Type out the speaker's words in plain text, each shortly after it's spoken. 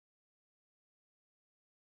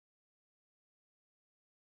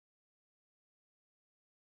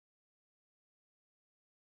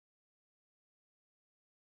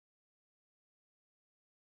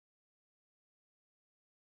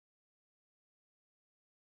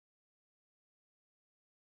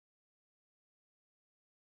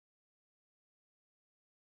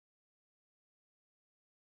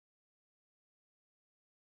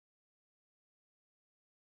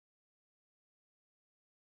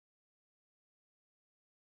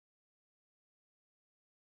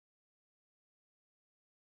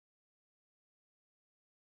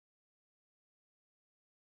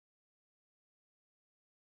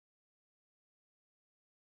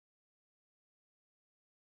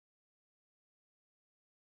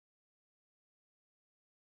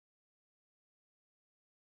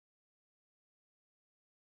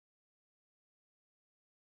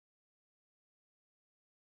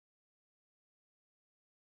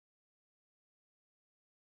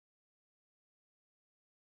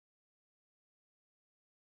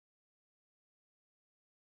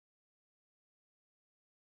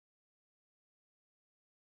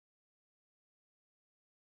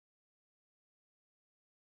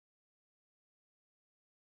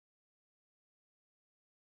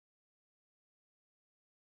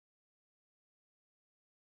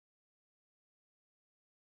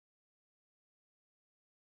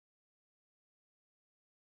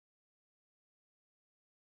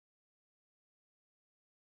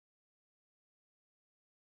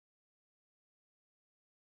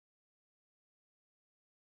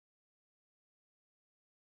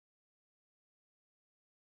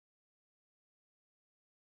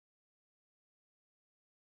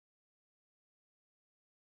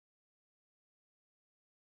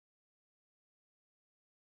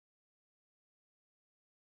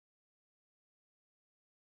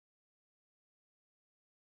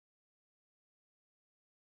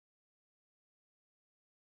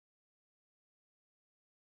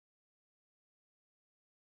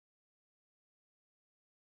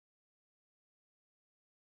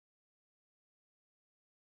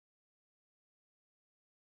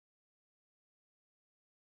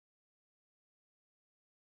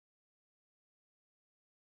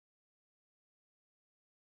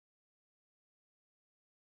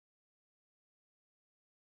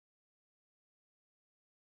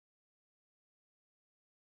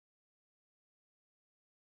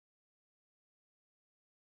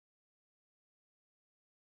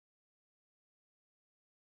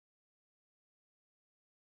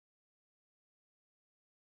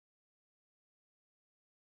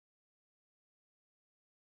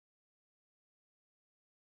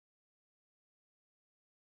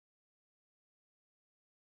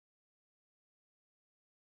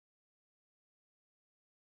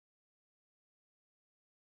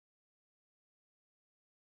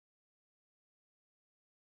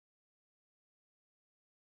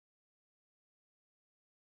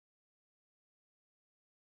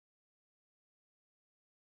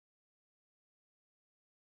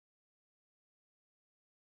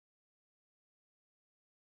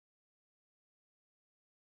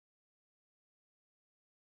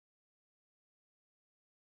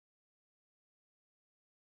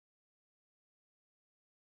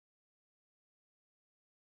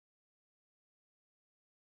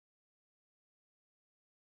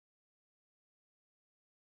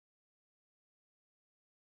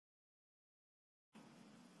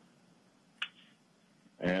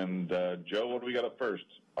And Joe, what do we got up first?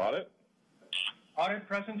 Audit? Audit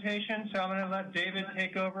presentation, so I'm going to let David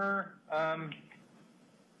take over and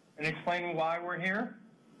explain why we're here.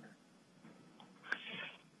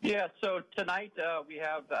 Yeah, so tonight we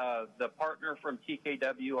have the partner from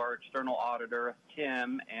TKW, our external auditor,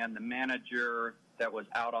 Tim, and the manager that was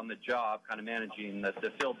out on the job, kind of managing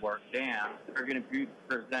the field work, Dan. We're going to be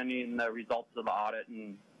presenting the results of the audit,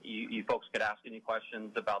 and you folks could ask any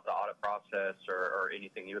questions about the audit process or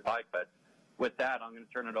anything you would like. But with that, I'm going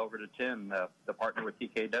to turn it over to Tim, the partner with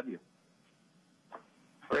TKW.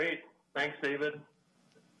 Great. Thanks, David.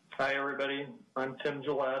 Hi, everybody. I'm Tim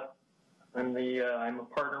Gillette. I'm a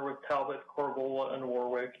partner with Talbot, Corvola, and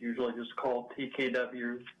Warwick, usually just called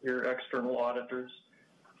TKW, your external auditors.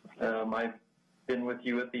 I've been with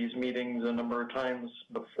you at these meetings a number of times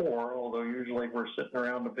before, although usually we're sitting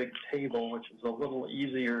around a big table, which is a little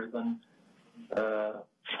easier than at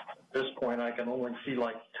this point. I can only see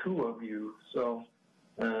like two of you, so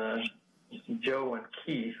Joe and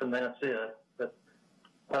Keith, and that's it. But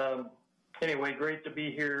anyway, great to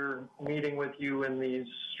be here meeting with you in these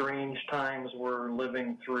strange times we're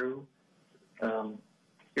living through.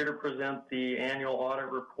 Here to present the annual audit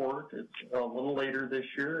report. It's a little later this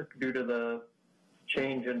year due to the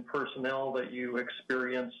change in personnel that you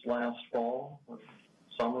experienced last fall, or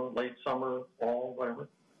summer, late summer, fall, whatever.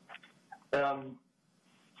 And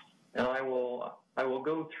I will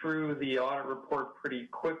go through the audit report pretty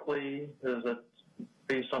quickly, as it's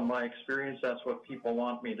based on my experience. That's what people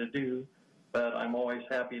want me to do. But I'm always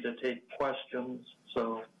happy to take questions,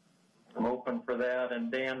 so I'm open for that. And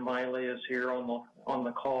Dan Miley is here on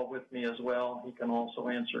the call with me as well. He can also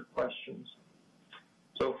answer questions.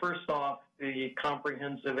 So first off, the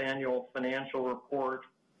comprehensive annual financial report,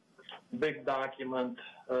 big document.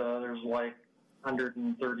 There's like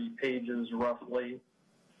 130 pages roughly,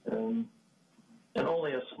 and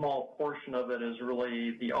only a small portion of it is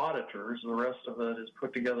really the auditors. The rest of it is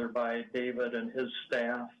put together by David and his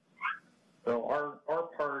staff. So our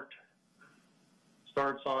part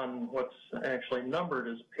starts on what's actually numbered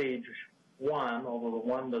as page 1, although the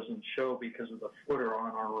 1 doesn't show because of the footer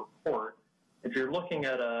on our report. If you're looking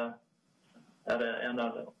at a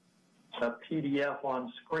PDF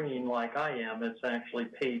on screen like I am, it's actually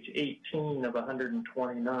page 18 of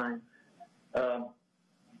 129. So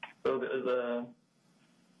the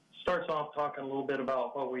starts off talking a little bit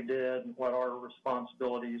about what we did, what our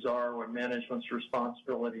responsibilities are, what management's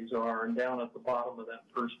responsibilities are, and down at the bottom of that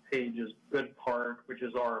first page is the good part, which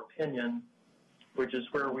is our opinion, which is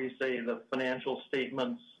where we say the financial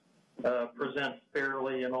statements present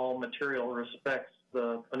fairly in all material respects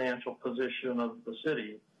the financial position of the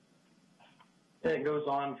city. And it goes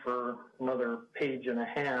on for another page and a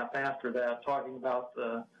half after that, talking about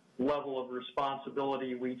the level of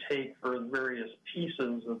responsibility we take for various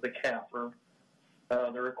pieces of the CAFR.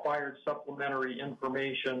 The required supplementary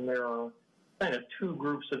information, there are kind of two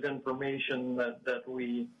groups of information that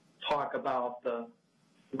we talk about: the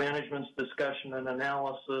management's discussion and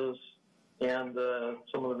analysis, and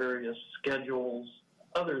some of the various schedules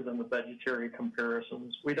other than the budgetary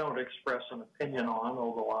comparisons. We don't express an opinion on,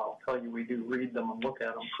 although I'll tell you we do read them and look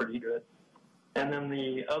at them pretty good. And then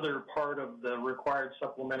the other part of the required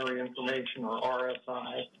supplementary information, or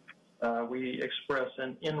RSI, we express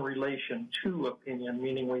an in relation to opinion,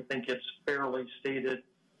 meaning we think it's fairly stated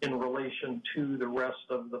in relation to the rest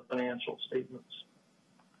of the financial statements.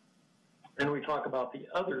 Then we talk about the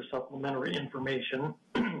other supplementary information,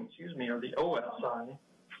 excuse me, or the OSI,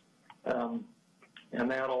 and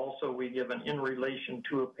that also we give an in relation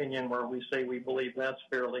to opinion where we say we believe that's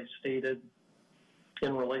fairly stated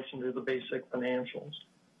in relation to the basic financials.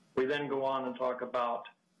 We then go on and talk about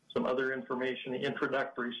some other information, the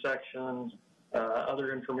introductory sections,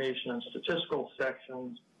 other information and statistical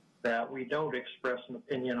sections that we don't express an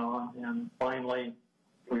opinion on. And finally,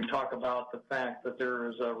 we talk about the fact that there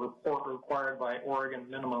is a report required by Oregon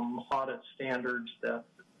minimum audit standards that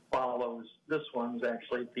follows. This one's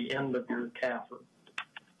actually at the end of your CAFR.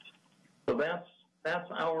 So that's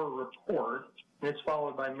our report. It's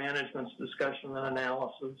followed by management's discussion and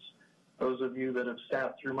analysis. Those of you that have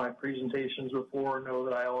sat through my presentations before know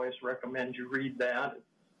that I always recommend you read that.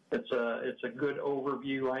 It's a good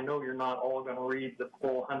overview. I know you're not all going to read the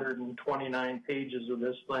full 129 pages of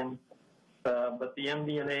this thing, but the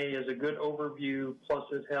MD&A is a good overview, plus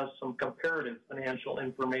it has some comparative financial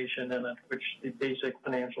information in it, which the basic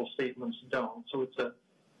financial statements don't. So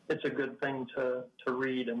it's a good thing to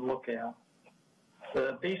read and look at.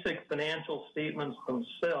 The basic financial statements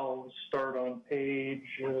themselves start on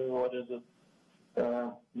page,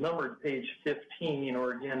 numbered page 15,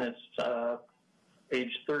 or again, it's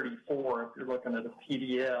page 34 if you're looking at a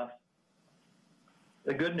PDF.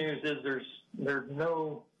 The good news is there's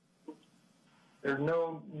no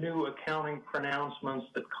new accounting pronouncements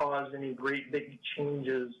that cause any great big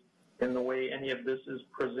changes in the way any of this is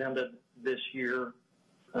presented this year,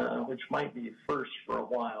 which might be first for a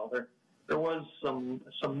while. There was some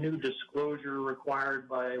new disclosure required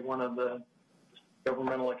by one of the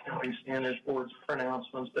Governmental Accounting Standards Board's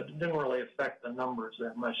pronouncements, but it didn't really affect the numbers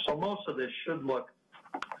that much. So most of this should look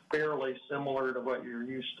fairly similar to what you're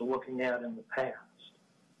used to looking at in the past.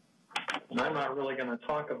 And I'm not really going to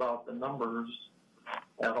talk about the numbers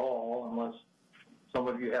at all unless some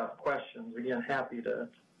of you have questions. Again, happy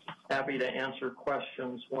to answer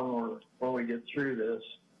questions when we get through this.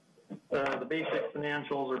 The basic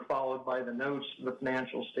financials are followed by the notes to the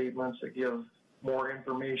financial statements that give more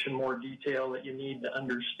information, more detail that you need to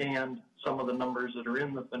understand some of the numbers that are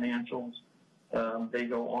in the financials. They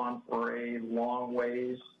go on for a long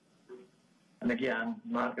ways. And again,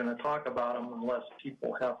 I'm not going to talk about them unless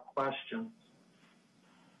people have questions.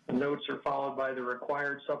 The notes are followed by the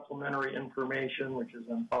required supplementary information, which is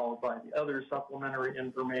then followed by the other supplementary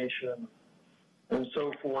information, and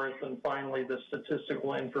so forth. And finally, the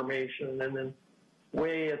statistical information. And then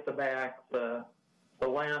way at the back, the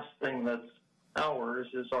last thing that's ours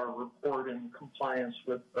is our report in compliance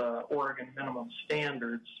with Oregon minimum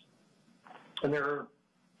standards. And there's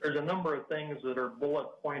a number of things that are bullet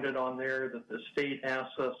pointed on there that the state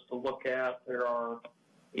asks us to look at. There are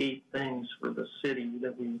 8 things for the city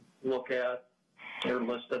that we look at. They're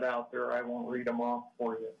listed out there. I won't read them off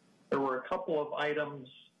for you. There were a couple of items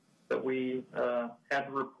that we had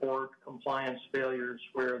to report, compliance failures,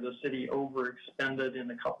 where the city overexpended in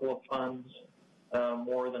a couple of funds,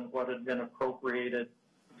 more than what had been appropriated,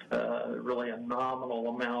 really a nominal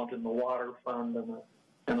amount in the water fund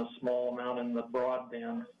and a small amount in the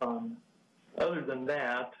broadband fund. Other than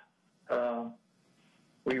that,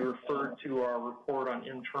 we referred to our report on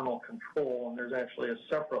internal control, and there's actually a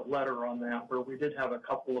separate letter on that where we did have a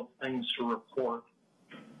couple of things to report.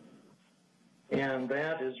 And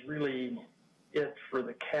that is really it for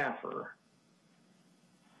the CAFR.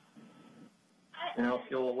 Now, if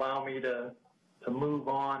you'll allow me to move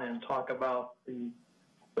on and talk about the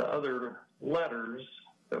other letters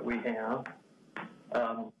that we have.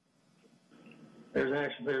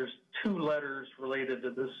 There's 2 letters related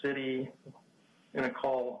to the city. I'm going to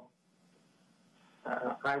call,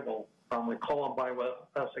 I will probably call them by what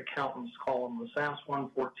us accountants call them, the SAS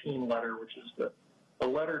 114 letter, which is the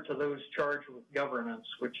letter to those charged with governance,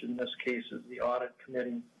 which in this case is the audit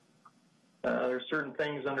committee. There's certain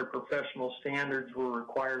things under professional standards we're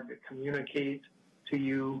required to communicate to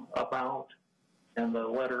you about, and the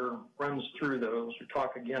letter runs through those. We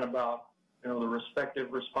talk again about the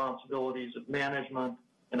respective responsibilities of management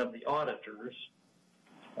and of the auditors.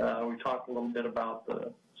 We talk a little bit about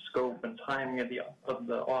the scope and timing of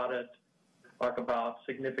the audit. Talk about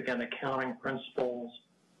significant accounting principles.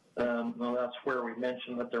 Well, that's where we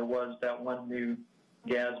mentioned that there was that one new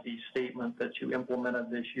GASB statement that you implemented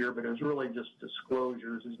this year, but it was really just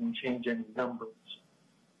disclosures. It didn't change any numbers.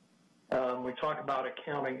 We talk about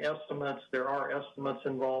accounting estimates. There are estimates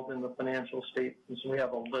involved in the financial statements. We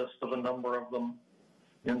have a list of a number of them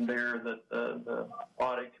in there that the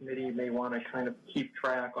audit committee may want to kind of keep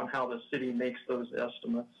track on how the city makes those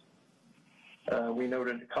estimates. We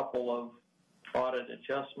noted a couple of audit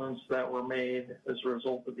adjustments that were made as a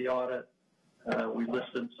result of the audit. We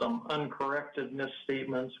listed some uncorrected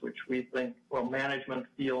misstatements, which we think, management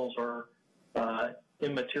feels are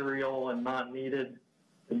immaterial and not needed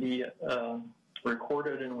to be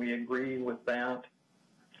recorded, and we agree with that.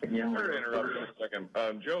 Again, Sorry to interrupt for a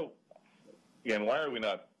second. Joe, again, why are we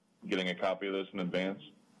not getting a copy of this in advance?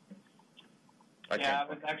 I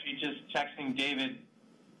was actually just texting David.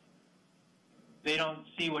 They don't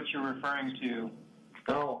see what you're referring to.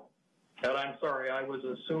 Oh, and I'm sorry. I was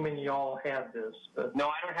assuming you all had this. But no,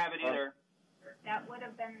 I don't have it either. That would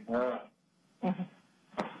have been...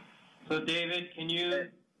 So, David, can you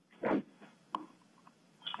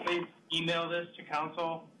please email this to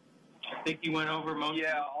council? I think you went over most of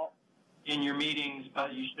it in your meetings,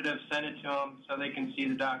 but you should have sent it to them so they can see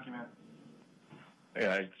the document.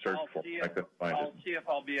 Yeah, I searched for it. I couldn't find it. I'll see if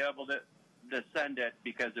I'll be able to send it,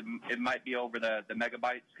 because it might be over the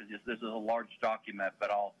megabytes, because this is a large document,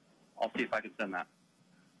 but I'll see if I can send that.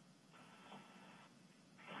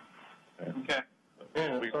 Okay.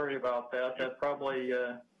 Yeah, sorry about that. That probably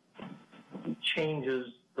changes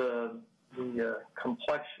the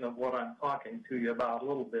complexion of what I'm talking to you about a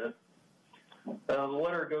little bit. The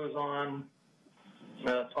letter goes on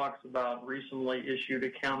talks about recently issued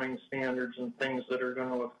accounting standards and things that are going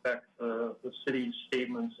to affect the city's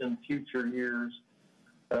statements in future years.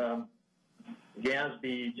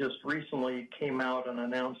 GASB just recently came out and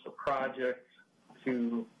announced a project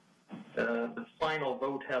to, the final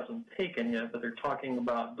vote hasn't taken yet, but they're talking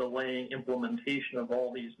about delaying implementation of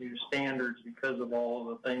all these new standards because of all of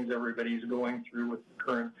the things everybody's going through with the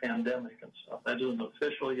current pandemic and stuff. That isn't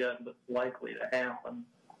official yet, but likely to happen.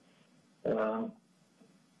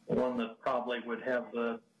 One that probably would have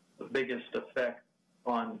the biggest effect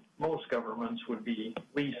on most governments would be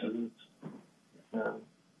leases.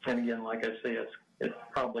 And again, like I say, it's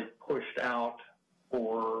probably pushed out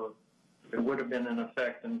for, it would have been in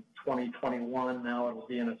effect in 2021, now it'll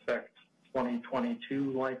be in effect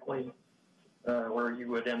 2022 likely, where you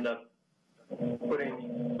would end up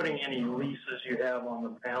putting any leases you have on the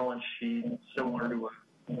balance sheet similar to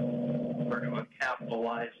a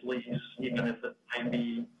capitalized lease, even if it might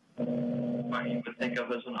be what you would think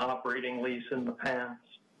of as an operating lease in the past.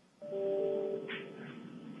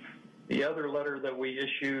 The other letter that we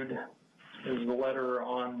issued is the letter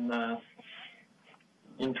on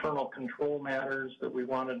internal control matters that we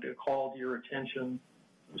wanted to call to your attention.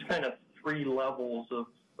 There's kind of three levels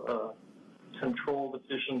of control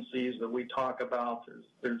deficiencies that we talk about.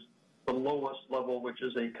 There's the lowest level, which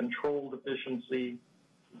is a control deficiency.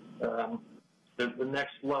 The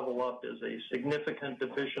next level up is a significant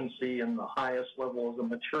deficiency, and the highest level is a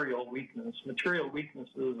material weakness. Material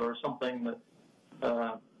weaknesses are something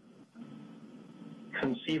that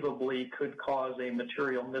conceivably could cause a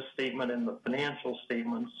material misstatement in the financial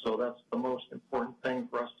statements, so that's the most important thing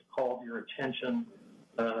for us to call to your attention.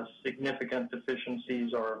 Significant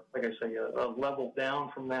deficiencies are, like I say, a level down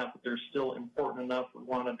from that, but they're still important enough we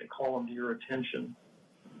wanted to call them to your attention.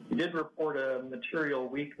 We did report a material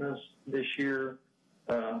weakness this year,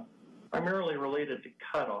 primarily related to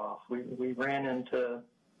cutoff. We ran into,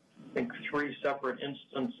 I think, 3 separate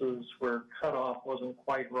instances where cutoff wasn't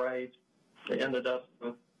quite right. They ended up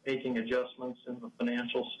with making adjustments in the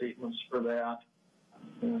financial statements for that.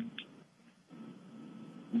 The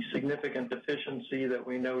significant deficiency that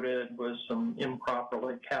we noted was some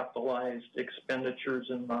improperly capitalized expenditures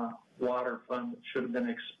in the water fund that should have been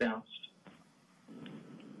expensed.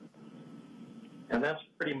 And that's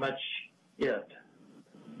pretty much it,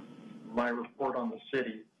 my report on the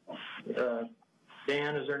city.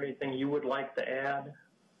 Dan, is there anything you would like to add?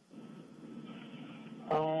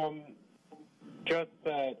 Just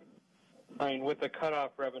that, I mean, with the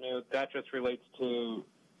cutoff revenue, that just relates to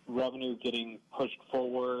revenue getting pushed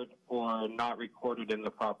forward or not recorded in the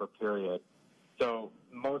proper period. So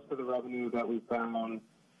most of the revenue that we found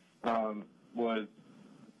was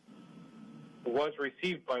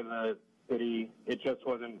received by the city. It just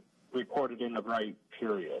wasn't recorded in the right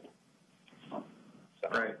period. So.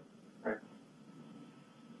 Right.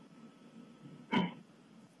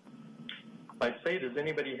 I'd say, does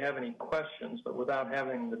anybody have any questions? But without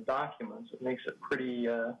having the documents, it makes it pretty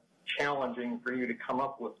challenging for you to come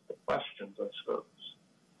up with the questions, I suppose.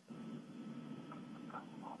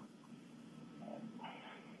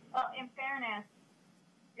 Well, in fairness,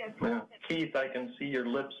 yeah. Keith, I can see your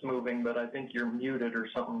lips moving, but I think you're muted or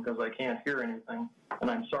something because I can't hear anything.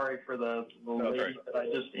 And I'm sorry for the lady that I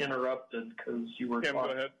just interrupted because you were Kim,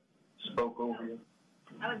 talking, go ahead. Spoke over you.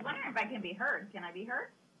 I was wondering if I can be heard. Can I be heard?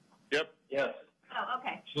 Yep. Yes. Oh,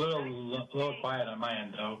 okay. It's a little quiet on my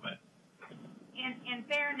end, though, but. In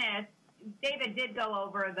fairness, David did go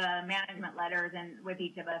over the management letters and with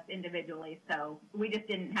each of us individually, so we just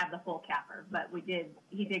didn't have the full capper, but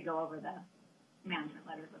he did go over the management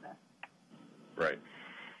letters with us. Right.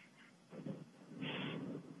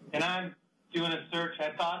 And I'm doing a search.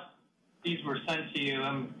 I thought these were sent to you.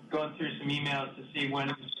 I'm going through some emails to see when.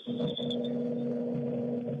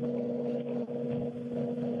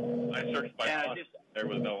 I searched by audit. There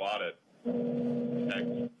was no audit.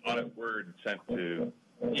 Audit word sent to.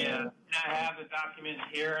 Yeah, and I have the documents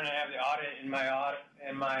here, and I have the audit in my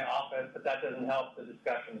office, but that doesn't help the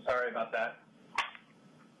discussion. Sorry about that.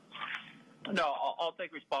 No, I'll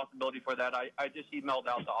take responsibility for that. I just emailed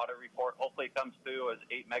out the audit report. Hopefully it comes through as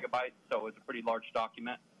 8 megabytes, so it's a pretty large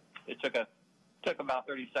document. It took about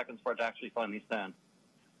 30 seconds for it to actually finally send.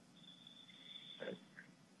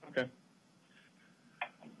 Okay.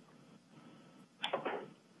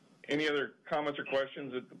 Any other comments or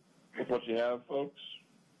questions with what you have, folks?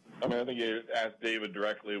 I mean, I think you asked David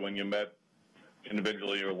directly when you met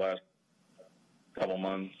individually over the last couple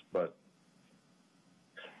months, but.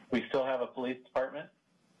 We still have a police department?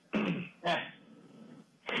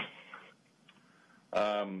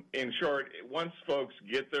 In short, once folks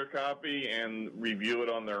get their copy and review it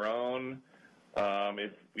on their own,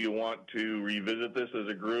 If you want to revisit this as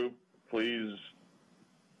a group, please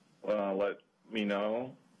let me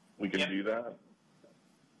know. We can do that.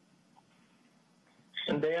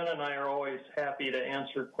 And Dan and I are always happy to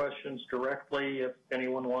answer questions directly if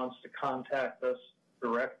anyone wants to contact us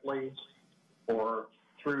directly or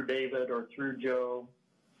through David or through Joe.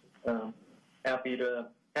 Happy to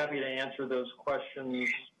answer those questions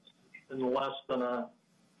in less than a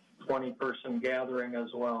 20-person gathering as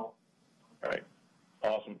well. All right.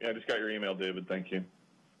 Awesome. Yeah, I just got your email, David. Thank you.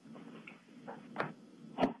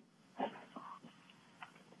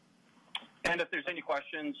 And if there's any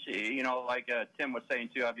questions, you know, like Tim was saying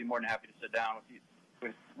too, I'd be more than happy to sit down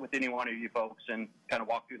with any one of you folks and kind of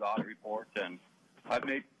walk through the audit report. And I've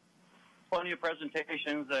made plenty of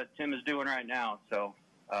presentations that Tim is doing right now, so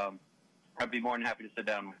I'd be more than happy to sit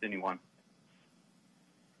down with anyone.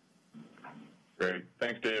 Great.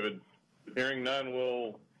 Thanks, David. Hearing none,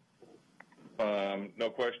 we'll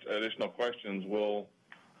additional questions. We'll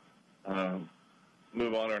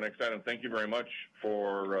move on to our next item. Thank you very much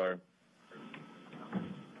for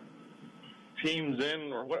teams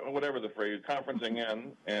in, or whatever the phrase, conferencing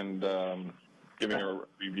in, and giving a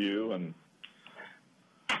review, and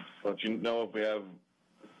let you know if we have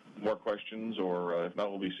more questions, or if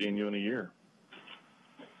not, we'll be seeing you in a year.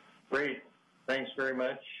 Great. Thanks very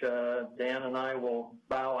much. Dan and I will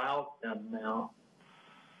bow out then now.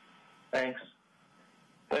 Thanks.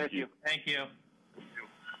 Thank you. Thank you.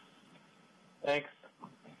 Thanks.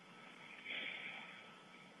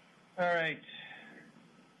 All right.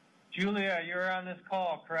 Julia, you're on this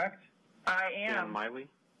call, correct? I am. Dan Miley.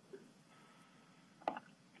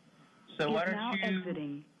 So why don't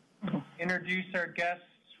you introduce our guests?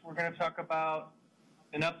 We're going to talk about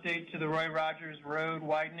an update to the Roy Rogers Road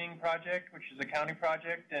widening project, which is a county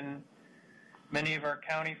project, and many of our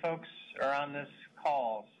county folks are on this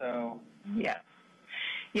call. So Yes.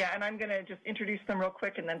 Yeah, and I'm going to just introduce them real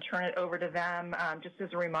quick and then turn it over to them. Just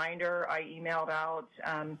as a reminder, I emailed out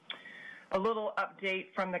a little update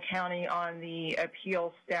from the county on the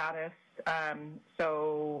appeal status.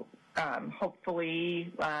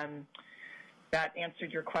 Hopefully that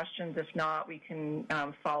answered your questions. If not, we can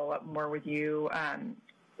follow up more with you.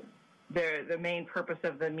 The main purpose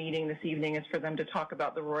of the meeting this evening is for them to talk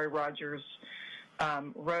about the Roy Rogers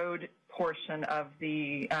Road portion of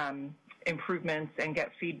the improvements and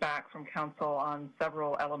get feedback from council on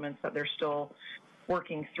several elements that they're still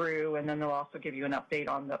working through, and then they'll also give you an update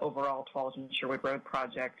on the overall Tualatin Sherwood Road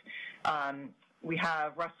project. We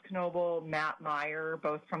have Russ Knoble, Matt Meyer,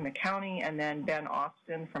 both from the county, and then Ben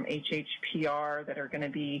Austin from HHPR that are going to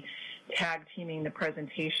be tag teaming the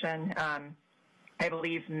presentation. I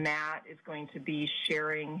believe Matt is going to be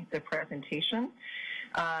sharing the presentation.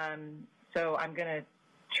 So I'm going to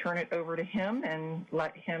turn it over to him and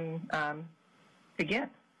let him begin.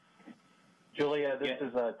 Julia, this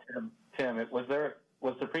is Tim.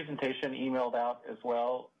 Was the presentation emailed out as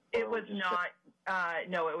well? It was not.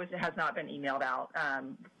 No, it has not been emailed out.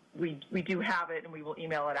 We do have it, and we will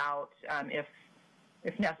email it out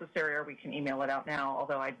if necessary, or we can email it out now.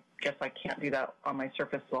 Although I guess I can't do that on my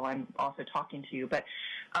Surface while I'm also talking to you. But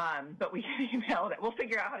we can email it. We'll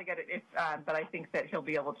figure out how to get it. But I think that he'll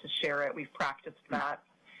be able to share it. We've practiced that,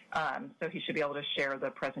 so he should be able to share the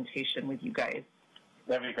presentation with you guys.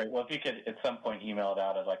 That'd be great. Well, if you could at some point email it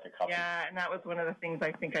out, I'd like a copy. Yeah, and that was one of the things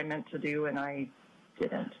I think I meant to do, and I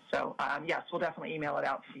didn't. So, yes, we'll definitely email it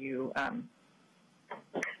out to you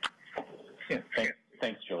soon.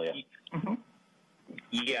 Thanks, Julia. Mm-hmm.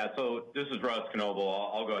 Yeah, so this is Russ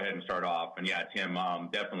Knoble. I'll go ahead and start off. And yeah, Tim,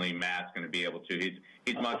 definitely Matt's going to be able to.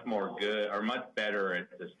 He's much more good or much better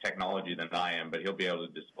at this technology than I am, but he'll be able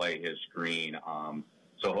to display his screen.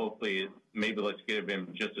 So hopefully, maybe let's give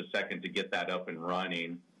him just a second to get that up and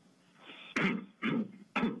running.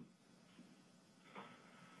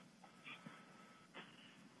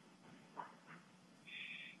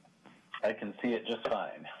 I can see it just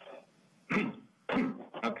fine.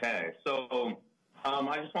 Okay, so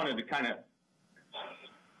I just wanted to kind of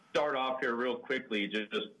start off here real quickly.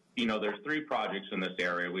 Just there's 3 projects in this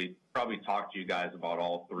area. We probably talked to you guys about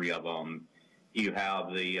all 3 of them. You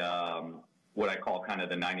have the what I call kind of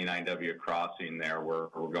the 99W crossing there, where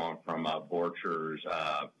we're going from Borchers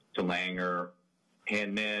to Langer,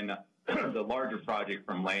 and then the larger project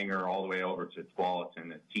from Langer all the way over to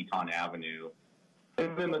Tualatin at Teton Avenue.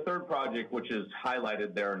 And then the third project, which is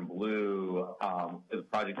highlighted there in blue, is the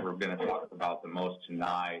project we're going to talk about the most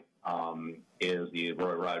tonight, is the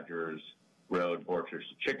Roy Rogers Road, Borchers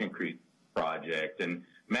to Chicken Creek project. And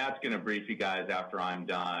Matt's going to brief you guys after I'm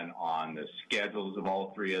done on the schedules of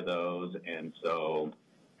all 3 of those. And so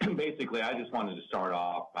basically, I just wanted to start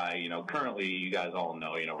off by, currently you guys all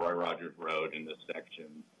know, Roy Rogers Road in this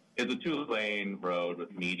section is a 2-lane road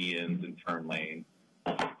with medians and turn lanes.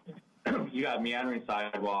 You got meandering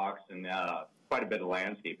sidewalks and quite a bit of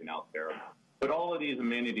landscaping out there. But all of these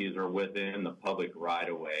amenities are within the public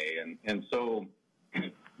right-of-way. And so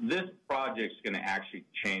this project's going to actually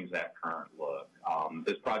change that current look.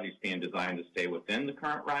 This project's being designed to stay within the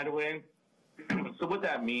current right-of-way. So what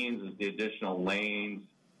that means is the additional lanes,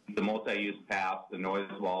 the multi-use paths, the noise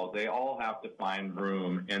walls, they all have to find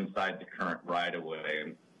room inside the current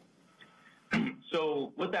right-of-way.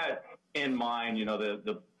 So with that in mind,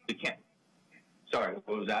 sorry,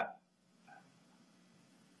 what was that?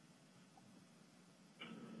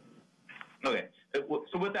 Okay,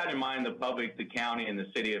 so with that in mind, the public, the county, and the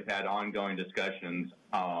city have had ongoing discussions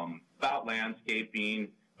about landscaping,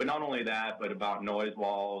 but not only that, but about noise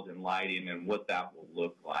walls and lighting and what that will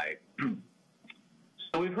look like.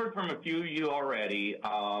 So we've heard from a few of you already,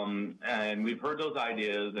 and we've heard those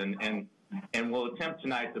ideas, and we'll attempt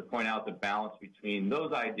tonight to point out the balance between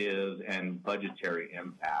those ideas and budgetary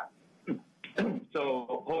impact.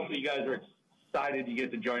 So hopefully you guys are excited you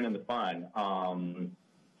get to join in the fun.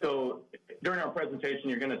 So during our presentation,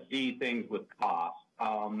 you're going to see things with cost.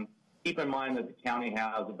 Keep in mind that the county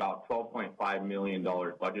has about $12.5 million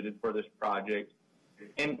budgeted for this project.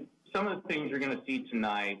 And some of the things you're going to see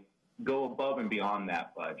tonight go above and beyond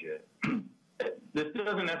that budget. This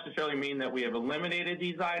doesn't necessarily mean that we have eliminated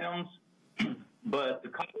these items, but the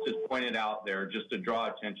cost is pointed out there just to draw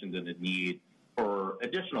attention to the need for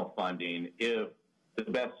additional funding if the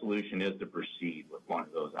best solution is to proceed with one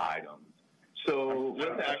of those items. So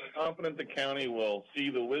with that, I'm confident the county will see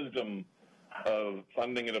the wisdom of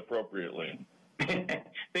funding it appropriately.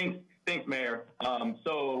 Thanks, Mayor.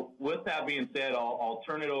 So with that being said, I'll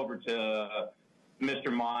turn it over to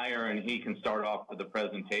Mr. Meyer, and he can start off with the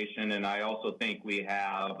presentation. And I also think we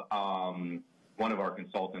have one of our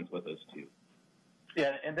consultants with us too.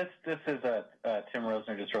 Yeah, and this is Tim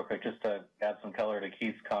Rosner, just real quick, just to add some color to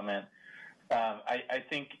Keith's comment. I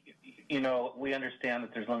think, we understand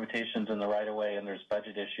that there's limitations in the right-of-way and there's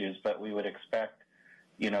budget issues, but we would expect,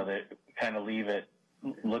 to kind of leave it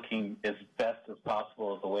looking as best as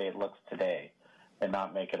possible as the way it looks today and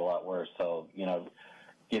not make it a lot worse. So,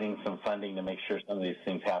 getting some funding to make sure some of these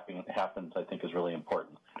things happens, I think, is really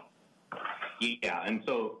important. Yeah, and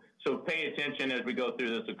so pay attention as we go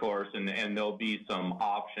through this, of course, and there'll be some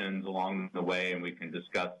options along the way, and we can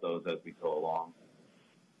discuss those as we go along.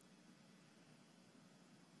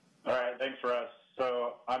 All right, thanks, Russ.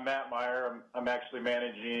 So I'm Matt Meyer. I'm actually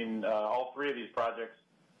managing all three of these projects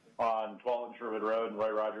on 12th and Sherwood Road and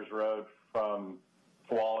Roy Rogers Road from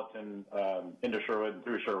Tualatin into Sherwood and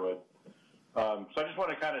through Sherwood. So I just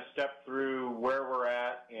want to kind of step through where we're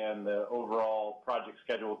at and the overall project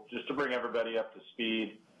schedule just to bring everybody up to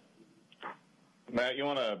speed. Matt, you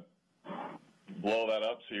want to blow that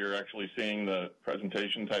up so you're actually seeing the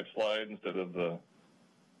presentation type slide instead of the...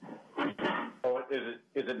 Oh, is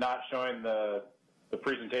it not showing the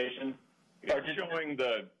presentation? It's showing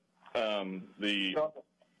the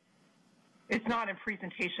It's not in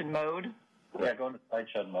presentation mode. Yeah, go into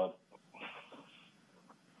slideshow mode.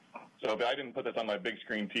 So if I didn't put this on my big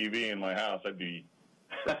screen TV in my house, I'd be...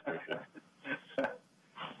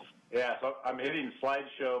 Yeah, so I'm hitting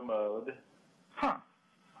slideshow mode. Huh.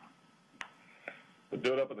 But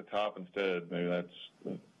do it up at the top instead. Maybe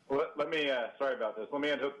that's... Well, let me, sorry about this. Let me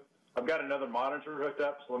unhook. I've got another monitor hooked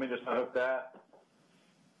up, so let me just unhook that.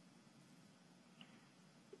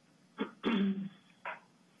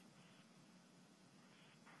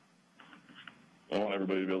 I want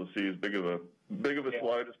everybody to be able to see as big of a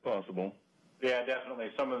slide as possible. Yeah, definitely.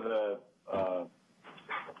 Some of the,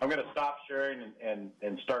 I'm going to stop sharing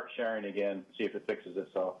and start sharing again, see if it fixes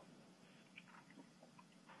itself.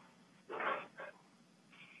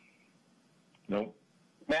 Nope.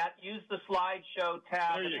 Matt, use the slideshow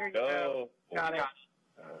tab. There you go. Got it.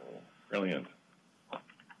 Brilliant.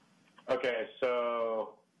 Okay,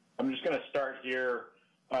 so I'm just going to start here.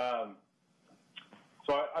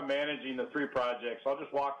 So I'm managing the three projects. I'll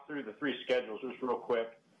just walk through the three schedules just real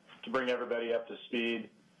quick to bring everybody up to speed.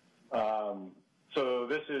 So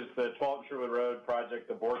this is the 12th Sherwood Road project,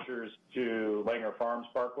 the Borchers to Langer Farms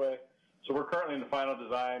Parkway. So we're currently in the final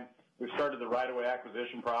design. We've started the right-of-way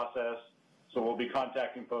acquisition process. So we'll be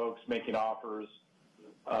contacting folks, making offers.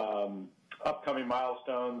 Upcoming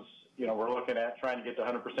milestones, we're looking at trying to get to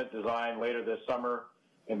 100% design later this summer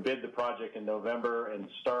and bid the project in November and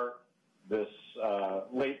start this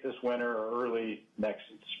late this winter or early next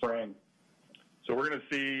spring. So we're going to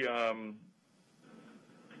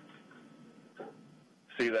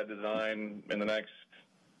see that design in the next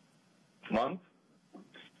month?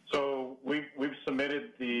 So we've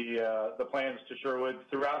submitted the plans to Sherwood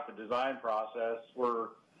throughout the design process.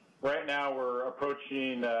 Right now we're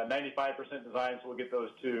approaching 95% design, so we'll get those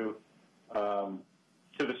to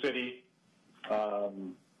the city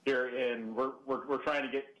here, and we're trying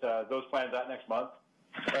to get those plans out next month.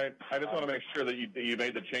 Right. I just want to make sure that you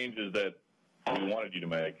made the changes that we wanted you to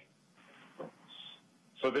make.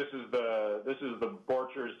 So this is the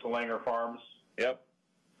Borchers to Langer Farms. Yep.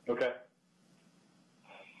 Okay.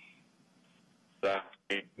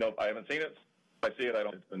 Nope, I haven't seen it. If I see it, I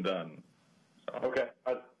don't. It's been done. So. Okay.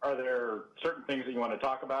 Are there certain things that you want to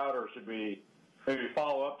talk about, or should we maybe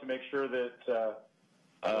follow up to make sure that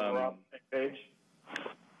we're on the same page?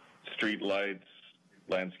 Street lights,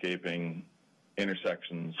 landscaping,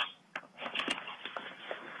 intersections.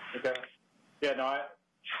 Okay. Yeah. No.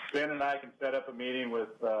 Ben and I can set up a meeting with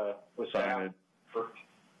staff.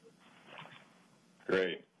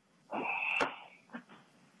 Great.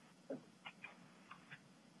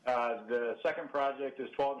 The second project is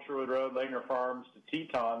 12 Sherwood Road, Langer Farms to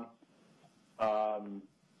Teton.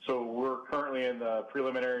 So we're currently in the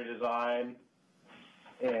preliminary design,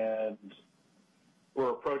 and we're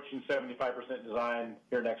approaching 75% design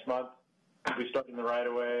here next month. We'll be starting the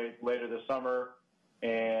right-of-way later this summer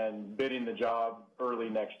and bidding the job early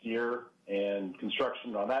next year, and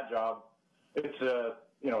construction on that job. It's a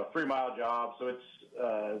 3-mile job, so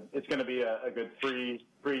it's going to be a good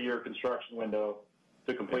three-year construction window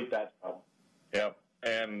to complete that job. Yep.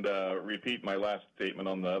 And repeat my last statement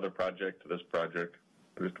on the other project to this project.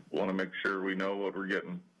 I just want to make sure we know what we're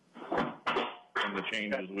getting and the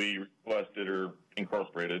changes we requested or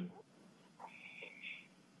incorporated.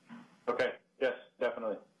 Okay. Yes,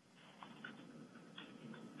 definitely.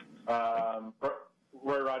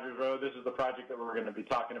 Roy Rogers Road, this is the project that we're going to be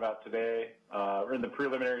talking about today. We're in the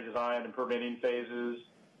preliminary design and permitting phases.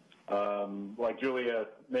 Like Julia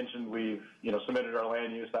mentioned, we've submitted our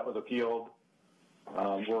land use. That was appealed.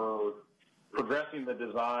 We're progressing the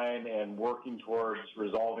design and working towards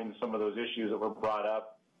resolving some of those issues that were brought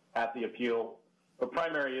up at the appeal. The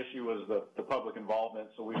primary issue was the public involvement,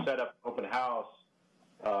 so we set up an open house.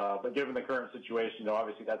 But given the current situation,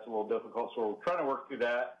 obviously that's a little difficult, so we're trying to work through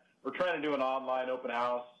that. We're trying to do an online open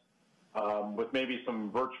house with maybe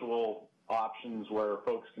some virtual options where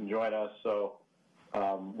folks can join us. So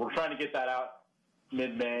we're trying to get that out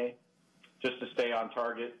mid-May just to stay on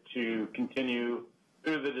target to continue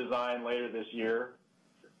through the design later this year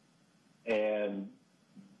and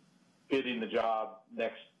bidding the job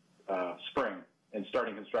next spring and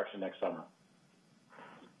starting construction next summer.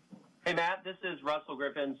 Hey, Matt, this is Russell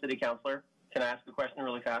Griffin, City Councilor. Can I ask a question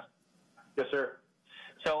really fast? Yes, sir.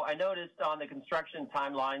 So I noticed on the construction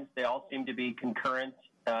timelines, they all seem to be concurrent.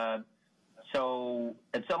 So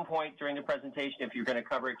at some point during the presentation, if you're going to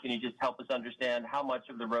cover it, can you just help us understand how much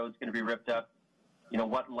of the road's going to be ripped up?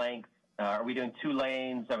 What length? Are we doing 2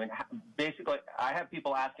 lanes? I mean, basically, I have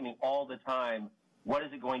people asking me all the time, what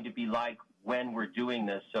is it going to be like when we're doing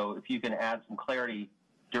this? So if you can add some clarity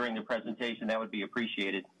during the presentation, that would be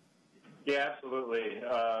appreciated. Yeah, absolutely.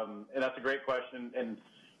 And that's a great question. And,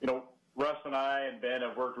 Russ and I and Ben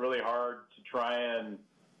have worked really hard to try and,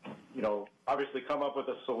 obviously come up with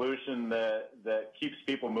a solution that keeps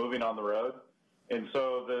people moving on the road. And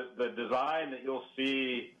so the design that you'll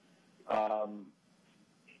see,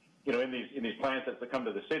 in these plan sets that come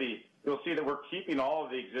to the city, you'll see that we're keeping all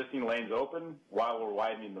of the existing lanes open while we're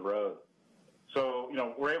widening the road. So,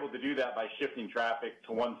 we're able to do that by shifting traffic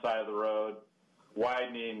to one side of the road,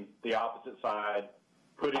 widening the opposite side,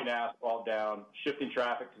 putting asphalt down, shifting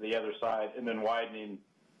traffic to the other side, and then widening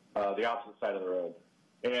the opposite side of the road.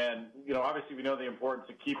 And, obviously we know the importance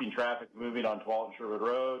of keeping traffic moving on 12 and Sherwood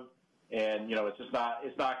Road. And, it's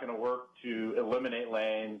not going to work to eliminate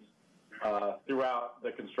lanes throughout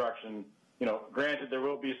the construction. Granted, there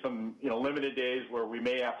will be some, limited days where we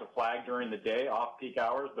may have to flag during the day, off-peak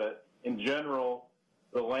hours, but in general,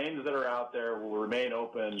 the lanes that are out there will remain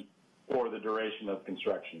open for the duration of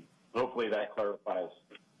construction. Hopefully that clarifies.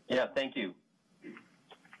 Yeah, thank you.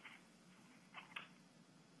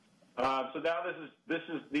 So now this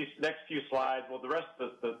is these next few slides. Well, the rest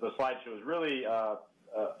of the slideshow is really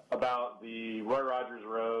about the Roy Rogers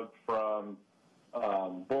Road from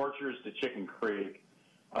Borchers to Chicken Creek.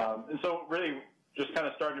 And so really just kind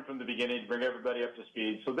of starting from the beginning to bring everybody up to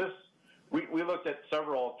speed. So we looked at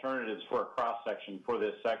several alternatives for a cross-section for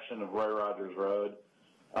this section of Roy Rogers Road.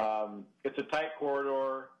 It's a tight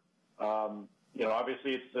corridor.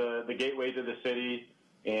 Obviously it's the gateway to the city,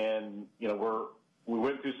 and, we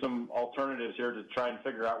went through some alternatives here to try and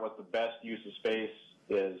figure out what the best use of space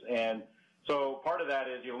is. And, So part of that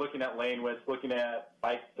is you're looking at lane width, looking at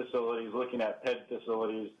bike facilities, looking at ped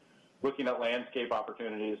facilities, looking at landscape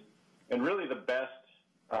opportunities, and really the best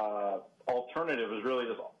alternative is really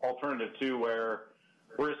this alternative 2, where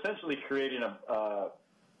we're essentially creating a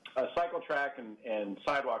cycle track and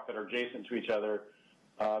sidewalk that are adjacent to each other.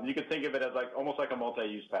 You could think of it as almost like a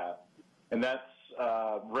multi-use path, and that's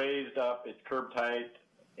raised up, it's curb tight,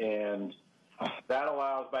 and that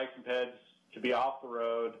allows bikes and peds to be off the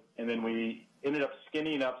road. And then we ended up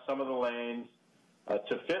skinning up some of the lanes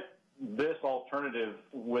to fit this alternative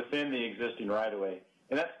within the existing right-of-way.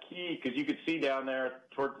 And that's key because you could see down there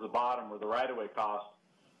towards the bottom where the right-of-way cost,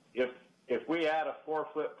 if we add a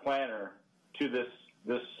 4-foot planter to this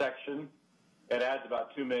section, it adds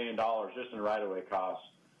about $2 million just in right-of-way costs.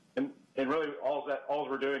 And really all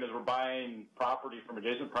we're doing is we're buying property from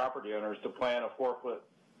adjacent property owners to plant a 4-foot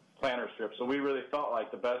planter strip. So we really felt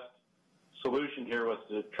like the best solution here was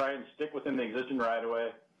to try and stick within the existing right-of-way,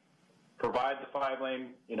 provide the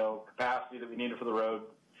 5-lane, capacity that we needed for the road,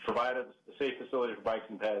 provide a safe facility for bikes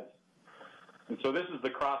and peds. And so this is the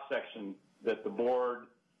cross-section that the board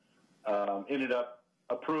ended up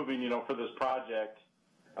approving, for this project,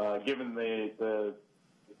 given the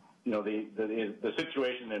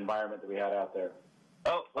situation and environment that we had out there.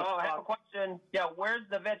 I have a question. Yeah, where's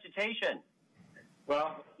the vegetation?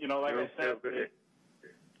 Well, like I said, it's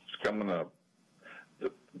coming up.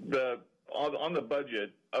 On the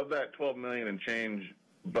budget, of that $12 million and change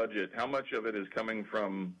budget, how much of it is coming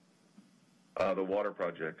from the water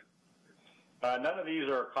project? None of these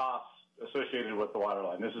are costs associated with the water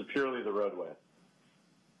line. This is purely the roadway.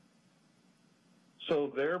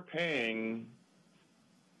 So they're paying,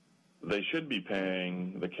 they should be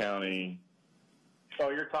paying the county.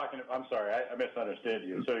 Oh, I'm sorry, I misunderstood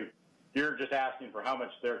you. So you're just asking for how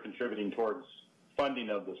much they're contributing towards funding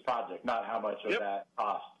of this project, not how much of that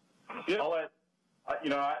cost. Yep.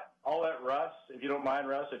 I'll let Russ, if you don't mind,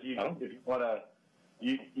 Russ, if you want to,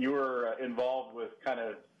 you were involved with kind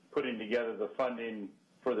of putting together the funding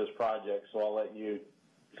for this project, so I'll let you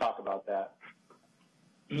talk about that.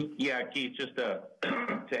 Yeah, Keith, just to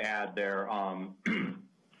add there,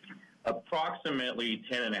 approximately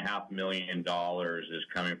 $10.5 million is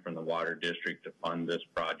coming from the Water District to fund this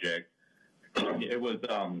project. It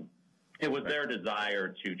was their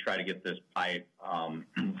desire to try to get this pipe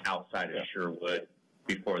outside of Sherwood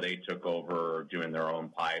before they took over doing their own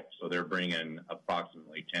pipe. So they're bringing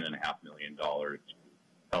approximately $10.5 million to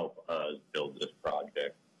help us build this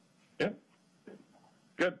project. Yeah.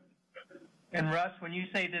 Good. And Russ, when you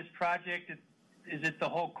say this project, is it the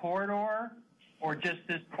whole corridor or just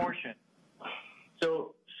this portion?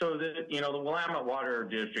 So the Willamette Water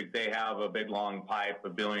District, they have a big long pipe,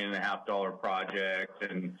 $1.5 billion project,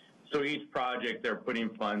 and so each project they're putting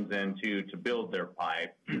funds into to build their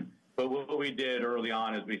pipe. But what we did early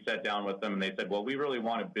on is we sat down with them and they said, well, we really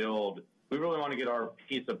want to get our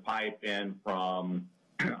piece of pipe in from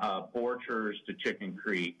Borchers to Chicken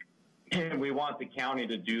Creek. And we want the county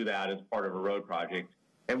to do that as part of a road project.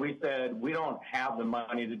 And we said, we don't have the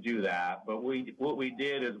money to do that. But what we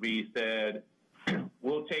did is we said,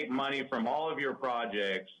 we'll take money from all of your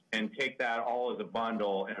projects and take that all as a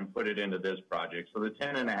bundle and put it into this project. So the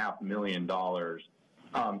 $10.5 million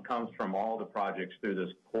comes from all the projects through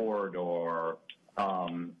this corridor,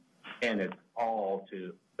 and it's all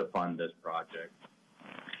to fund this project.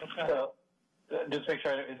 Okay. So just make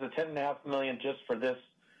sure, is the $10.5 million just for this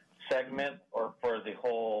segment or for the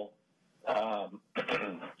whole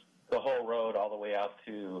the whole road all the way out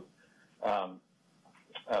to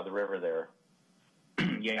the river there?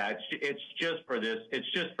 Yeah, it's just for this. It's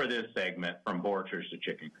just for this segment from Borchers to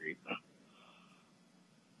Chicken Creek.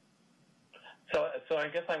 So I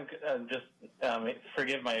guess I'm just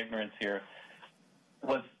forgive my ignorance here.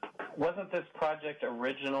 Wasn't this project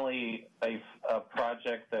originally a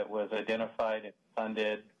project that was identified and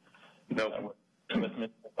funded? No. With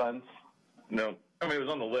municipal funds? No. I mean, it was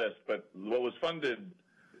on the list, but what was funded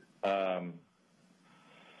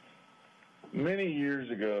many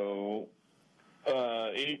years ago,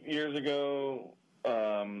 8 years ago,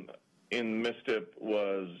 in Mistip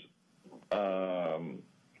was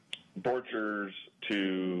Borchers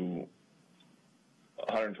to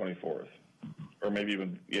 124th, or maybe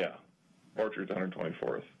even, Borchers to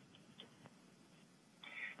 124th.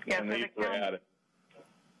 Yeah, and so they were added.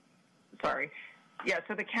 Sorry. Yeah,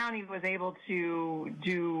 so the county was able to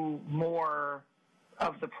do more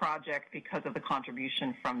of the project because of the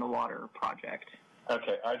contribution from the water project.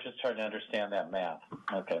 Okay, I was just trying to understand that math.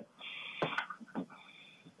 Okay.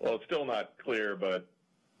 Well, it's still not clear, but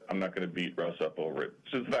I'm not going to beat Russ up over it.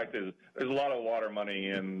 So the fact is, there's a lot of water money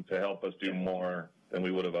in to help us do more than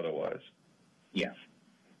we would have otherwise. Yeah.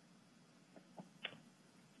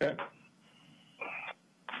 Okay.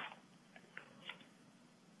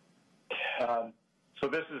 So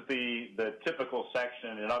this is the typical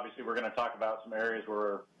section, and obviously we're going to talk about some areas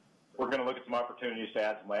where we're going to look at some opportunities to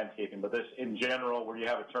add some landscaping. But this, in general, where you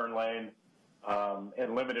have a turn lane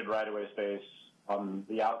and limited right-of-way space on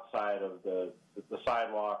the outside of the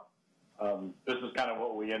sidewalk, this is kind of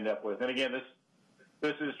what we end up with. And again,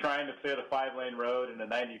 this is trying to fit a 5-lane road in a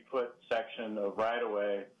 90-foot section of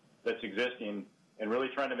right-of-way that's existing, and really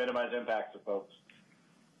trying to minimize impacts to folks.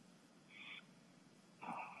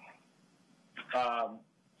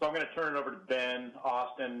 So I'm going to turn it over to Ben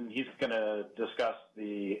Austin. He's going to discuss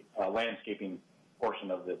the landscaping portion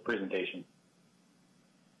of the presentation.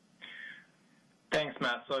 Thanks,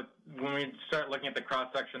 Matt. So when we start looking at the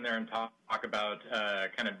cross-section there and talk about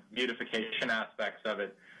kind of beautification aspects of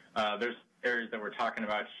it, there's areas that we're talking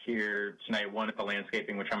about here tonight. One is the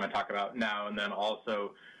landscaping, which I'm going to talk about now, and then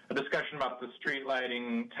also a discussion about the street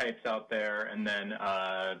lighting types out there, and then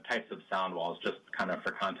types of sound walls, just kind of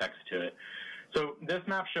for context to it. So this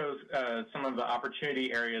map shows some of the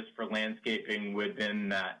opportunity areas for landscaping within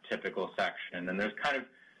that typical section. And there's kind of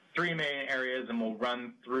 3 main areas, and we'll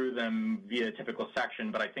run through them via typical section.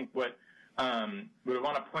 But I think what we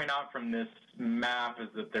want to point out from this map is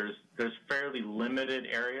that there's fairly limited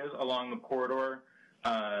areas along the corridor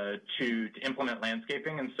to implement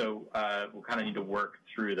landscaping. And so we'll kind of need to work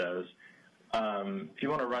through those. If you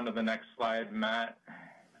want to run to the next slide, Matt.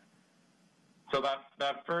 So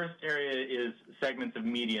that first area is segments of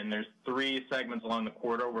median. There's 3 segments along the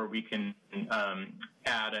corridor where we can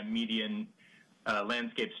add a median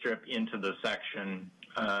landscape strip into the section.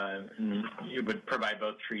 It would provide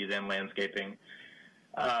both trees and landscaping.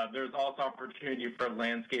 There's also opportunity for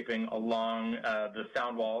landscaping along the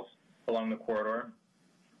sound walls along the corridor.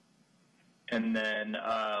 And then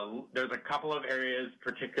there's a couple of areas,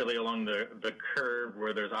 particularly along the curve,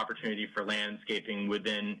 where there's opportunity for landscaping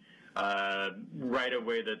within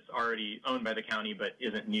right-of-way that's already owned by the county but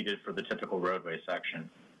isn't needed for the typical roadway section.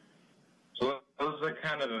 So those are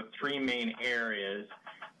kind of the 3 main areas.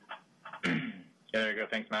 Yeah, there you go.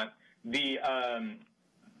 Thanks, Matt.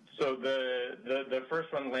 So the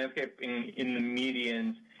first one, landscaping in the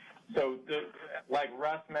medians. So like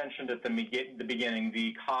Russ mentioned at the beginning,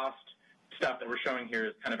 the cost stuff that we're showing here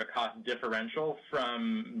is kind of a cost differential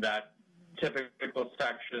from that typical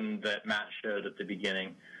section that Matt showed at the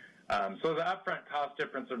beginning. So the upfront cost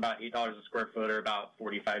difference of about $8 a square foot, or about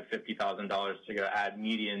 $45,000, $50,000 to go add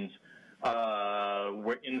medians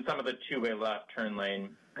in some of the 2-way left turn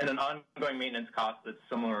lane, and an ongoing maintenance cost that's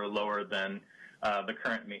similar or lower than the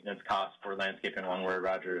current maintenance cost for landscaping along Roy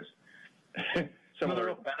Rogers. Some of the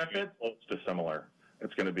real benefits? Close to similar.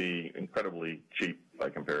 It's going to be incredibly cheap by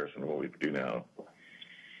comparison to what we do now.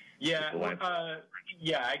 Yeah,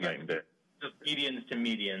 yeah, I guess just medians to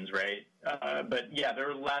medians, right? But yeah, there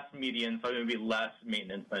are less medians, so it would be less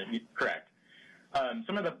maintenance. Correct.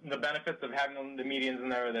 Some of the benefits of having the medians in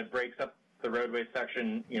there that breaks up the roadway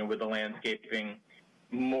section, with the landscaping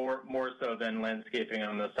more so than landscaping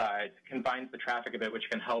on the sides, confines the traffic a bit, which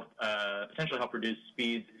can help potentially help reduce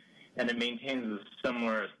speeds, and it maintains a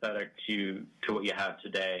similar aesthetic to what you have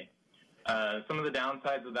today. Some of the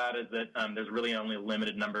downsides of that is that there's really only a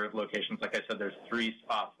limited number of locations. Like I said, there's 3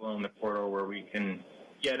 spots along the corridor where we can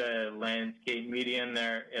get a landscape median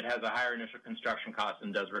there. It has a higher initial construction cost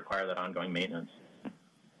and does require that ongoing maintenance.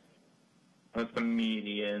 That's the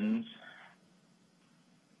medians.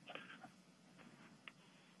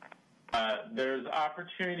 There's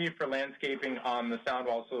opportunity for landscaping on the sound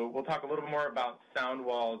walls. So we'll talk a little more about sound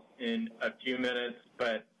walls in a few minutes,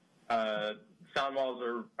 but sound walls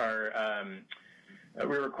we're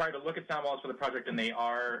required to look at sound walls for the project, and they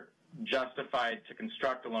are justified to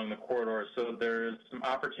construct along the corridor. So there's some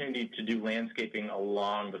opportunity to do landscaping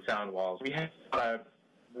along the sound walls. We have a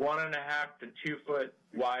 1.5 to 2 foot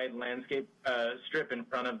wide landscape strip in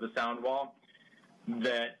front of the sound wall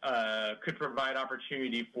that could provide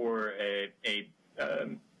opportunity for a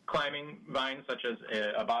climbing vine, such as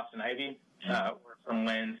a Boston ivy, or some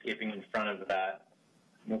landscaping in front of that.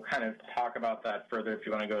 We'll kind of talk about that further if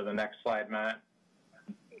you want to go to the next slide, Matt.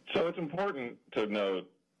 So it's important to note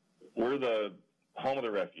we're the home of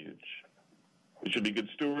the refuge. We should be good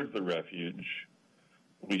stewards of the refuge.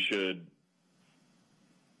 We should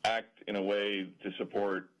act in a way to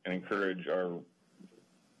support and encourage our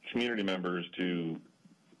community members to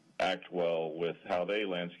act well with how they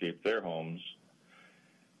landscape their homes.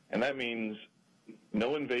 And that means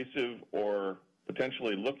no invasive or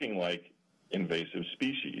potentially looking like invasive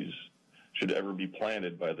species should ever be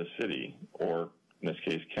planted by the city, or in this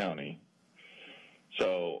case, county.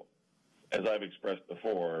 So as I've expressed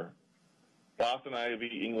before, Boston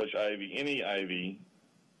ivy, English ivy, any ivy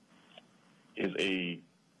is a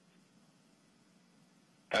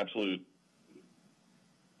absolute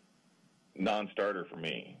non-starter for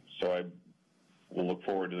me. So I will look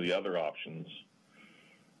forward to the other options.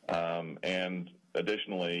 And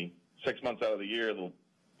additionally, 6 months out of the year,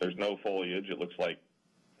 there's no foliage. It looks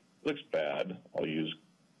bad. I'll use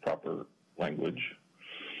proper language.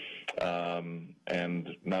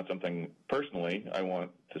 And not something personally I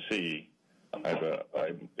want to see.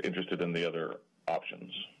 I'm interested in the other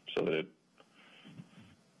options so that it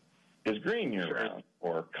is green year-round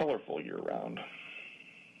or colorful year-round.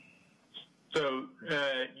 So,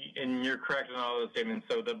 and you're correct in all those statements.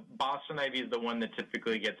 So the Boston ivy is the one that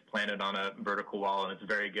typically gets planted on a vertical wall, and it's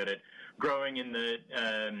very good at growing in the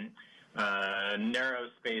narrow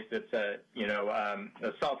space. It's a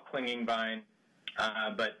self-clinging vine.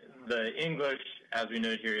 But the English, as we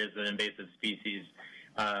note here, is an invasive species.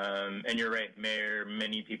 And you're right, Mayor,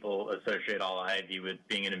 many people associate all ivy with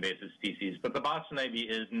being an invasive species. But the Boston ivy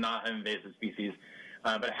is not an invasive species,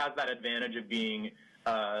 but it has that advantage of being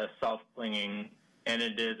self-clinging, and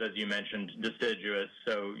it is, as you mentioned, deciduous,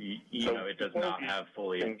 so, it does not have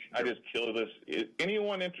foliage. I just kill this. Is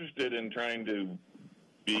anyone interested in trying to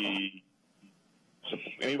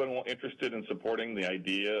anyone interested in supporting the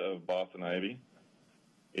idea of Boston ivy?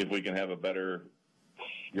 If we can have a better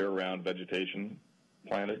year-round vegetation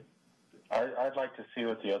planted? I'd like to see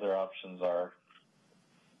what the other options are.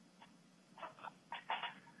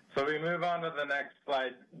 So we move on to the next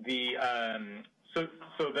slide. The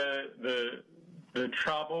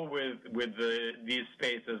trouble with these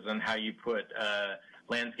spaces and how you put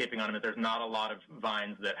landscaping on them is there's not a lot of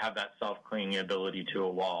vines that have that self-clinging ability to a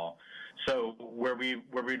wall. So where we'd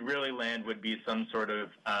really land would be some sort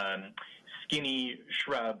of skinny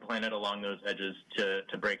shrub planted along those edges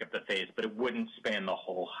to break up the face, but it wouldn't span the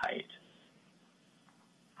whole height.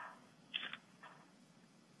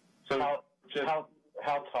 So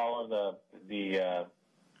how tall are the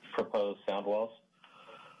proposed sound walls?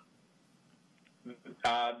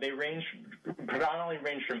 They predominantly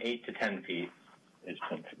range from 8 to 10 feet. 8 to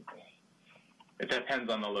 10 feet. It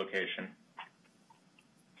depends on the location.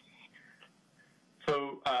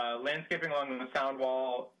 So landscaping along the sound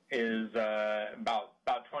wall is about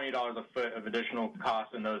 $20 a foot of additional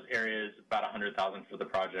cost in those areas, about $100,000 for the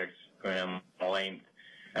project going on the length,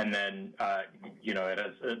 and then it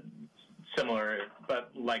has a similar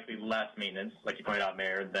but likely less maintenance, like you pointed out,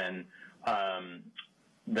 Mayor, than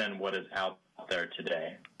what is out there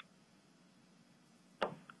today.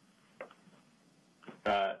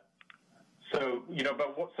 So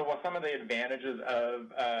what some of the advantages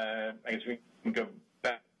of, I guess we can go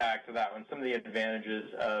back to that one. Some of the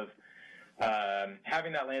advantages of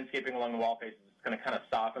having that landscaping along the wall faces is going to kind of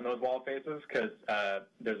soften those wall faces because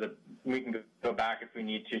we can go back if we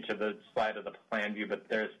need to the slide of the plan view, but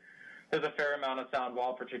there's a fair amount of sound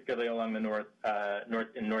wall, particularly along the north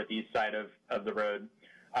and northeast side of the road.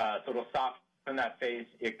 So it'll soften that face.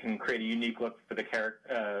 It can create a unique look for the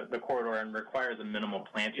corridor and requires a minimal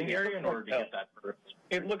planting area in order to get that first.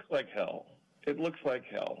 It looks like hell.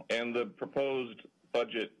 And the proposed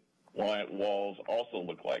budget walls also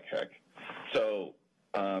look like heck. So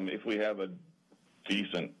if we have a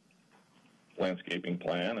decent landscaping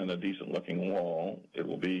plan and a decent looking wall, it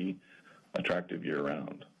will be attractive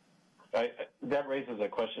year-round. That raises a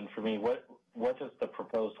question for me. What does the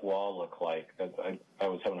proposed wall look like? I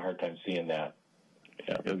was having a hard time seeing that.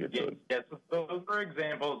 Yeah, we'll get to it. Yes, those are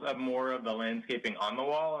examples of more of the landscaping on the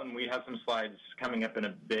wall, and we have some slides coming up in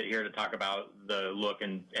a bit here to talk about the look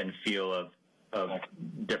and feel of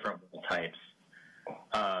different wall types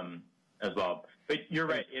as well. But you're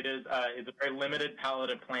right, it's a very limited palette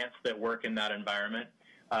of plants that work in that environment,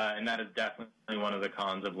 and that is definitely one of the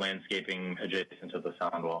cons of landscaping adjacent to the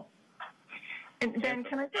sound wall. And Ben,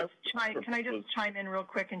 can I just chime in real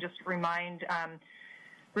quick and just remind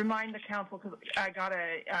the council, because I got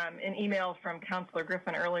an email from Councilor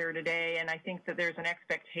Griffin earlier today, and I think that there's an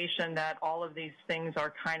expectation that all of these things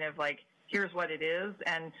are kind of like, here's what it is,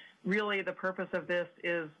 and really the purpose of this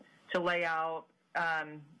is to lay out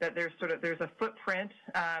that there's a footprint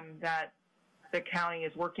that the county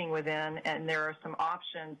is working within, and there are some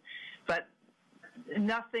options, but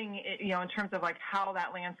nothing, in terms of like how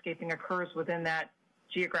that landscaping occurs within that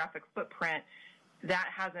geographic footprint, that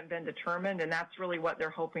hasn't been determined, and that's really what they're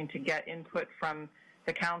hoping to get input from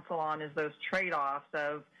the council on, is those trade-offs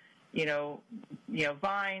of,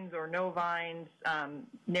 vines or no vines,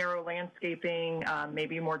 narrow landscaping,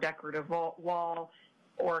 maybe more decorative wall,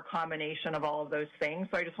 or a combination of all of those things.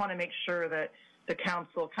 So I just want to make sure that the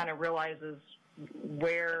council kind of realizes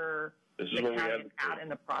where This is where we advocate. In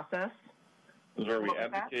the process. This is where we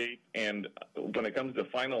advocate, and when it comes to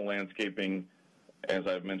final landscaping, as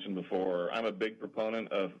I've mentioned before, I'm a big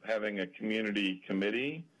proponent of having a community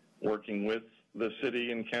committee working with the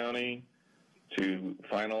city and county to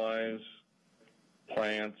finalize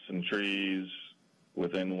plants and trees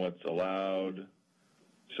within what's allowed,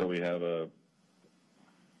 so we have a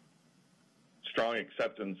strong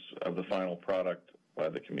acceptance of the final product by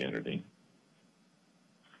the community.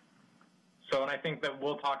 So, and I think that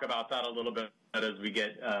we'll talk about that a little bit as we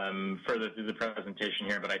get further through the presentation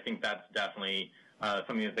here, but I think that's definitely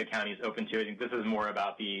something that the county is open to. I think this is more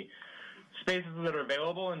about the spaces that are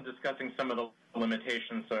available and discussing some of the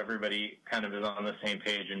limitations so everybody kind of is on the same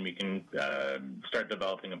page and we can start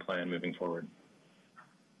developing a plan moving forward.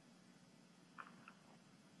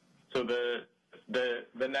 So the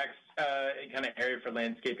next kind of area for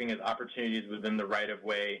landscaping is opportunities within the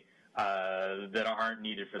right-of-way that aren't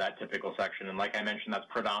needed for that typical section. And like I mentioned, that's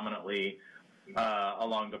predominantly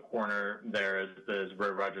along the corner there as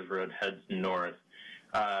Roy Rogers Road heads north.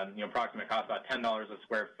 Approximate cost about $10 a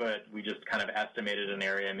square foot. We just kind of estimated an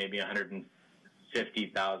area, maybe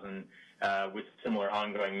 $150,000 with similar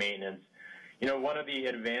ongoing maintenance. One of the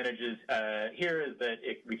advantages here is that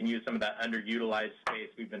we can use some of that underutilized space.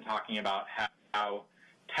 We've been talking about how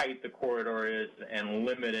tight the corridor is and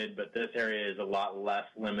limited, but this area is a lot less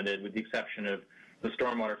limited, with the exception of the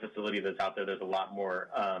stormwater facility that's out there. There's a lot more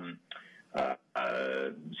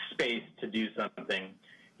space to do something.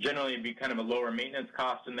 Generally, it'd be kind of a lower maintenance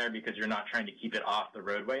cost in there because you're not trying to keep it off the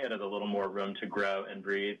roadway. It has a little more room to grow and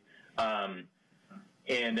breathe. And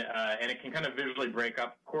it can kind of visually break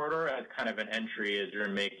up the corridor as kind of an entry as you're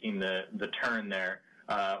making the turn there,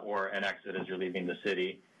 or an exit as you're leaving the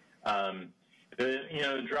city.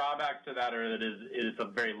 The drawbacks to that are that it is a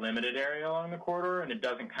very limited area along the corridor, and it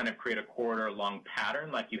doesn't kind of create a corridor-long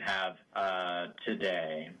pattern like you have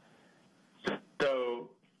today. So,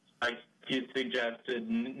 like you suggested,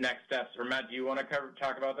 next steps. Or Matt, do you want to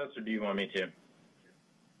talk about this, or do you want me to?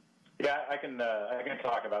 Yeah, I can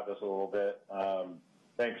talk about this a little bit.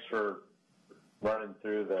 Thanks for running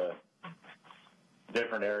through the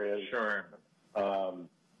different areas. Sure.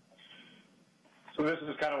 So this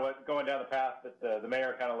is kind of what going down the path that the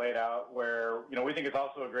mayor kind of laid out, where we think it's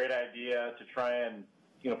also a great idea to try and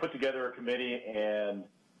put together a committee and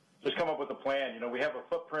just come up with a plan. We have a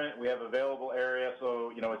footprint, we have available area,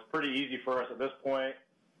 so it's pretty easy for us at this point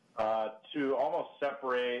to almost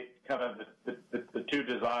separate kind of the two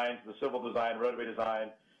designs, the civil design, roadway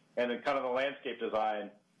design, and then kind of the landscape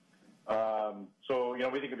design. So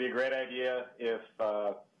we think it'd be a great idea if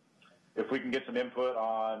we can get some input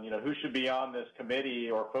on who should be on this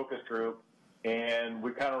committee or focus group, and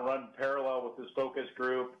we kind of run parallel with this focus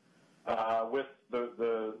group with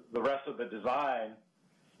the rest of the design.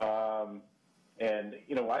 And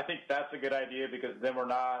I think that's a good idea, because then we're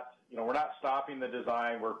not stopping the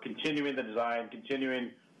design. We're continuing the design,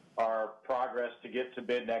 continuing our progress to get to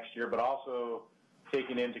bid next year, but also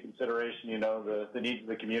taking into consideration, the needs of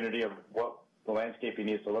the community of what the landscaping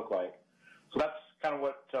needs to look like. So that's kind of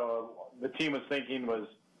what the team was thinking was,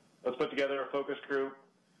 let's put together a focus group.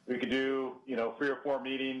 We could do, 3 or 4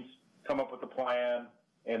 meetings, come up with a plan,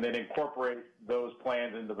 and then incorporate those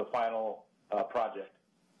plans into the final project.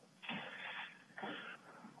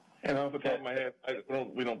 And off the top of my head,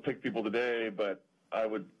 we don't pick people today, but I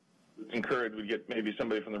would encourage we get maybe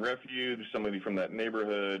somebody from the refuge, somebody from that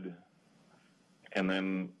neighborhood, and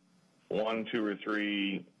then 1, 2, or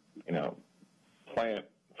 3, plant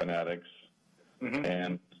fanatics. Mm-hmm.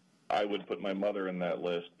 And I would put my mother in that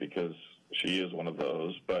list because she is one of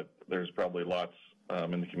those, but there's probably lots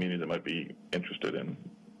in the community that might be interested in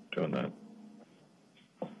doing that.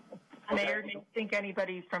 Mayor, do you think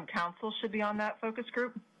anybody from council should be on that focus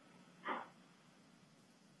group?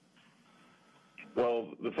 Well,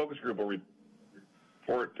 the focus group will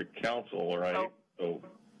report to council, right? Oh.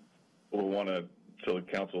 So the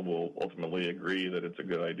council will ultimately agree that it's a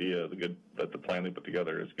good idea, that the plan they put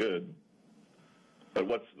together is good. But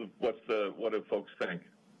what do folks think?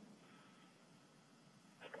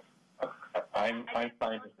 I'm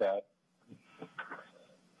fine with that.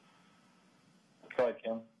 Go ahead,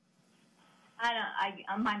 Kim.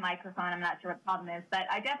 On my microphone, I'm not sure what the problem is, but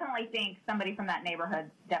I definitely think somebody from that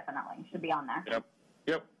neighborhood definitely should be on there.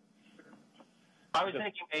 Yep. I was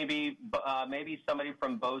thinking maybe somebody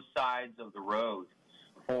from both sides of the road,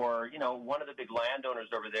 or one of the big landowners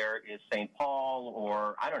over there is St. Paul,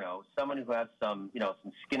 or I don't know, someone who has some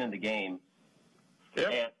skin in the game.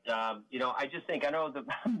 Yep. And I just think I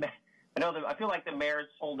feel like the mayor's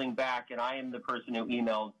holding back, and I am the person who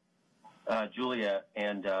emailed Julia,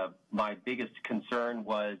 and my biggest concern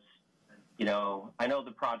was I know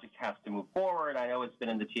the project has to move forward. I know it's been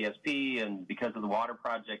in the TSP, and because of the water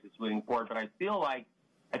project, it's moving forward. But I feel like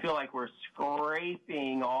we're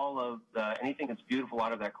scraping all of anything that's beautiful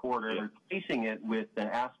out of that corridor and replacing it with an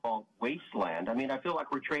asphalt wasteland. I mean, I feel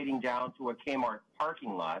like we're trading down to a Kmart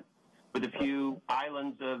parking lot with a few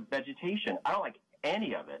islands of vegetation. I don't like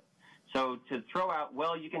any of it. So to throw out,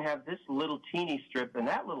 well, you can have this little teeny strip and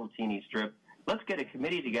that little teeny strip, let's get a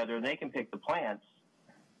committee together and they can pick the plants.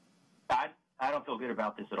 I don't feel good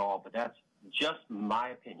about this at all, but that's just my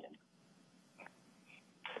opinion.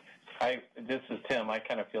 This is Tim. I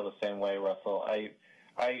kind of feel the same way, Russell.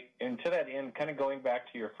 And to that end, kind of going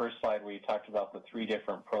back to your first slide where you talked about the 3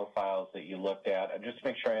 different profiles that you looked at, and just to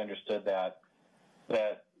make sure I understood that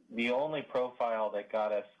the only profile that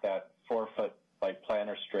got us that 4-foot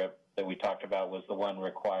planter strip that we talked about was the one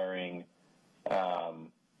requiring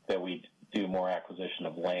that we do more acquisition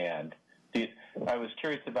of land. I was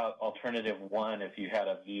curious about alternative 1, if you had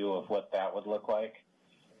a view of what that would look like.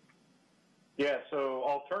 Yeah, so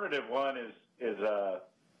alternative 1 is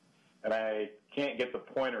and I can't get the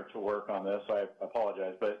pointer to work on this, so I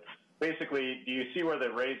apologize, but basically, do you see where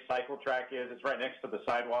the raised cycle track is? It's right next to the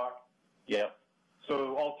sidewalk. Yep.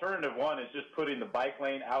 So alternative 1 is just putting the bike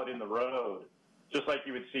lane out in the road, just like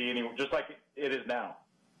you would see just like it is now.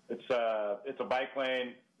 It's a bike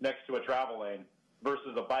lane next to a travel lane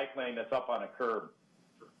versus a bike lane that's up on a curb.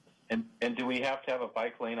 And do we have to have a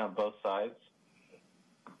bike lane on both sides?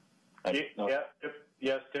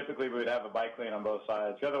 Yes, typically we would have a bike lane on both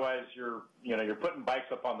sides. Otherwise, you're putting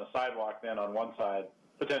bikes up on the sidewalk then on one side,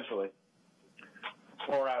 potentially,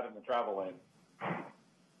 or out in the travel lane.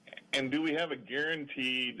 And do we have a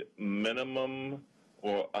guaranteed minimum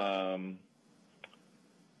or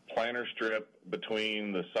planter strip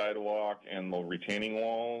between the sidewalk and the retaining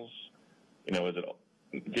walls? Is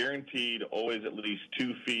it guaranteed always at least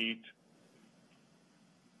 2 feet?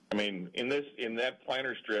 I mean, in that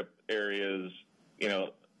planter strip areas,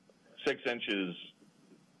 6 inches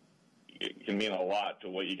can mean a lot to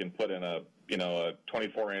what you can put in a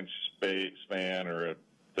 24-inch span or a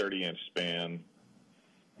 30-inch span.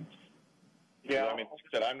 Yeah, I mean,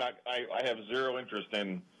 I have zero interest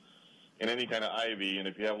in any kind of ivy, and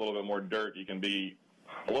if you have a little bit more dirt, you can be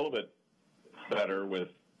a little bit better with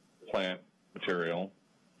plant material.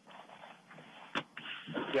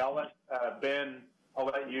 Yeah, I'll let Ben. I'll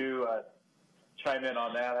let you chime in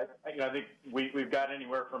on that. I think we've got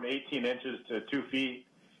anywhere from 18 inches to 2 feet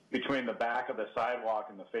between the back of the sidewalk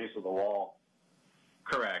and the face of the wall.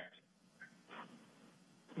 Correct.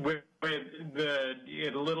 It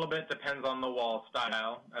a little bit depends on the wall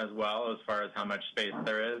style as well, as far as how much space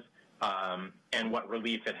there is and what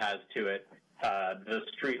relief it has to it. The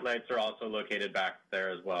street lights are also located back there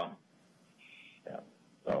as well. Yeah.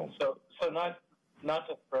 So not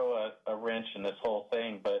to throw a wrench in this whole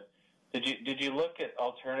thing, but did you look at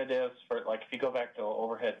alternatives for, like, if you go back to an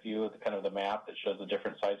overhead view of the map that shows the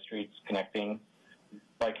different side streets connecting,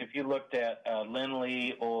 like if you looked at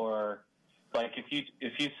Lindley, or like if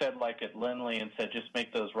you said like at Lindley and said just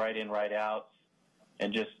make those right in, right outs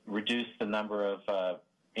and just reduce the number of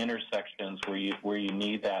intersections where you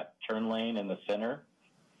need that turn lane in the center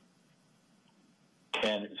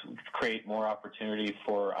and create more opportunity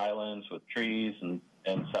for islands with trees and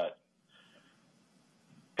such.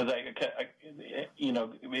 Because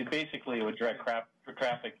basically it would direct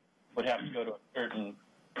traffic would have to go to a certain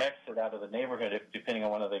exit out of the neighborhood depending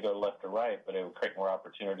on whether they go left or right, but it would create more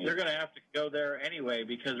opportunities. They're going to have to go there anyway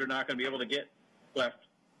because they're not going to be able to get left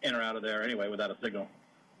in or out of there anyway without a signal.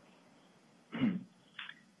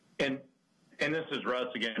 And this is Russ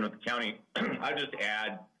again with the county. I just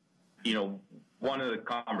add, one of the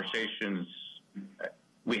conversations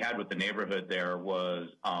we had with the neighborhood there was,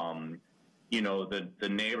 the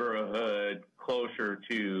neighborhood closer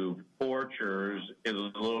to Forchers is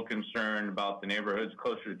a little concerned about the neighborhoods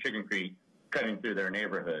closer to Chicken Creek cutting through their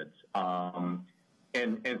neighborhoods.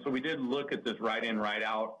 And so we did look at this right in, right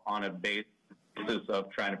out on a basis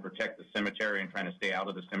of trying to protect the cemetery and trying to stay out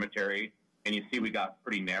of the cemetery. And you see we got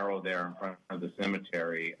pretty narrow there in front of the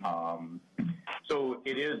cemetery. So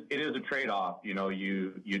it is a trade-off.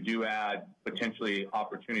 You do add potentially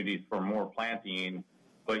opportunities for more planting,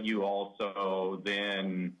 but you also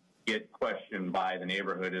then get questioned by the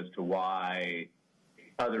neighborhood as to why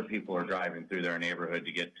other people are driving through their neighborhood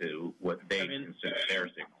to get to what they consider their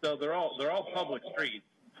signal. So they're all public streets,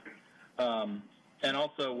 and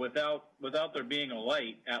also without there being a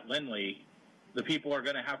light at Lindley, the people are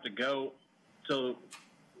going to have to go to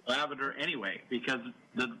Lavender anyway because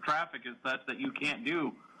the traffic is such that you can't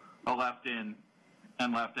do a left in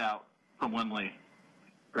and left out from Lindley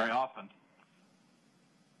very often.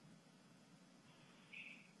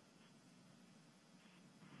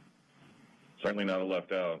 certainly not a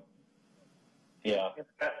left out. Yeah.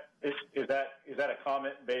 Is that a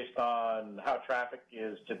comment based on how traffic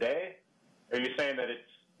is today? Are you saying that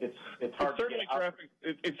it's hard to get out?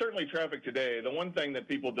 It's certainly traffic today. The one thing that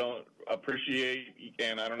people don't appreciate,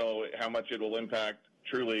 and I don't know how much it will impact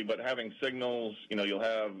truly, but having signals, you'll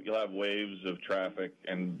have waves of traffic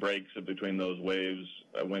and breaks between those waves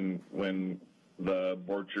when the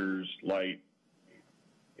Borchers light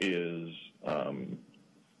is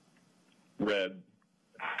red,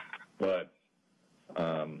 but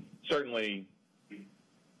certainly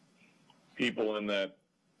people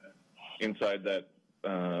inside that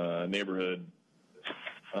neighborhood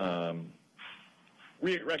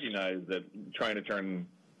we recognize that trying to turn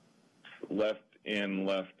left in,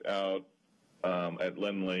 left out at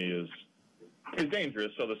Lindley is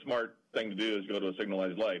dangerous. So the smart thing to do is go to a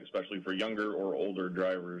signalized light, especially for younger or older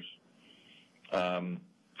drivers.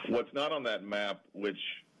 What's not on that map, which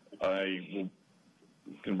I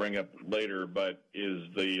can bring up later, but is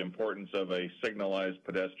the importance of a signalized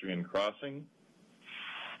pedestrian crossing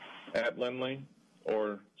at Lindley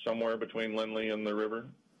or somewhere between Lindley and the river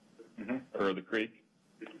or the creek.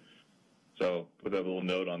 So put a little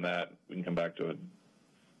note on that. We can come back to it.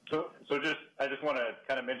 I just want to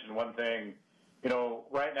kind of mention one thing.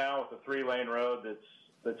 Right now with the 3-lane road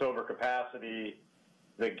that's over capacity,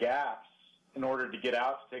 the gaps in order to get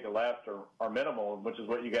out to take a left are minimal, which is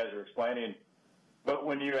what you guys are explaining. But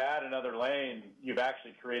when you add another lane, you've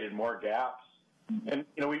actually created more gaps. And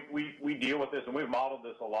we deal with this, and we've modeled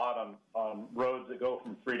this a lot on roads that go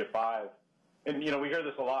from 3 to 5. And we hear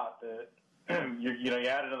this a lot that you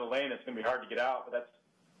add another lane, it's going to be hard to get out, but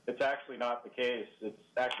it's actually not the case. It's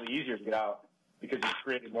actually easier to get out because it's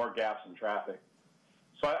created more gaps in traffic.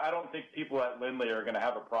 So I don't think people at Lindley are going to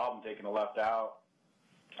have a problem taking a left out.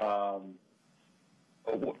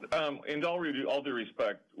 In all due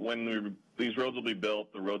respect, when these roads will be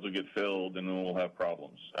built, the roads will get filled, and then we'll have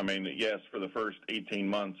problems. I mean, yes, for the first 18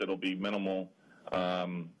 months, it'll be minimal.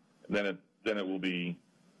 Then it will be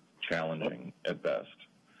challenging at best.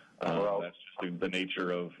 That's just the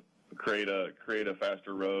nature of create a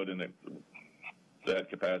faster road, and that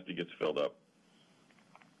capacity gets filled up.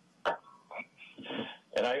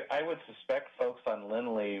 And I would suspect folks on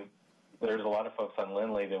Lindley, there's a lot of folks on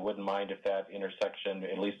Lindley that wouldn't mind if that intersection,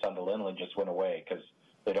 at least on the Lindley, just went away because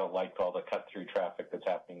they don't like all the cut-through traffic that's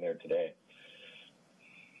happening there today.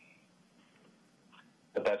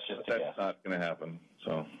 But that's just a guess. That's not going to happen.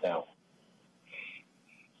 So no.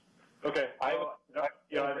 Okay. I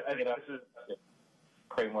think this is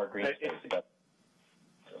create more green space.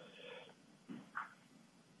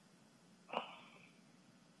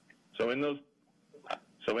 So in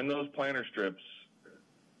those planter strips,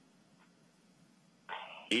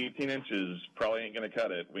 18 inches probably ain't going to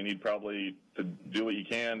cut it. We need probably to do what you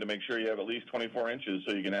can to make sure you have at least 24 inches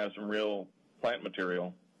so you can have some real plant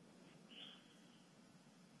material.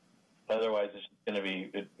 Otherwise, it's going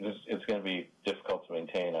to be difficult to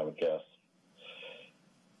maintain, I would guess.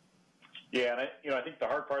 Yeah, and I think the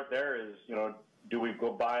hard part there is, do we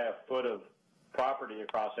go buy a foot of property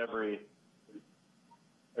across everyone's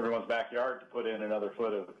backyard to put in another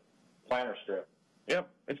foot of planter strip? Yep,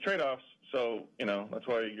 it's trade-offs. So, that's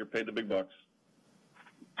why you're paid the big bucks.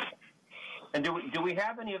 And do we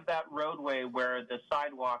have any of that roadway where the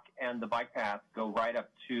sidewalk and the bike path go right up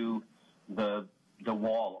to the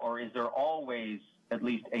wall, or is there always at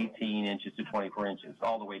least 18 inches to 24 inches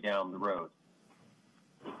all the way down the road?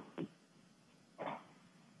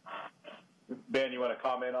 Ben, you want to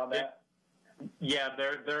comment on that? Yeah,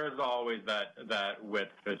 there is always that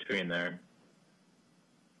width between there.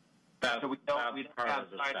 So we don't have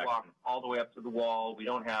sidewalk all the way up to the wall. We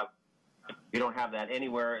don't have that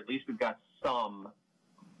anywhere. At least we've got some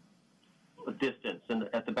distance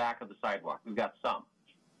at the back of the sidewalk. We've got some.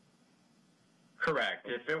 Correct.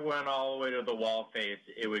 If it went all the way to the wall face,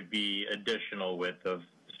 it would be additional width of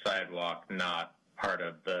sidewalk, not part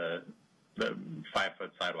of the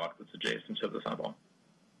 5-foot sidewalk that's adjacent to the sidewalk.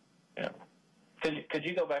 Yeah. Could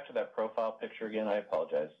you go back to that profile picture again? I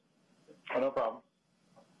apologize. Oh, no problem.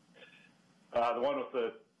 The one with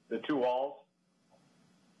the 2 walls?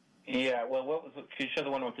 Yeah, well, could you show the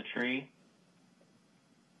one with the tree?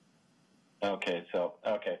 Okay.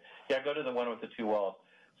 Yeah, go to the one with the 2 walls.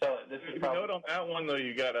 So this is if you note on that one, though,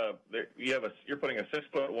 you're putting a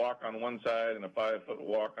 6-foot walk on one side and a 5-foot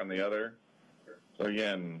walk on the other. So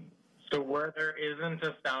again, where there isn't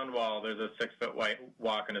a sound wall, there's a 6-foot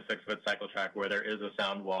walk and a 6-foot cycle track. Where there is a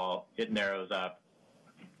sound wall, it narrows up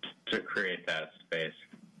to create that space.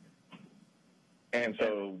 And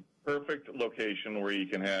so perfect location where you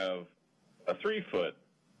can have a 3-foot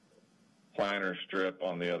planter strip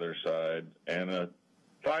on the other side and a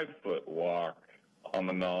 5-foot walk on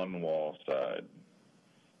the non-wall side.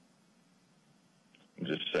 I'm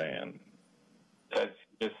just saying.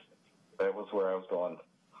 That was where I was going.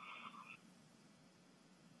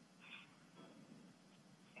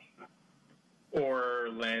 Or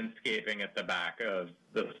landscaping at the back of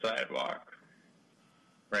the sidewalk,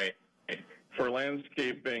 right? For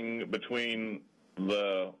landscaping between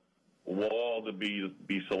the wall to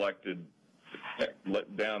be selected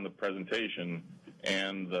down the presentation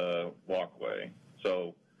and the walkway.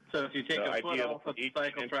 So if you take a foot off of the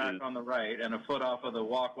cycle track on the right and a foot off of the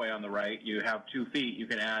walkway on the right, you have 2 feet you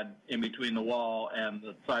can add in between the wall and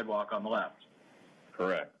the sidewalk on the left.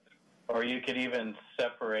 Correct. Or you could even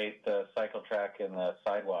separate the cycle track and the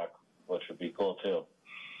sidewalk, which would be cool too.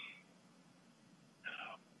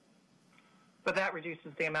 But that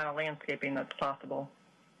reduces the amount of landscaping that's possible.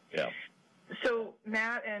 Yeah. So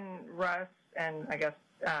Matt and Russ and I guess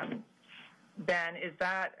Ben, is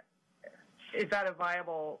that a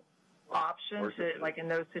viable option to, like, in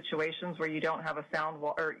those situations where you don't have a sound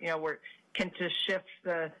wall, or where to shift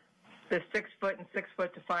the 6 foot and 6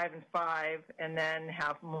 foot to 5 and 5, and then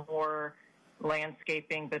have more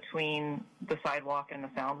landscaping between the sidewalk and the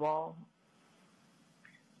sound wall?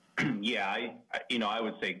 Yeah, I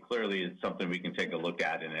would say clearly it's something we can take a look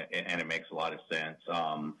at, and it makes a lot of sense.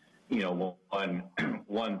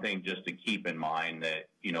 One thing just to keep in mind that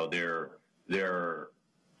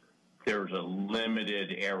there's a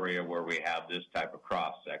limited area where we have this type of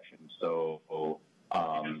cross section. So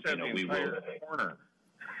we will corner.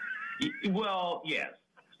 Well, yes,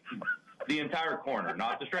 the entire corner,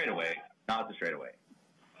 not the straightaway. Not the straightaway.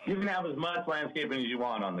 You can have as much landscaping as you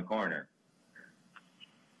want on the corner.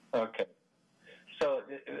 Okay. So,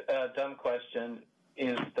 dumb question,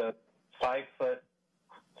 is the 5-foot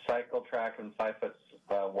cycle track and 5-foot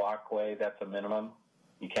walkway, that's a minimum?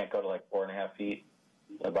 You can't go to like 4.5 feet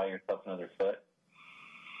and buy yourself another foot?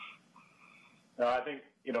 No, I think,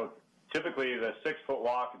 typically the 6-foot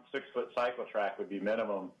walk and 6-foot cycle track would be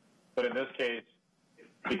minimum. But in this case,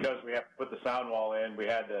 because we have to put the sound wall in, we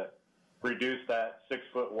had to reduce that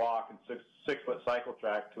 6-foot walk and 6-foot cycle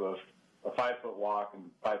track to a 5-foot walk and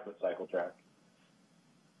 5-foot cycle track.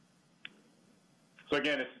 So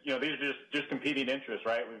again, these are just competing interests,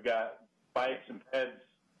 right? We've got bikes and peds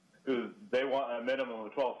who they want a minimum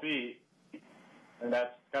of 12 feet, and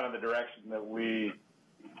that's kind of the direction that we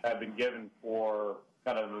have been given for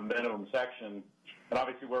kind of the minimum section. And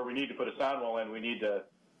obviously, where we need to put a sound wall in, we need to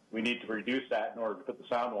reduce that in order to put the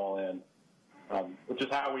sound wall in, which is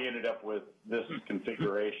how we ended up with this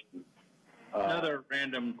configuration. Another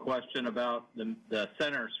random question about the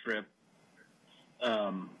center strip.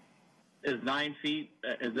 Is 9 feet,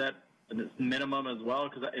 is that minimum as well?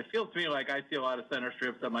 Because it feels to me like I see a lot of center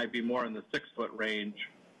strips that might be more in the 6-foot range.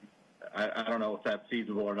 I don't know if that's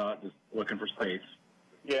feasible or not, just looking for space.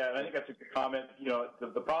 Yeah, and I think that's a good comment.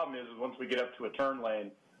 The problem is once we get up to a turn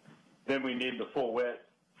lane, then we need the full width.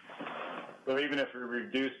 So even if we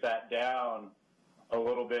reduce that down a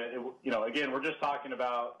little bit, again, we're just talking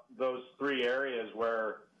about those 3 areas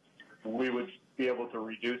where we would be able to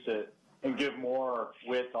reduce it and give more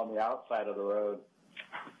width on the outside of the road.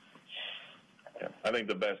 Yeah, I think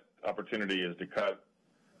the best opportunity is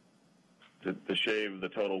to shave the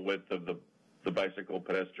total width of the bicycle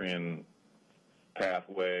pedestrian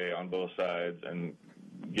pathway on both sides and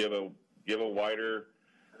give a wider.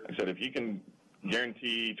 Like I said, if you can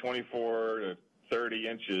guarantee 24 to 30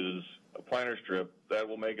 inches of planter strip, that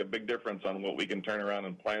will make a big difference on what we can turn around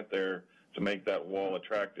and plant there to make that wall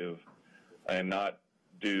attractive, and not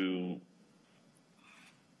do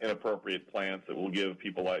inappropriate plants that will give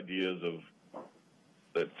people ideas of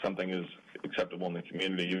that something is acceptable in the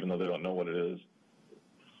community, even though they don't know what it is.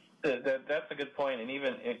 That's a good point.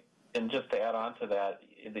 And just to add on to that,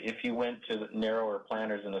 if you went to narrower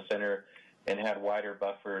planters in the center and had wider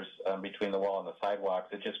buffers between the wall and the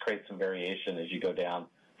sidewalks, it just creates some variation as you go down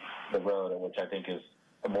the road, which I think is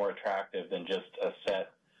more attractive than just a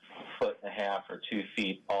set 1.5 or 2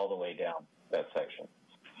 feet all the way down that section.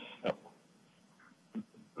 Yep.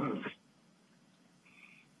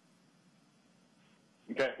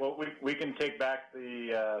 Okay. Well, we can take back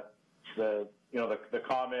the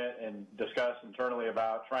comment and discuss internally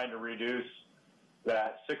about trying to reduce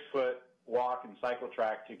that 6-foot walk and cycle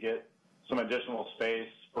track to get some additional space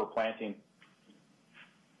for planting.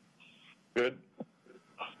 Good.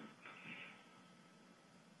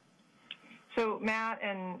 So Matt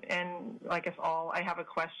and I guess I have a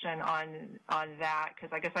question on that, because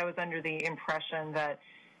I guess I was under the impression that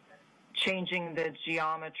changing the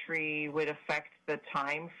geometry would affect the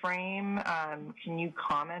time frame. Can you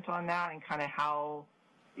comment on that and kind of how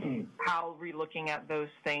relooking at those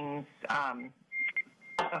things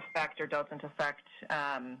affect or doesn't affect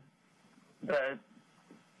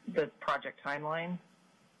the project timeline?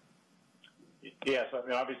 Yes, I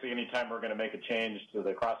mean, obviously, anytime we're going to make a change to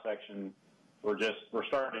the cross section, we're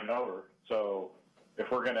starting over. So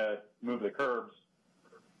if we're going to move the curbs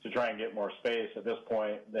to try and get more space at this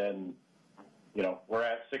point, then we're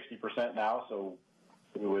at 60% now. So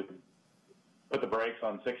we would put the brakes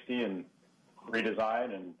on 60 and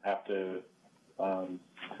redesign and have to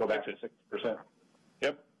go back to 60%.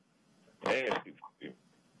 Yep. Hey, if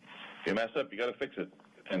you mess up, you got to fix it.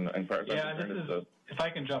 And if I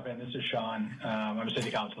can jump in, this is Sean. I'm a city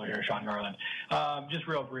councilor here, Sean Garland. Just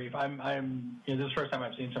real brief. This is the first time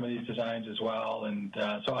I've seen some of these designs as well, and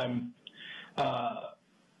so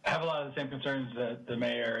have a lot of the same concerns that the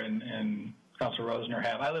mayor and Councilor Rosner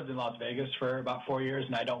have. I lived in Las Vegas for about 4 years,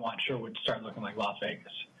 and I don't want Sherwood to start looking like Las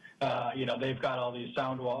Vegas. They've got all these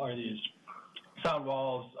sound walls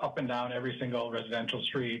up and down every single residential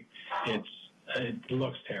street. It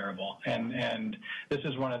looks terrible, and this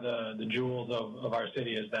is one of the jewels of our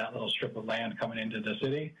city is that little strip of land coming into the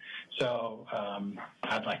city. So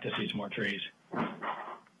I'd like to see some more trees.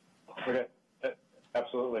 Okay,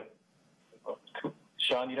 absolutely.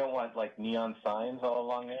 Sean, you don't want like neon signs all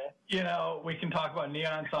along there? We can talk about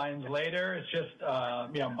neon signs later. It's just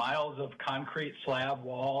miles of concrete slab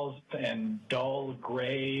walls and dull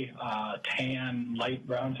gray, tan, light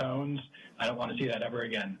brown tones. I don't want to see that ever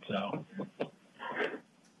again. So.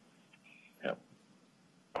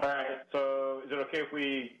 All right, so is it okay if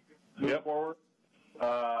we move forward?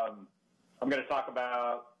 I'm going to talk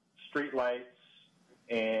about street lights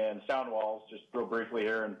and sound walls just real briefly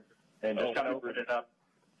here and just kind of open it up.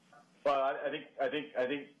 Well, I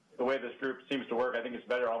think the way this group seems to work, I think it's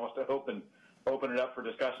better almost to open it up for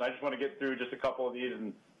discussion. I just want to get through just a couple of these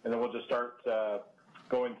and then we'll just start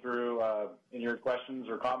going through in your questions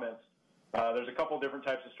or comments. There's a couple of different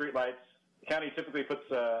types of street lights. The county typically puts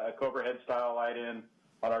a Cobra head style light in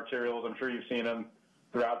on arterials. I'm sure you've seen them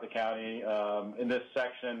throughout the county. In this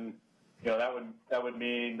section, that would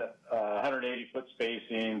mean 180-foot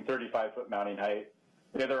spacing, 35-foot mounting height.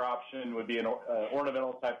 The other option would be an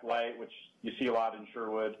ornamental type light, which you see a lot in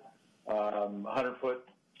Sherwood. 100-foot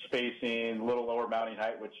spacing, a little lower mounting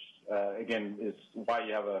height, which again is why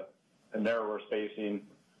you have a narrower spacing.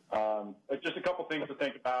 But just a couple things to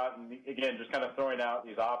think about, and again, just kind of throwing out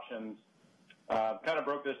these options. Kind of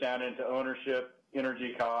broke this down into ownership,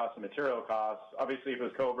 energy costs, and material costs. Obviously, if it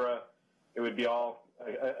was Cobra, it would be all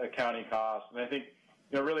a county cost. And I think,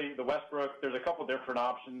 really the Westbrook, there's a couple different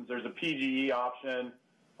options. There's a PGE option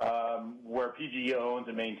where PGE owns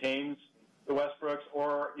and maintains the Westbrooks,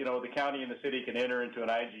 or, the county and the city can enter into an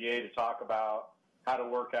IGA to talk about how to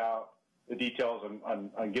work out the details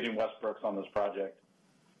on getting Westbrooks on this project.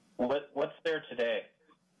 What's there today?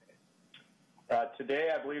 Today,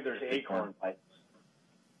 I believe there's acorn lights.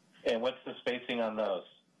 And what's the spacing on those?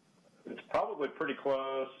 It's probably pretty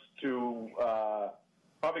close to,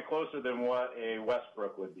 probably closer than what a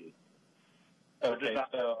Westbrook would be. Okay,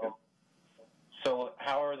 so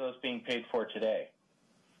how are those being paid for today?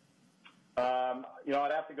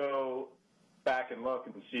 I'd have to go back and look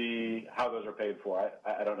and see how those are paid for.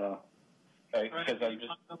 I don't know. Because I'm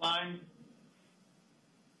just the line.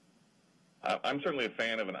 I'm certainly a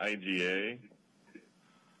fan of an IGA.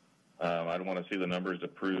 I'd want to see the numbers to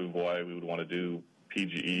prove why we would want to do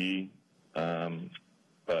PGE,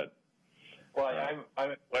 but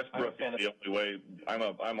Westbrook is the only way.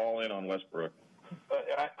 I'm all in on Westbrook.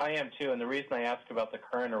 I am too, and the reason I ask about the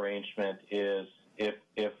current arrangement is if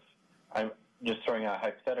I'm just throwing out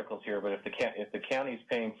hypotheticals here, but if the county's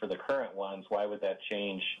paying for the current ones, why would that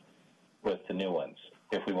change with the new ones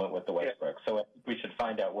if we went with the Westbrook? So I think we should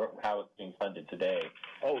find out how it's being funded today.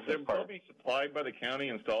 Oh, they'll be supplied by the county,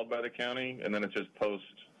 installed by the county, and then it's just post.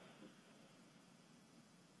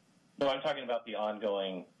 No, I'm talking about the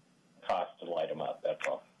ongoing cost to light them up. That's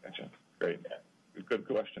all. Gotcha. Great. Yeah. Good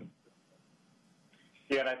question.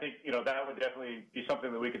 Yeah, and I think that would definitely be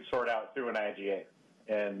something that we could sort out through an IGA.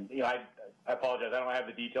 And I apologize, I don't have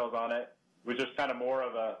the details on it. It was just kind of more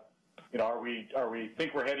of a, are we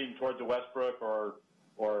think we're heading towards a Westbrook or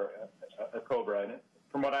a Cobra? And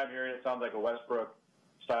from what I'm hearing, it sounds like a Westbrook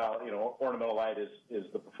style, ornamental light is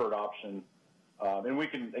the preferred option. And we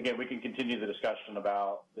can continue the discussion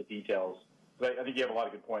about the details. But I think you have a lot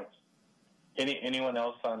of good points. Anyone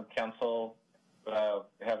else on council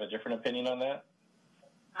have a different opinion on that?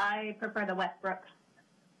 I prefer the Westbrook.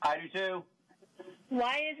 I do too.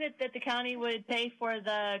 Why is it that the county would pay for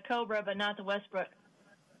the Cobra but not the Westbrook?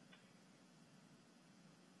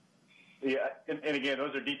 Yeah, and again,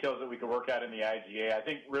 those are details that we could work out in the IGA. I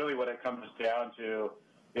think really what it comes down to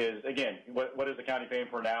is, again, what is the county paying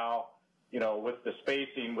for now? You know, with the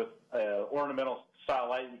spacing, with ornamental style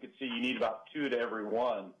light, you can see you need about 2 to every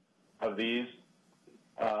one of these.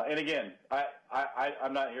 And again,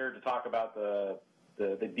 I'm not here to talk about the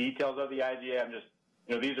details of the IGA. I'm just,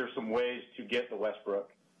 you know, these are some ways to get the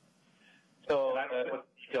Westbrook. So and I don't know what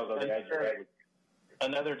the details of the IGA.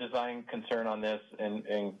 Another design concern on this, and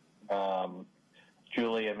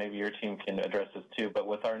Julie and maybe your team can address this too, but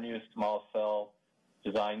with our new small cell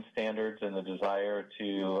design standards and the desire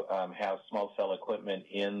to have small cell equipment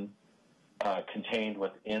contained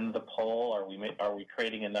within the pole, are we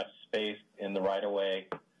creating enough space in the right of way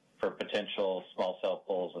for potential small cell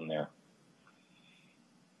poles in there?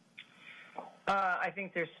 I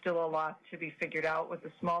think there's still a lot to be figured out with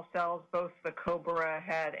the small cells. Both the Cobra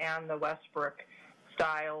head and the Westbrook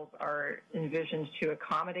styles are envisioned to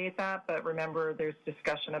accommodate that, but remember there's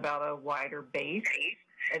discussion about a wider base,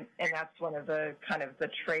 and that's one of the kind of the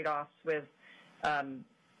trade-offs with, well,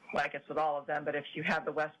 I guess with all of them, but if you have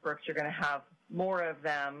the Westbrooks, you're going to have more of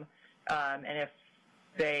them, and if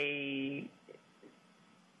they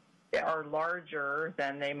are larger,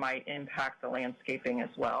 then they might impact the landscaping as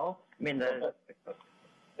well. I mean, does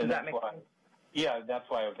that make sense? Yeah, that's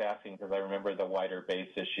why I was asking, because I remember the wider base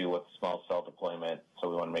issue with small cell deployment, so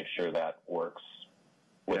we want to make sure that works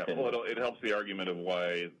within. Yeah, well, it helps the argument of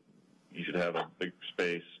why you should have a big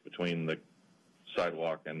space between the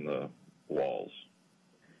sidewalk and the walls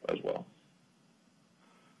as well.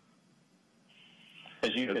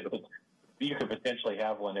 Because you could potentially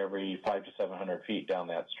have one every 500 to 700 feet down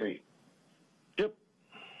that street. Yep.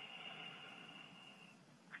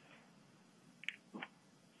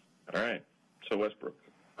 All right. So Westbrook.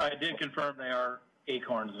 I did confirm they are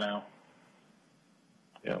acorns now.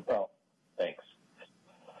 Yeah. Well, thanks.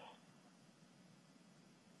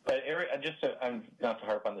 But Eric, I'm not to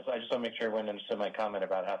harp on this. I just want to make sure everyone understood my comment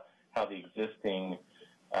about how the existing,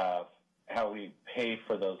 how we pay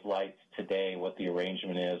for those lights today, what the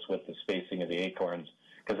arrangement is with the spacing of the acorns,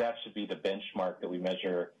 because that should be the benchmark that we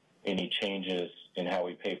measure any changes in how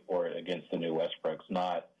we pay for it against the new Westbrooks,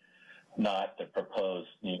 not the proposed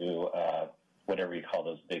new, whatever you call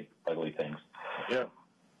those big, ugly things. Yeah.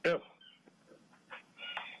 Yep.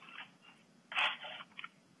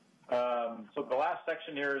 So the last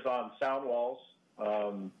section here is on sound walls.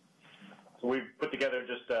 So we've put together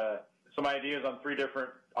just some ideas on 3 different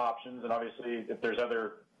options, and obviously if there's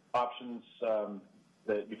other options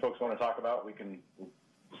that you folks want to talk about, we're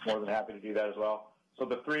more than happy to do that as well. So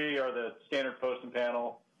the 3 are the standard post and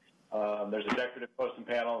panel. There's a decorative post and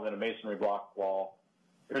panel, and then a masonry block wall.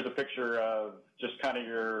 Here's a picture of just kind of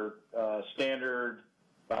your standard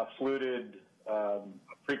fluted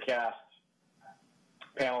precast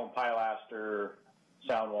panel and pilaster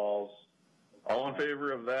sound walls. All in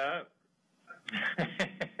favor of that?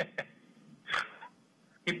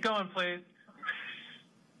 Keep going, please.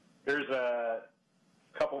 Here's a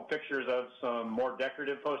couple pictures of some more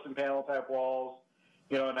decorative post and panel type walls.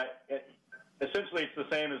 You know, and essentially it's the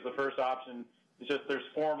same as the first option. It's just there's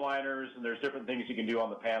form liners and there's different things you can do on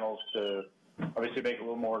the panels to obviously make it a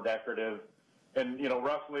little more decorative. And, you know,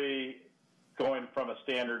 roughly going from a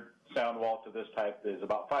standard sound wall to this type is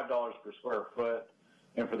about $5 per square foot.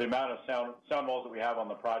 And for the amount of sound walls that we have on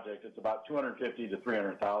the project, it's about $250,000 to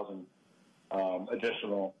 $300,000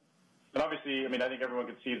 additional. And obviously, I mean, I think everyone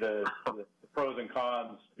can see the pros and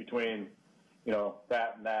cons between, you know,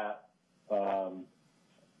 that and that.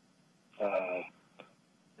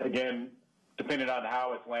 Again, depending on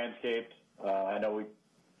how it's landscaped, I know it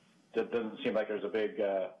doesn't seem like there's a big,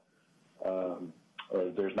 or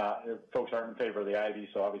there's not, folks aren't in favor of the ivy,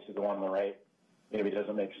 so obviously the one on the right maybe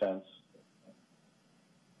doesn't make sense.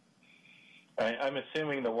 I'm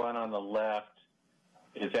assuming the one on the left,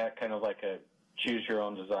 is that kind of like a choose your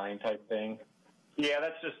own design type thing? Yeah,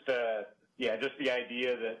 that's just just the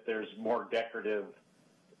idea that there's more decorative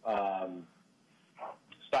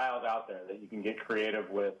styles out there that you can get creative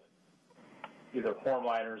with, either form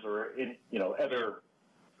liners or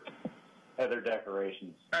other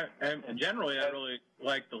decorations. And generally, I really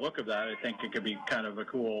like the look of that. I think it could be kind of a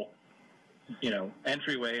cool,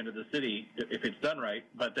 entryway into the city if it's done right.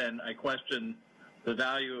 But then I question the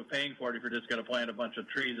value of paying for it if you're just going to plant a bunch of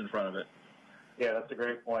trees in front of it. Yeah, that's a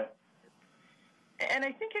great point. And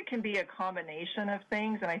I think it can be a combination of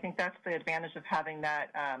things, and I think that's the advantage of having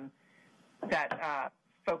that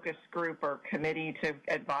focus group or committee to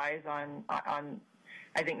advise on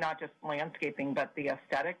I think not just landscaping, but the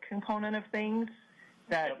aesthetic component of things.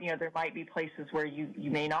 That there might be places where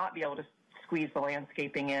you may not be able to squeeze the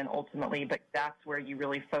landscaping in ultimately, but that's where you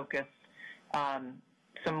really focus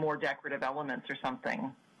some more decorative elements or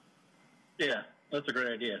something. Yeah, that's a great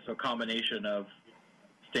idea. So a combination of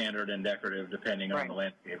standard and decorative depending on the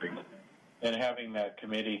landscaping. And having that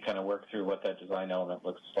committee kind of work through what that design element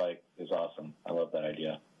looks like is awesome. I love that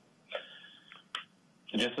idea.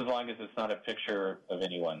 Just as long as it's not a picture of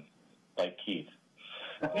anyone, like Keith.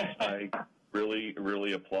 I really,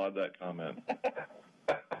 really applaud that comment.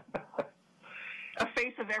 A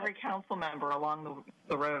face of every council member along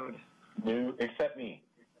the road. New, except me.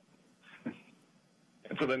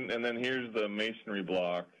 And so then here's the masonry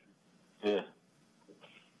block. Yeah.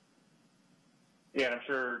 Yeah, and I'm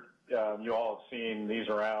sure you all have seen these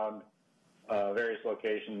around various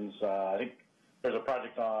locations. I think there's a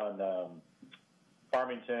project on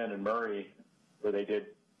Farmington and Murray where they did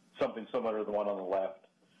something similar to the one on the left.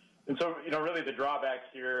 And so, really the drawbacks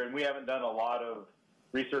here, and we haven't done a lot of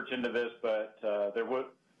research into this, but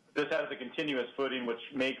this has a continuous footing, which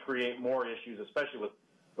may create more issues, especially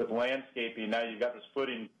with landscaping. Now you've got this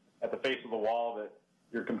footing at the face of the wall that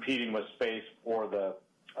you're competing with space for the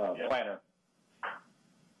planter.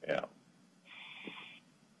 Yeah.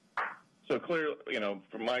 So clearly,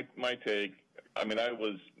 from my take, I mean, I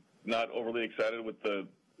was not overly excited with the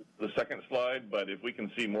second slide, but if we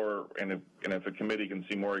can see more, and if a committee can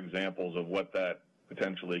see more examples of what that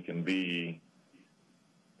potentially can be,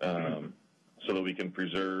 so that we can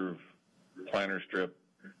preserve planter strip,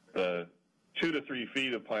 the 2 to 3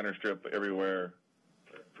 feet of planter strip everywhere,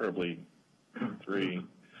 preferably 3.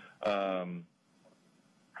 I'll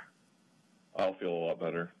feel a lot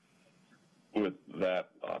better with that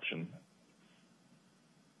option.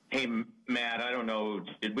 Hey, Matt, I don't know,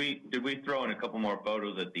 did we throw in a couple more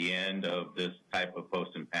photos at the end of this type of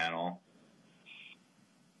post and panel?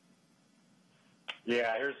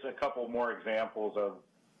 Yeah, here's a couple more examples of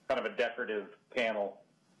kind of a decorative panel.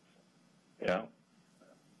 Yeah.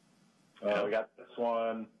 We got this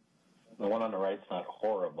one. The one on the right's not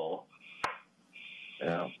horrible.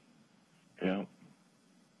 Yeah. Yeah.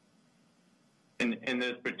 In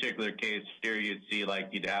this particular case here, you'd see like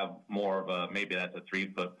you'd have more of a, maybe that's a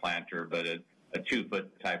 3-foot planter, but a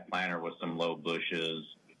 2-foot type planter with some low bushes.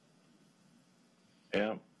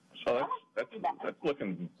 Yeah. So that's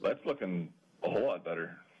looking a whole lot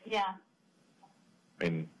better. Yeah. I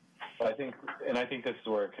mean, I think this is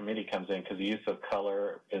where a committee comes in, because the use of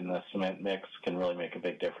color in the cement mix can really make a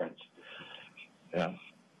big difference. Yeah.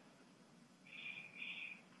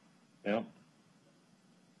 Yeah.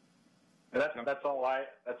 That's all I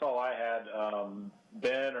had.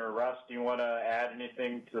 Ben or Russ, do you want to add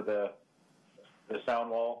anything to the sound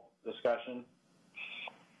wall discussion?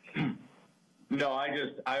 No, I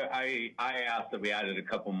asked that we added a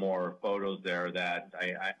couple more photos there. That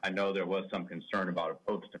I know there was some concern about a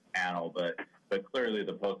post and panel, but clearly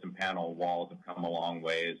the post and panel walls have come a long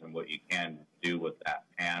ways, and what you can do with that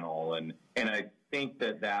panel, and I think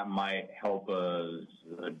that might help us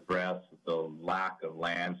address the lack of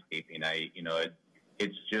landscaping.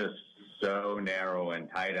 It's just so narrow and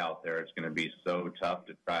tight out there. It's going to be so tough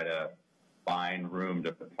to try to find room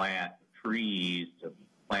to plant trees, to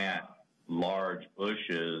plant large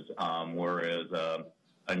bushes, whereas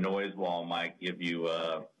a noise wall might give you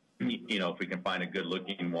if we can find a good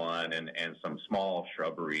looking one and some small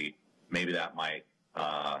shrubbery, maybe that might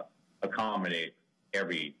accommodate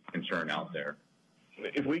every concern out there.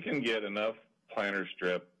 If we can get enough planter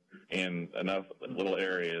strip in enough little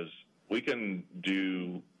areas, we can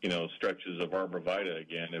do, stretches of arborvitae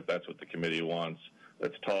again, if that's what the committee wants.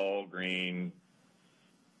 That's tall, green,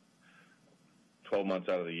 12 months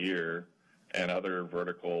out of the year, and other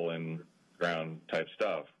vertical and ground type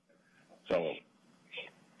stuff. So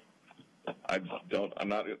I'm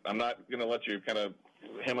not going to let you kind of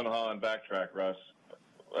hem and haw and backtrack, Russ.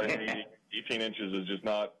 18 inches is just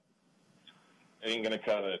not, ain't going to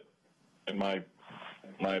cut it, in my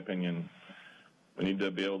opinion. We need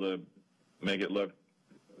to be able to make it look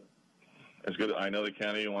as good. I know the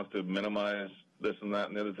county wants to minimize this and that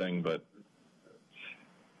and the other thing, but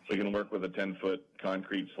we can work with a 10-foot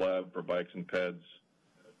concrete slab for bikes and peds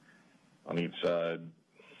on each side.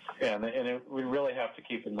 Yeah, we really have to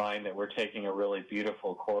keep in mind that we're taking a really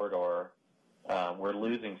beautiful corridor. We're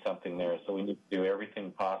losing something there, so we need to do everything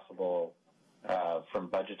possible from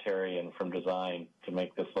budgetary and from design to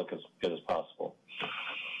make this look as good as possible.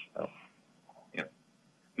 So. Yeah.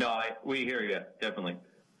 No, we hear you, definitely.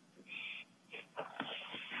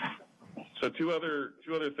 So two other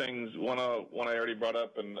things. One I already brought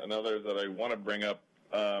up, and another that I want to bring up.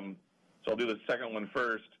 So I'll do the second one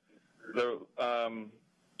first.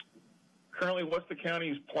 Currently, what's the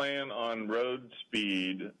county's plan on road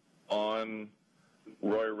speed on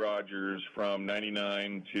Roy Rogers from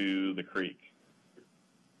 99 to the creek?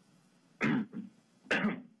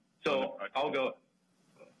 So I'll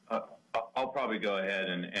probably go ahead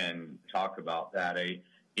and talk about that. I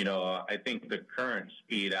think the current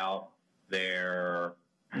speed out there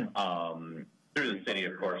through the city,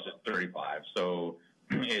 of course, is 35. So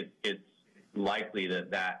it's likely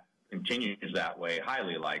that continues that way,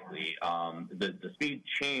 highly likely. The speed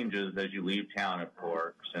changes as you leave town, of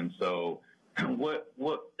course, and so what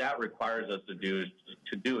that requires us to do is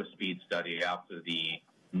to do a speed study after the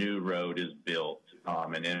new road is built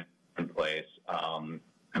and in place.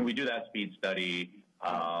 And we do that speed study,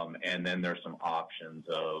 and then there's some options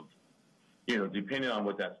of, depending on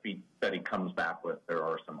what that speed study comes back with, there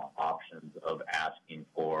are some options of asking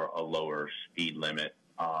for a lower speed limit,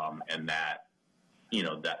 and that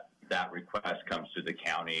request comes to the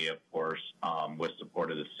county, of course, with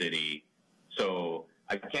support of the city. So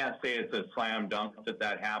I can't say it's a slam dunk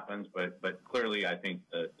that happens, but clearly I think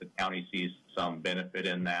the county sees some benefit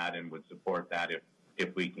in that and would support that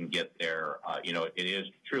if we can get there. It is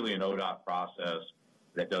truly an ODOT process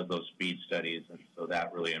that does those speed studies, and so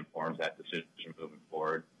that really informs that decision moving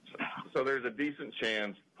forward. So there's a decent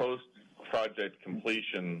chance post-project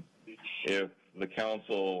completion, if the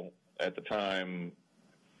council at the time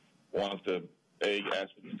wants to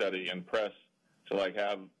ask for the study and press to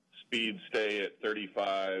have speed stay at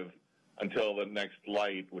 35 until the next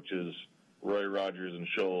light, which is Roy Rogers and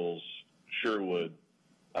Shoals, Sherwood,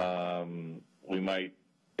 we might,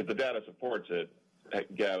 if the data supports it,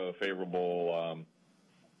 get a favorable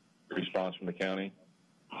response from the county?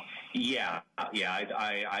 Yeah,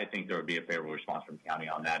 I think there would be a favorable response from the county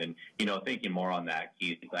on that. And, thinking more on that,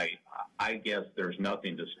 Keith, I guess there's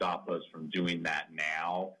nothing to stop us from doing that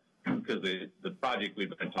now, because the project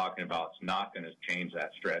we've been talking about is not going to change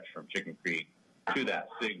that stretch from Chicken Creek to that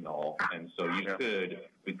signal. And so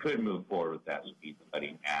we could move forward with that speed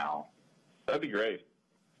study now. That'd be great.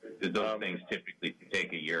 Because those things typically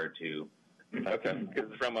take a year or two. Okay.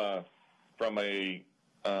 Because from a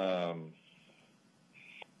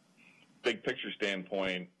big picture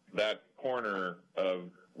standpoint, that corner of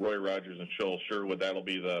Roy Rogers and Shoals, Sherwood,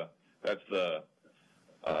 that's the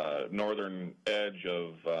northern edge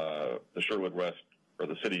of the Sherwood West, or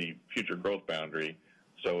the city future growth boundary.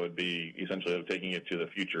 So it'd be essentially taking it to the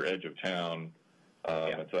future edge of town.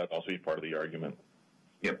 And so that'd also be part of the argument.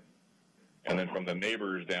 Yep. And then from the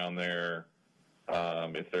neighbors down there,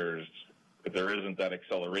 if there isn't that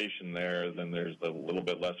acceleration there, then there's a little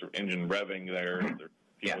bit less engine revving there.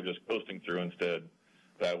 People just coasting through instead.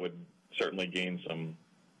 That would certainly gain some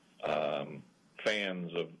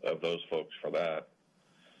fans of those folks for that.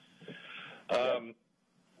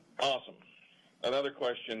 Awesome. Another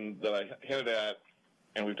question that I hinted at,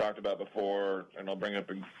 and we've talked about before, and I'll bring up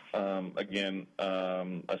again,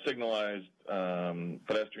 a signalized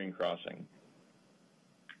pedestrian crossing.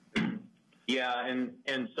 Yeah,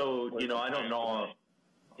 and so, I don't know.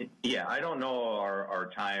 Yeah, I don't know our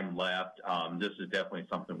time left. This is definitely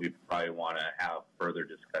something we probably want to have further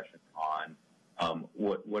discussion on.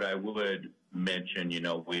 What I would mention,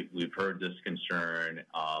 we've heard this concern.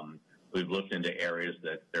 We've looked into areas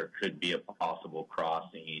that there could be a possible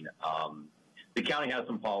crossing. The county has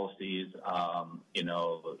some policies.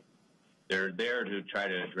 They're there to try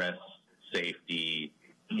to address safety.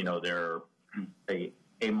 They're a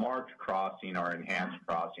marked crossing or enhanced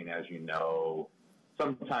crossing, as you know,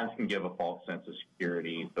 sometimes can give a false sense of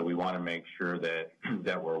security. So we want to make sure that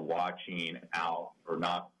we're watching out for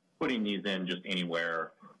not putting these in just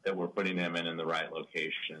anywhere, that we're putting them in the right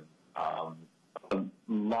location. A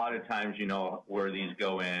lot of times, where these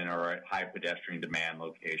go in are at high pedestrian demand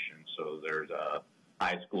locations. So there's a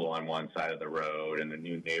high school on one side of the road and a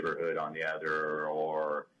new neighborhood on the other,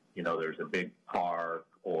 or, there's a big park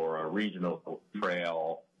or a regional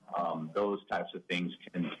trail. Those types of things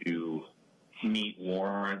tend to meet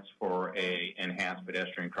warrants for a enhanced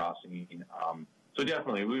pedestrian crossing. So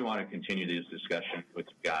definitely, we want to continue this discussion with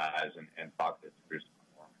you guys and talk this through some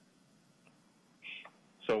more.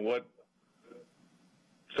 So what's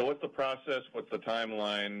the process? What's the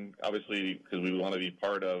timeline? Obviously, because we want to be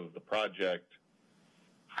part of the project.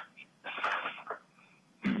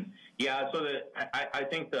 Yeah, so I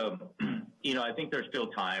think I think there's still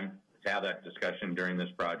time to have that discussion during this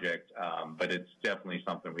project, but it's definitely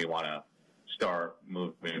something we want to start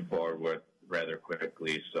moving forward with rather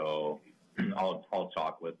quickly. So I'll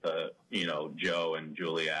talk with Joe and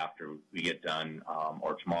Julie after we get done,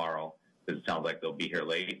 or tomorrow, because it sounds like they'll be here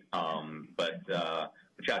late. But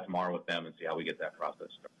chat tomorrow with them and see how we get that process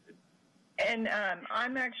started. And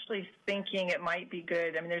I'm actually thinking it might be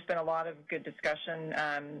good. I mean, there's been a lot of good discussion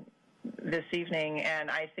this evening, and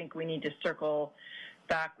I think we need to circle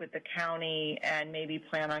back with the county and maybe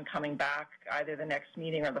plan on coming back either the next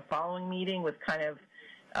meeting or the following meeting with kind of,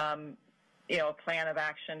 a plan of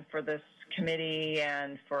action for this committee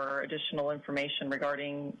and for additional information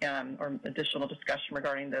regarding or additional discussion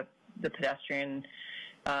regarding the pedestrian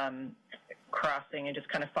crossing, and just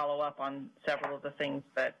kind of follow up on several of the things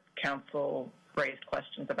that council raised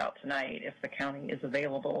questions about tonight, if the county is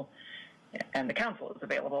available and the council is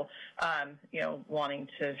available, wanting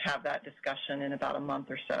to have that discussion in about a month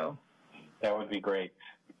or so. That would be great.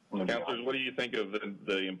 Councilors, what do you think of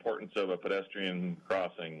the importance of a pedestrian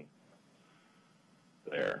crossing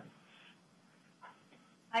there?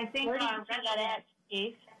 I think where do you see that at,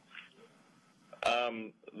 Steve?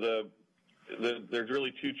 There's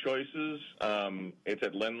really two choices. It's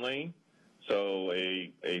at Lindley, so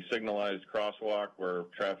a signalized crosswalk where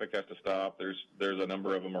traffic has to stop. There's a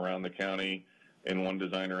number of them around the county, in one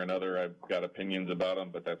design or another. I've got opinions about them,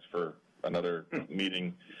 but that's for another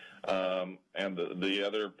meeting. And the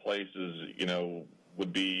other places,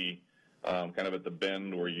 would be kind of at the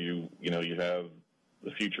bend where you have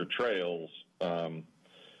the future trails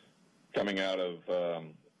coming out of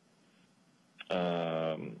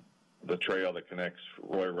the trail that connects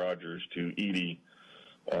Roy Rogers to Edie.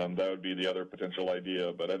 That would be the other potential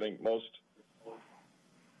idea. But I think most,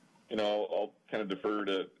 I'll kind of defer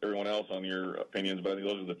to everyone else on your opinions, but I think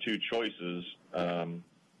those are the two choices.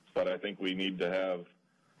 But I think we need to have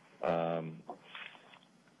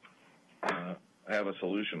a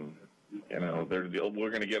solution. We're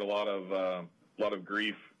going to get a lot of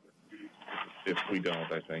grief if we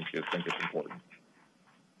don't. I think it's important.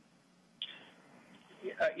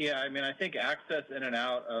 Yeah, I mean, I think access in and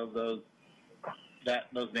out of those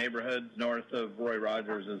neighborhoods north of Roy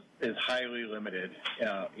Rogers is highly limited.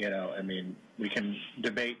 I mean, we can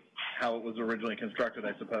debate how it was originally constructed,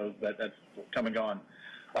 I suppose, but that's come and gone.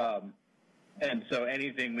 And so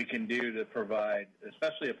anything we can do to provide,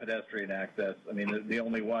 especially a pedestrian access, I mean, the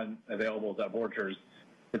only one available is at Borchers.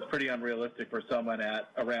 It's pretty unrealistic for someone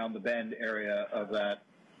around the bend area of that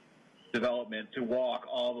development to walk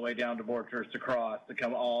all the way down to Borchers to cross, to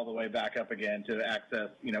come all the way back up again to access,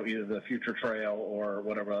 either the future trail or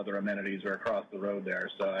whatever other amenities are across the road there.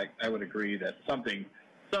 So I would agree that something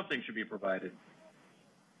should be provided.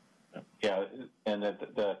 Yeah, and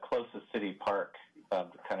the closest city park,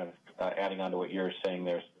 kind of adding on to what you're saying,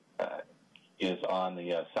 is on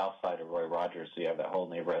the south side of Roy Rogers. So you have that whole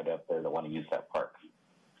neighborhood up there that want to use that park.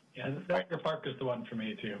 Yeah, the park is the one for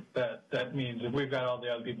me too. That means if we've got all the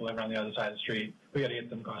other people living on the other side of the street, we got to get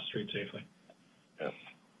them across the street safely. Yeah.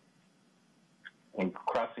 And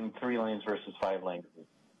crossing 3 lanes versus 5 lanes is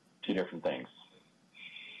two different things.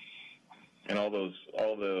 And all the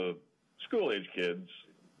school age kids,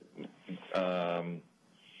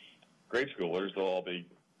 grade schoolers, they'll all be,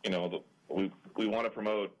 we want to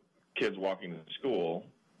promote kids walking to school,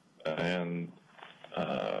 and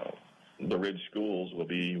the Ridge schools will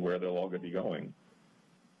be where they'll all be going.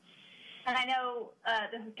 And I know,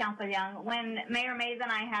 this is Councilor Young, when Mayor Mays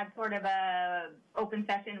and I had sort of a open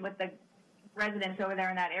session with the residents over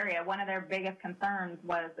there in that area, one of their biggest concerns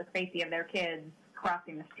was the safety of their kids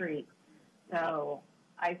crossing the street. So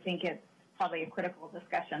I think it's probably a critical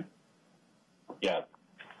discussion. Yeah.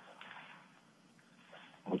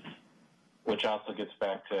 Which also gets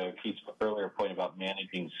back to Keith's earlier point about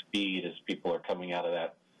managing speed as people are coming out of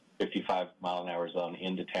that 55-mile-an-hour zone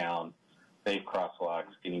into town, safe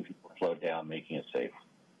crosswalks, getting people slowed down, making it safe.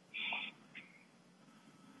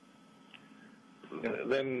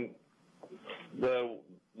 Then the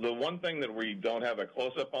one thing that we don't have a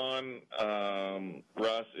close-up on,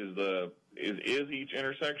 Russ, is each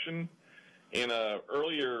intersection. In a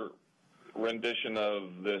earlier rendition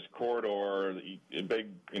of this corridor, a big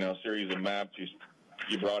series of maps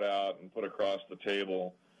you brought out and put across the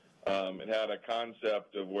table, it had a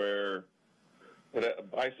concept of where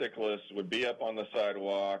bicyclists would be up on the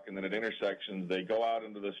sidewalk, and then at intersections they go out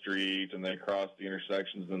into the street and they cross the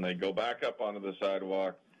intersections and they go back up onto the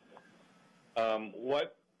sidewalk.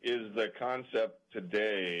 What is the concept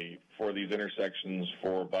today for these intersections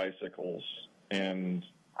for bicycles? And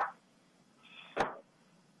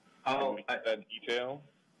can we get that detail?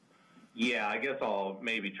 Yeah, I guess I'll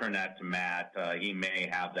maybe turn that to Matt. He may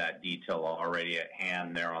have that detail already at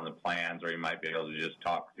hand there on the plans, or he might be able to just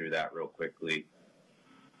talk through that real quickly.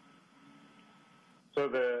 So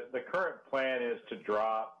the current plan is to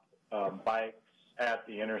drop bikes at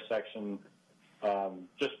the intersection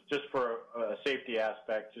just for a safety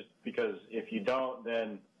aspect, just because if you don't,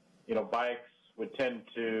 then, bikes would tend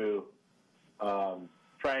to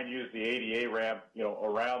try and use the ADA ramp,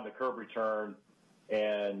 around the curb return,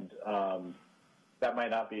 and that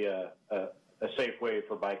might not be a safe way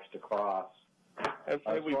for bikes to cross.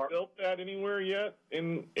 Have we built that anywhere yet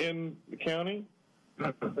in the county?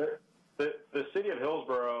 The city of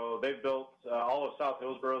Hillsborough, they've built, all of South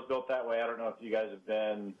Hillsborough is built that way. I don't know if you guys have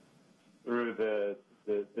been through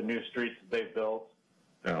the new streets that they've built.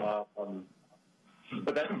 No.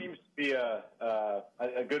 But that seems to be a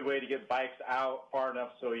good way to get bikes out far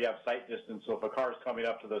enough so you have sight distance. So if a car's coming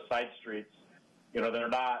up to those side streets, they're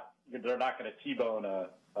not going to T-bone a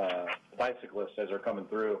bicyclist as they're coming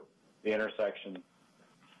through the intersection.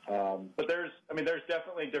 But there's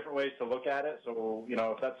definitely different ways to look at it. So,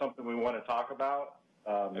 if that's something we want to talk about.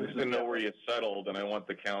 I just didn't know where you settled, and I want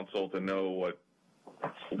the council to know what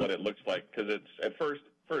it looks like, because it's at first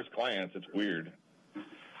glance it's weird.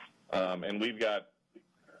 And we've got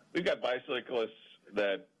bicyclists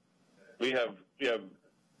that we have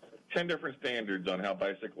 10 different standards on how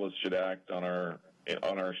bicyclists should act on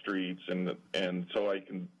our streets, and so I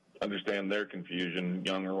can understand their confusion,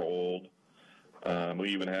 young or old. We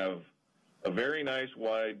even have a very nice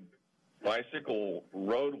wide bicycle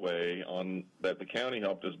roadway that the county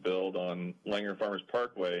helped us build on Langer Farmers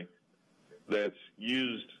Parkway that's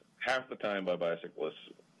used half the time by bicyclists.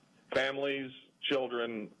 Families,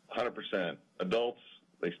 children, 100%. Adults,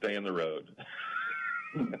 they stay in the road.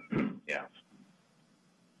 Yeah.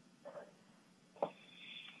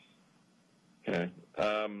 Okay.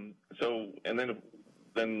 And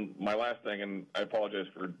then my last thing, and I apologize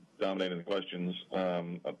for dominating the questions.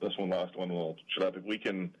 This last one will shut up. If we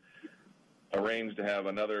can arrange to have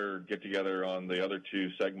another get-together on the other two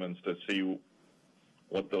segments to see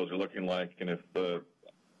what those are looking like, and if the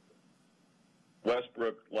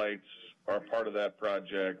Westbrook lights are part of that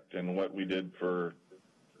project, and what we did for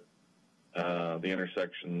the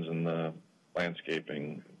intersections and the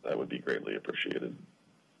landscaping, that would be greatly appreciated.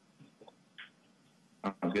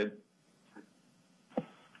 Sounds good.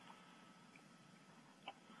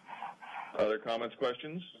 Other comments,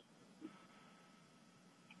 questions?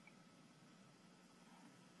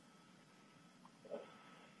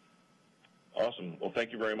 Awesome. Well,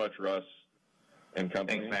 thank you very much, Russ and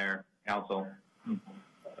company. Thanks, Mayor, Council.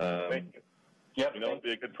 Thank you. Yep. It'll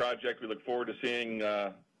be a good project. We look forward to seeing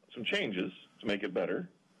some changes to make it better.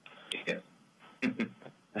 Yes.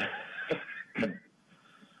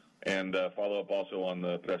 And follow up also on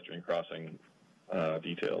the pedestrian crossing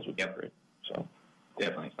details would be great. So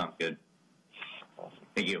definitely sounds good. Awesome.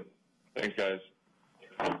 Thank you. Thanks, guys.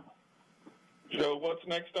 So what's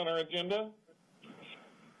next on our agenda?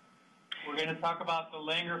 We're going to talk about the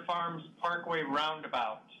Langer Farms Parkway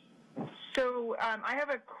roundabout. So I have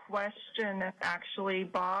a question, actually,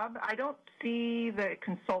 Bob. I don't see the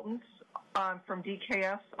consultants from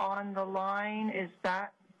DKS on the line. Is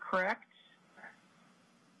that correct?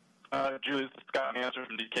 Julie, Scott Manser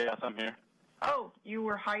from DKS. I'm here. Oh, you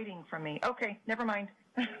were hiding from me. Okay, never mind.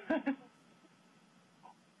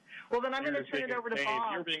 Well, then I'm going to turn it over to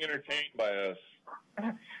Bob. You're being entertained by us.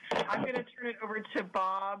 I'm going to turn it over to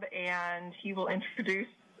Bob, and he will introduce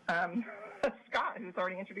Scott, who's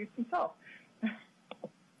already introduced himself.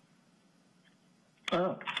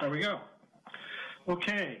 Oh, there we go.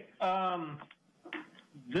 Okay.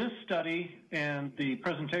 This study and the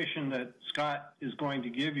presentation that Scott is going to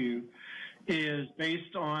give you is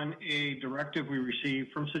based on a directive we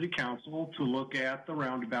received from City Council to look at the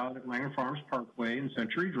roundabout at Langer Farms Parkway and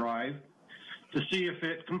Century Drive to see if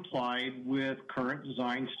it complied with current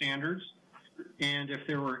design standards and if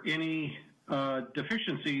there were any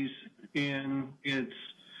deficiencies in its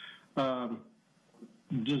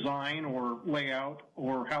design or layout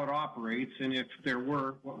or how it operates, and if there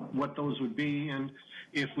were, what those would be, and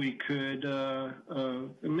if we could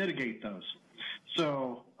mitigate those.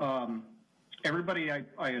 So everybody,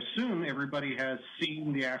 I assume everybody has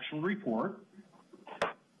seen the actual report.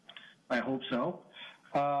 I hope so.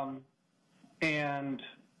 And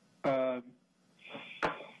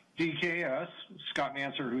DKS, Scott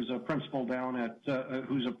Manser, who's a principal down at,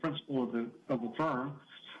 who's a principal of the firm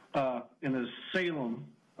in the Salem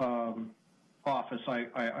office,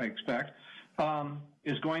 I expect,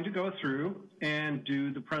 is going to go through and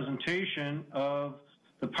do the presentation of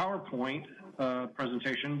the PowerPoint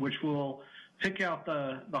presentation, which will pick out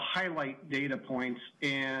the highlight data points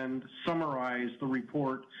and summarize the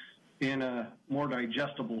report in a more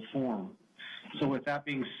digestible form. So with that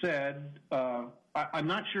being said, I'm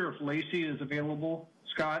not sure if Lacey is available,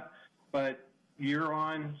 Scott, but you're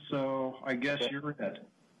on, so I guess you're it.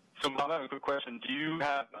 So, Bob, I have a quick question. Do you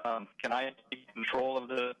have, can I take control of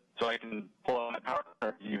so I can pull out my power,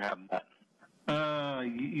 or do you have that?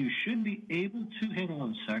 You should be able to. Hang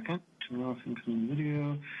on a second. Turn off incoming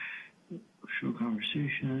video. Show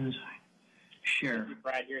conversations. Share.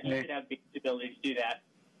 Brad, you should have the ability to do that.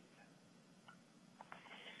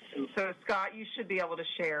 So, Scott, you should be able to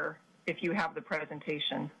share if you have the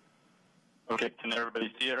presentation. Okay, can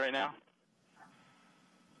everybody see it right now?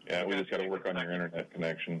 Yeah, we just got to work on your internet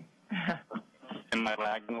connection. Am I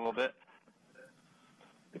lagging a little bit?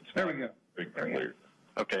 There we go. Very clear.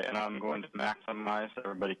 Okay, and I'm going to maximize so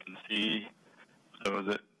everybody can see. So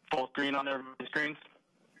is it full screen on everybody's screens?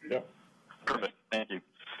 Yep. Perfect. Thank you.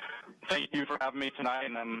 Thank you for having me tonight,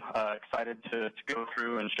 and I'm excited to go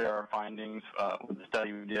through and share our findings with the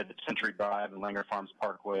study we did at Century Drive and Langer Farms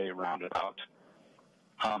Parkway Roundabout.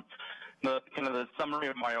 The summary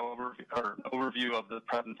of my overview of the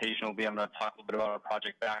presentation will be, I'm going to talk a little bit about our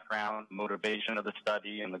project background, motivation of the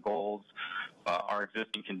study and the goals, our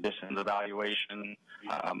existing conditions evaluation,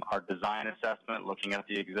 our design assessment, looking at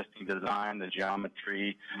the existing design, the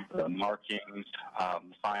geometry, the markings,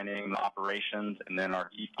 signing, the operations, and then our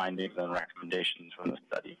key findings and recommendations from the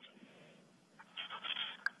study.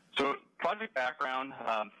 So, project background,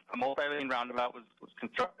 a multi-lane roundabout was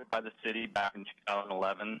constructed by the city back in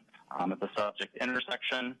 2011 at the subject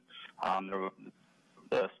intersection.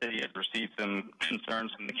 The city has received some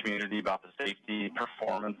concerns from the community about the safety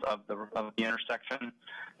performance of the intersection.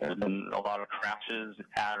 There's been a lot of crashes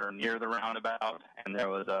at or near the roundabout, and there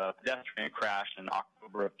was a pedestrian crash in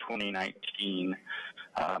October of 2019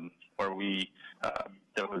 where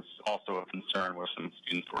there was also a concern where some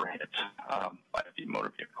students were hit by the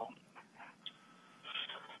motor vehicle.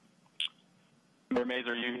 Mayor Mays,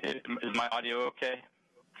 is my audio okay?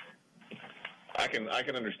 I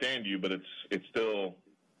can understand you, but it's still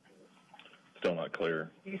not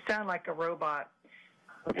clear. You sound like a robot.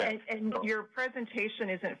 Okay. And your presentation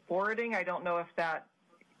isn't forwarding. I don't know if that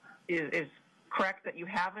is correct that you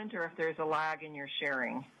haven't, or if there's a lag in your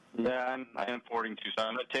sharing. Yeah, I am forwarding too, so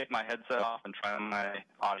I'm going to take my headset off and try my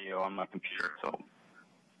audio on my computer. So,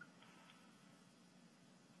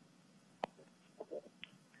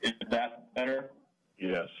 is that better?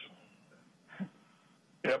 Yes.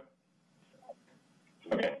 Yep.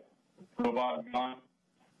 Okay. Robot gone?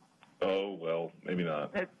 Oh, well, maybe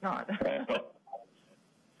not. It's not.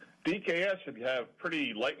 DKS should have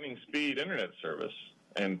pretty lightning speed internet service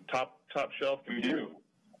and top shelf computer.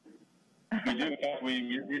 We do.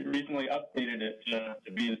 We recently updated it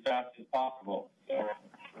to be as fast as possible. So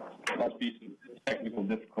there must be some technical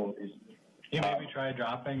difficulties. You maybe try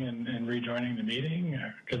dropping and rejoining the meeting,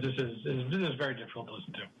 because this is very difficult to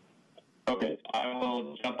listen to. Okay, I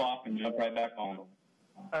will jump off and jump right back on.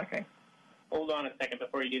 Okay. Hold on a second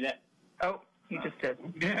before you do that. Oh, you just did.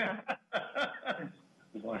 Yeah.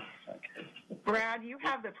 Brad, you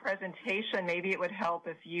have the presentation. Maybe it would help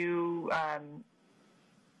if you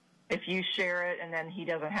share it, and then he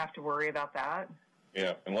doesn't have to worry about that.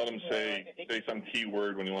 Yeah, and let him say some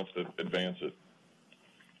keyword when he wants to advance it.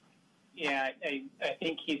 Yeah, I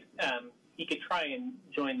think he could try and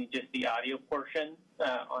join just the audio portion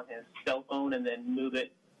on his cell phone and then move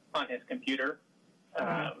it on his computer.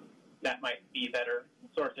 That might be a better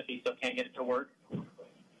source if he still can't get it to work.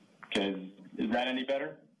 Okay, is that any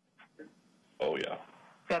better? Oh, yeah.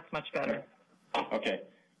 That's much better. Okay.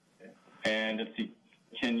 And let's see,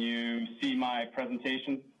 can you see my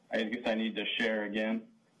presentation? I guess I need to share again.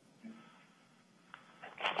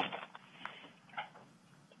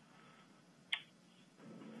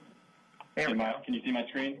 Can you see my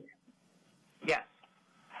screen? Yes.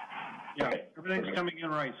 Yeah, okay. Everything's coming in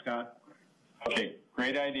right, Scott. Okay,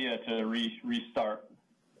 great idea to restart.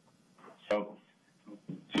 So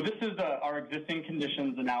this is our existing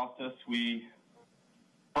conditions analysis. We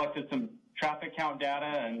collected some traffic count data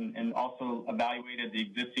and also evaluated the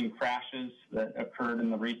existing crashes that occurred in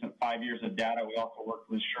the recent 5 years of data. We also worked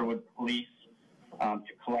with Sherwood Police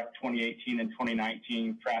to collect 2018 and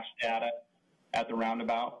 2019 crash data at the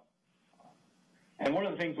roundabout. And one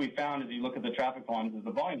of the things we found as you look at the traffic volumes is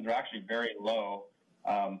the volumes are actually very low.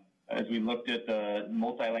 As we looked at the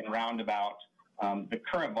multi-lane roundabout, the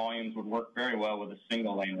current volumes would work very well with a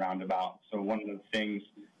single-lane roundabout. So one of the things,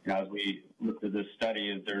 as we looked at this study,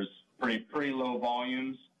 is there's pretty low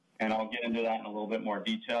volumes, and I'll get into that in a little bit more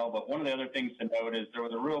detail. But one of the other things to note is there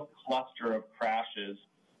was a real cluster of crashes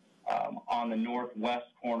on the northwest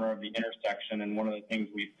corner of the intersection, and one of the things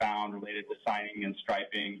we found related to signing and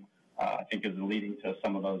striping, I think, is leading to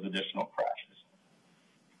some of those additional crashes.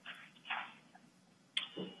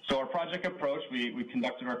 So our project approach, we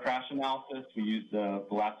conducted our crash analysis. We used the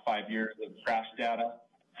last 5 years of crash data.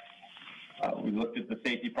 We looked at the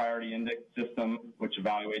Safety Priority Index system, which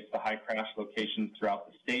evaluates the high crash locations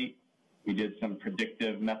throughout the state. We did some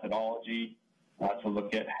predictive methodology to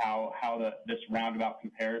look at how this roundabout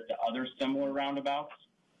compares to other similar roundabouts.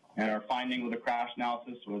 And our finding with the crash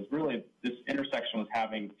analysis was really this intersection was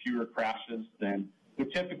having fewer crashes than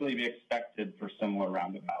would typically be expected for similar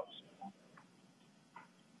roundabouts.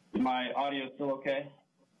 Is my audio still okay?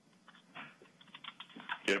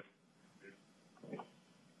 Yep.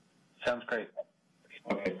 Sounds great.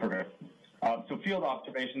 Okay, perfect. So field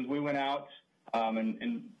observations, we went out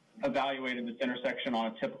and evaluated this intersection on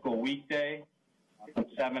a typical weekday from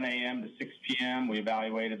 7 a.m. to 6 p.m. We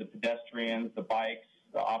evaluated the pedestrians, the bikes,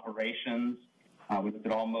 the operations. We looked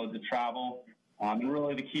at all modes of travel. And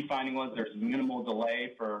really the key finding was there's minimal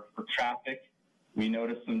delay for traffic. We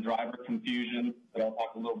noticed some driver confusion that I'll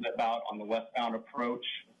talk a little bit about on the westbound approach,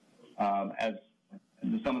 as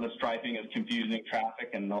some of the striping is confusing traffic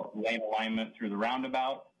and the lane alignment through the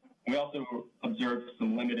roundabout. We also observed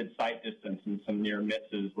some limited sight distance and some near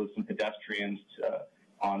misses with some pedestrians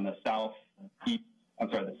on the southwest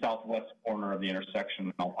corner of the intersection.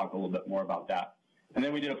 And I'll talk a little bit more about that. And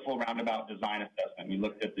then we did a full roundabout design assessment. We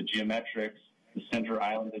looked at the geometrics, the center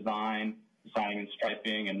island design, signing and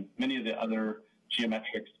striping, and many of the other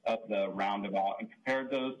geometrics of the roundabout and compared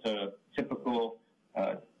those to typical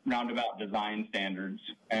roundabout design standards.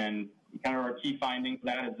 And kind of our key finding for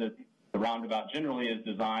that is that the roundabout generally is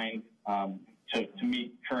designed to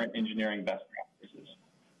meet current engineering best practices.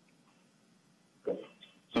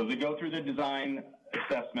 So as we go through the design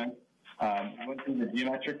assessment, we went through the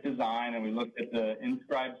geometric design and we looked at the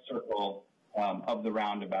inscribed circle of the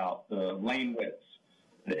roundabout, the lane widths,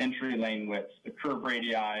 the entry lane widths, the curb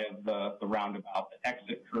radii of the roundabout, the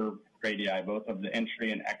exit curb radii, both of the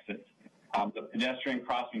entry and exit, the pedestrian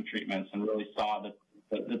crossing treatments, and really saw that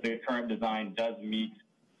the current design does meet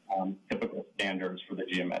typical standards for the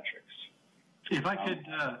geometrics. If I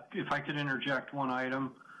could interject one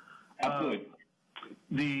item. Absolutely.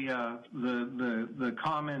 The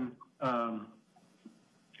common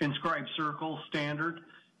inscribed circle standard,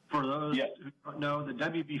 for those who don't know, the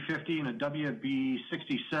WB50 and the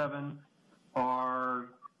WB67 are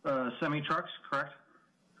semi-trucks, correct?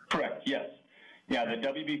 Correct, yes. Yeah, the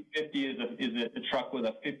WB50 is a truck with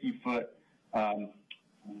a 50-foot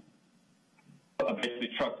basically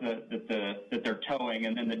truck that they're towing,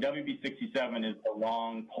 and then the WB67 is the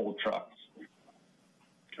long pole trucks.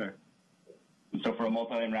 Okay. And so for a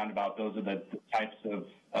multi-lane roundabout, those are the types of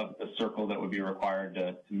the circle that would be required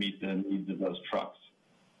to meet the needs of those trucks.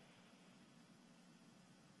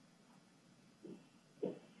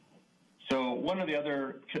 So one of the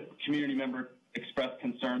other community members expressed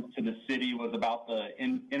concerns to the city was about the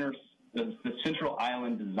central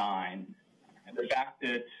island design and the fact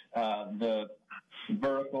that the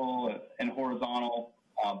vertical and horizontal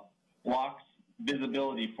blocks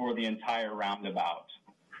visibility for the entire roundabout.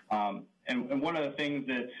 And one of the things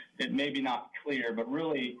that it may be not clear, but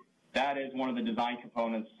really that is one of the design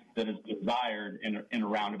components that is desired in a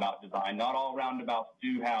roundabout design. Not all roundabouts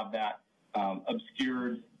do have that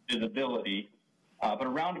obscured visibility, but a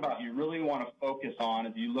roundabout you really want to focus on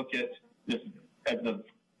as you look at this, as the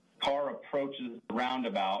car approaches the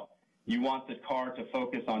roundabout, you want the car to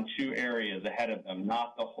focus on two areas ahead of them,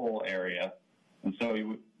 not the whole area. And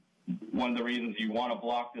so one of the reasons you want to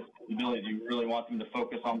block this visibility is you really want them to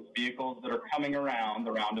focus on the vehicles that are coming around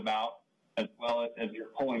the roundabout, as well as you're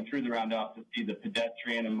pulling through the roundabout to see the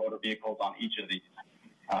pedestrian and motor vehicles on each of these.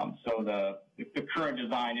 So the current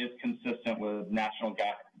design is consistent with national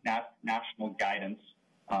guidance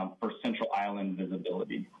for central island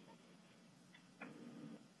visibility.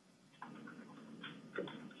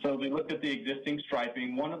 So we looked at the existing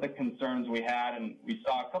striping. One of the concerns we had, and we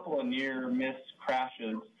saw a couple of near-miss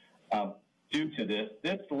crashes due to this.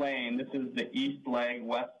 This lane, this is the east leg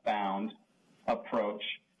westbound approach,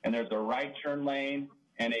 and there's a right turn lane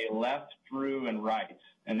and a left through and right.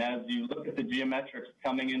 And as you look at the geometrics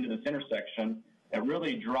coming into this intersection, it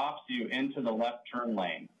really drops you into the left turn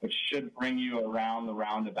lane, which should bring you around the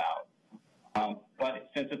roundabout. But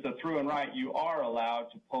since it's a through and right, you are allowed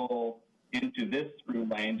to pull into this through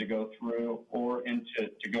lane to go through or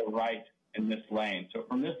to go right in this lane. So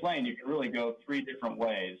from this lane, you can really go three different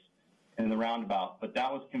ways in the roundabout, but that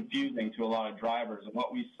was confusing to a lot of drivers. And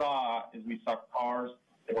what we saw is we saw cars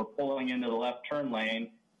that were pulling into the left turn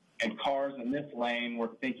lane, and cars in this lane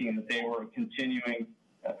were thinking that they were continuing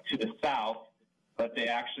to the south, but they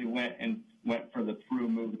actually went for the through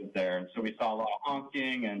movement there. And so we saw a lot of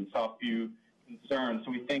honking and saw a few concerns.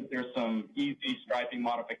 So we think there's some easy striping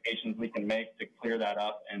modifications we can make to clear that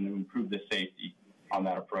up and improve the safety on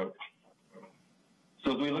that approach.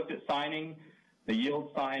 So as we looked at signing, the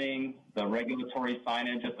yield signing, the regulatory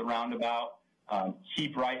signage at the roundabout,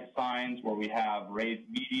 keep right signs where we have raised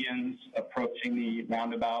medians approaching the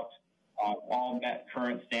roundabout, all met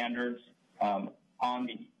current standards. On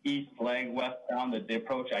the east leg westbound, the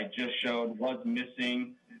approach I just showed was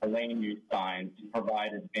missing a lane use sign to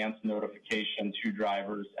provide advanced notification to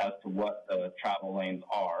drivers as to what the travel lanes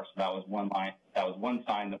are. So that was one line. That was one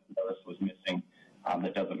sign that we noticed was missing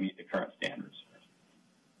that doesn't meet the current standards.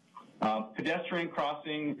 Pedestrian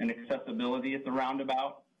crossing and accessibility at the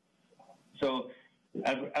roundabout. So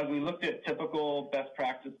as we looked at typical best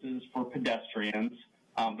practices for pedestrians,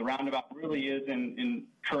 the roundabout really is in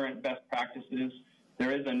current best practices.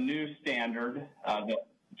 There is a new standard that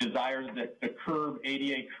desires that the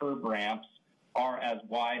ADA curb ramps are as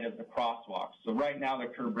wide as the crosswalks. So right now the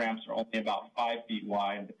curb ramps are only about 5 feet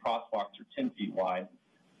wide. The crosswalks are 10 feet wide.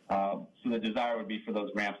 So the desire would be for those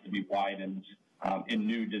ramps to be widened in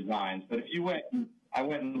new designs. But if you I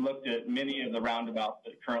went and looked at many of the roundabouts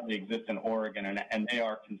that currently exist in Oregon, and they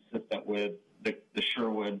are consistent with the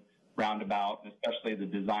Sherwood roundabout, especially the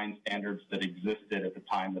design standards that existed at the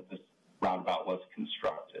time that this roundabout was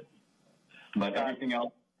constructed. But everything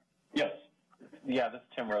else, yes. Yeah, this is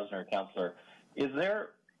Tim Rosner, counselor. Is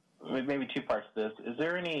there, maybe two parts to this, is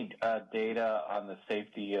there any data on the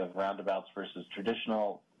safety of roundabouts versus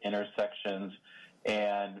traditional intersections,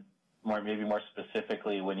 and maybe more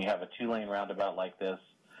specifically when you have a two-lane roundabout like this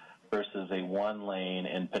versus a one-lane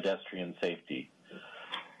in pedestrian safety?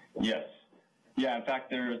 Yes. Yeah, in fact,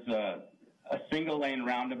 there's a single-lane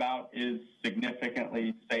roundabout is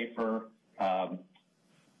significantly safer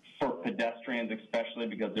for pedestrians, especially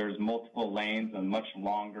because there's multiple lanes and much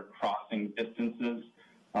longer crossing distances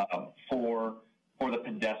for the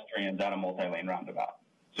pedestrians at a multi-lane roundabout.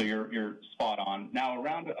 So you're spot on. Now,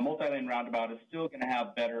 a multi-lane roundabout is still going to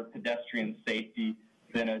have better pedestrian safety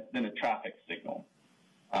than a traffic signal,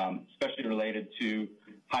 especially related to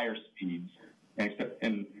higher speeds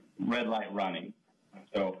and red light running.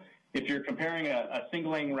 So if you're comparing a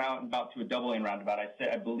single-lane roundabout to a double-lane roundabout,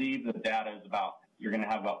 I believe the data is you're going to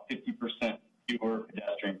have about 50% fewer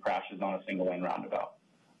pedestrian crashes on a single-lane roundabout.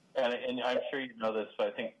 And I'm sure you know this, but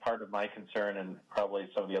I think part of my concern, and probably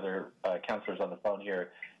some of the other counselors on the phone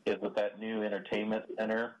here, is with that new entertainment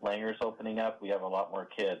center, Langer's opening up, we have a lot more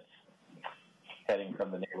kids heading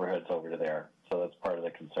from the neighborhoods over to there. So that's part of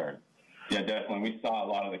the concern. Yeah, definitely. We saw a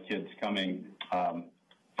lot of the kids coming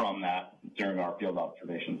from that during our field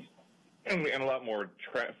observations. And a lot more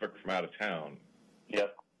traffic from out of town.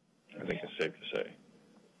 Yep. I think it's safe to say.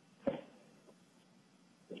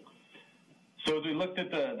 So as we looked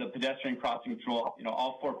at the pedestrian crossing control,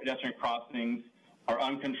 all 4 pedestrian crossings are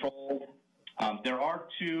uncontrolled. There are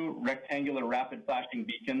 2 rectangular rapid flashing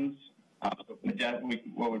beacons,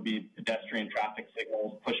 what would be pedestrian traffic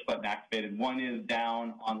signals, push button activated. One is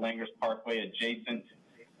down on Langers Parkway adjacent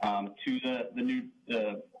to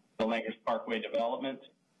the Langers Parkway development.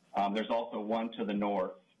 There's also one to the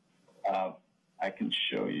north. I can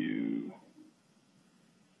show you,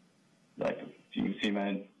 if you can see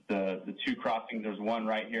the 2 crossings. There's one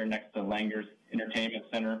right here next to Langers Entertainment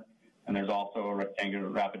Center, and there's also a rectangular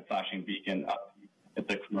rapid flashing beacon up at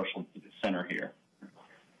the commercial center here.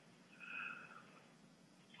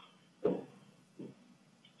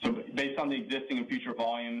 So based on the existing and future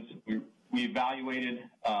volumes, we evaluated,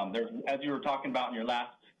 as you were talking about in your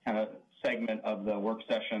last kind of segment of the work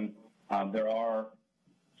session, there are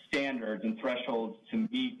standards and thresholds to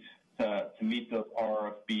meet those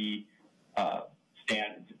RFB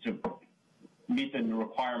standards, to meet the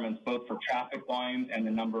requirements both for traffic volumes and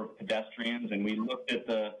the number of pedestrians. And we looked at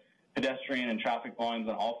the pedestrian and traffic volumes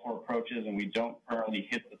on all 4 approaches, and we don't currently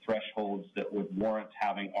hit the thresholds that would warrant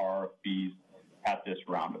having RFBs at this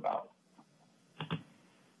roundabout.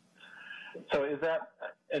 So is that,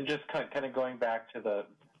 and just kind of going back to the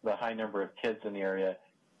high number of kids in the area,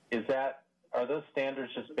 are those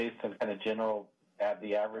standards just based on kind of general,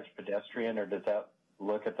 the average pedestrian, or does that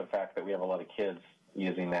look at the fact that we have a lot of kids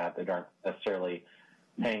using that aren't necessarily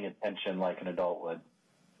paying attention like an adult would?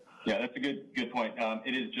 Yeah, that's a good point.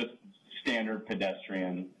 It is just standard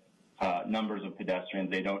pedestrian numbers of pedestrians.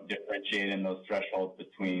 They don't differentiate in those thresholds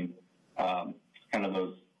between kind of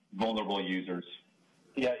those vulnerable users.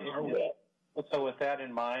 Yeah. So with that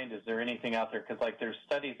in mind, is there anything out there? Because there's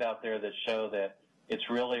studies out there that show that it's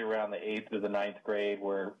really around the 8th through the 9th grade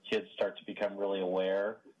where kids start to become really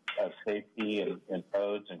aware of safety and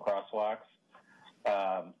roads and crosswalks.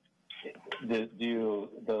 Do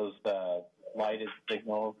those lighted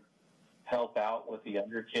signals help out with the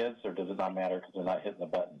younger kids, or does it not matter because they're not hitting the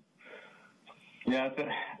button? Yeah,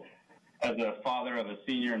 as a father of a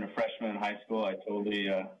senior and a freshman in high school, I totally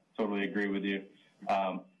agree with you.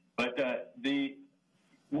 But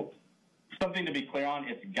something to be clear on,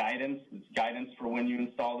 it's guidance. It's guidance for when you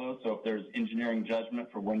install those. So if there's engineering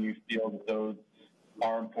judgment for when you feel that those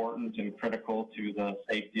are important and critical to the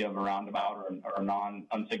safety of a roundabout or a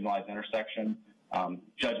non-unsignalized intersection,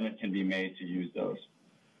 judgment can be made to use those.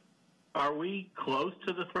 Are we close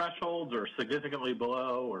to the thresholds or significantly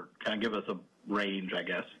below, or kind of give us a range, I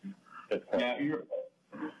guess? Yeah,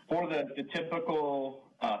 for the typical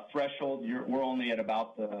threshold, we're only at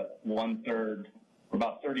about the 1/3,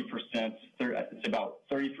 about 30%. It's about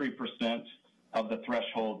 33% of the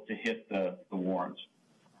threshold to hit the warrant.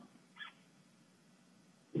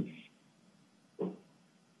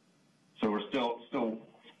 So we're still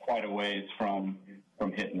quite a ways from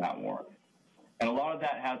hitting that warrant. And a lot of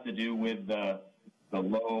that has to do with the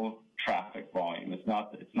low traffic volume. It's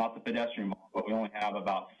not the pedestrian volume, but we only have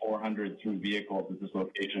about 400 through vehicles at this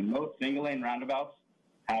location. Most single lane roundabouts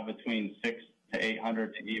have between 600 to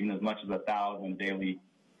 800 to even as much as 1,000 daily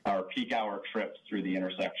or peak hour trips through the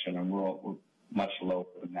intersection, and we're much lower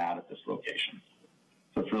than that at this location.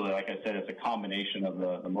 So it's really, like I said, it's a combination of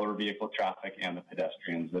the motor vehicle traffic and the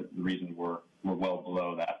pedestrians that the reason we're well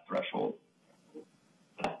below that threshold.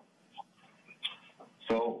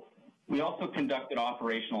 So we also conducted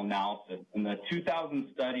operational analysis. In the 2000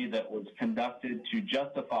 study that was conducted to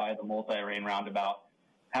justify the multi-lane roundabout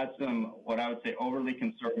had some, what I would say, overly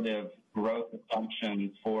conservative growth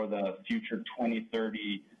assumptions for the future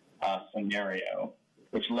 2030 scenario,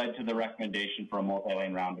 which led to the recommendation for a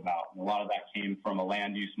multi-lane roundabout. And a lot of that came from a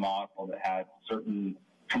land use model that had certain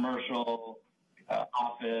commercial,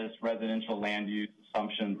 office, residential land use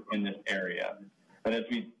assumptions in this area. But as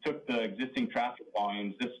we took the existing traffic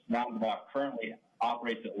volumes, this roundabout currently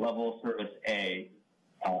operates at level service A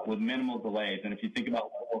with minimal delays. And if you think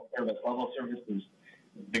about level services,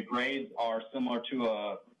 the grades are similar to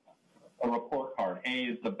a report card. A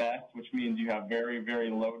is the best, which means you have very,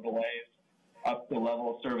 very low delays. Up to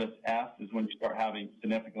level service F is when you start having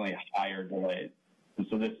significantly higher delays. And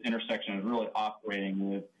so this intersection is really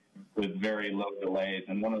operating with very low delays.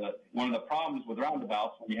 And one of the problems with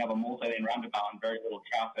roundabouts, when you have a multi-lane roundabout and very little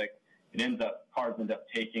traffic, cars end up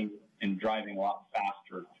taking and driving a lot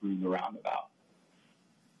faster through the roundabout.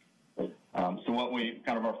 So what we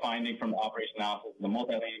kind of are finding from the operation analysis, the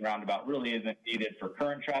multi-lane roundabout really isn't needed for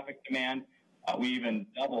current traffic demand. We even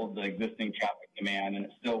doubled the existing traffic demand, and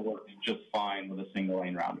it still works just fine with a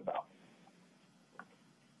single-lane roundabout.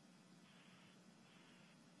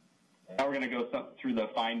 Now we're going to go through the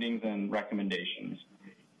findings and recommendations.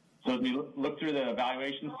 So as we look through the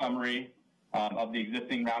evaluation summary of the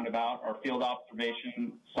existing roundabout, our field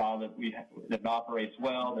observation saw that it operates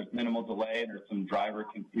well. There's minimal delay. There's some driver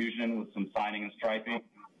confusion with some signing and striping,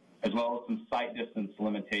 as well as some sight distance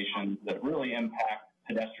limitations that really impact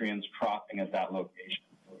pedestrians crossing at that location.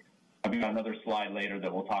 I've got another slide later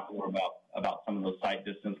that we'll talk a little about some of those sight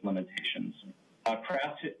distance limitations.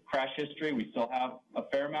 Crash history, we still have a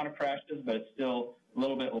fair amount of crashes, but it's still a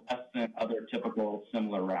little bit less than other typical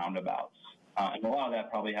similar roundabouts. And a lot of that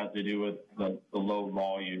probably has to do with the low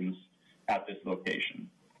volumes at this location.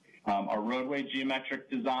 Our roadway geometric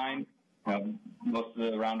design, most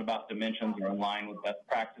of the roundabout dimensions are in line with best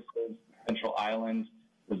practices. Central Island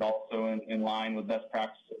is also in line with best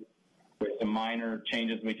practices. There's some minor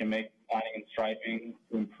changes we can make signing and striping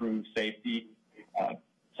to improve safety.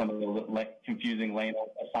 Some of the confusing lane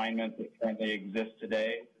assignments that currently exist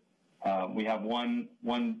today. We have one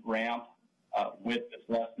ramp width that's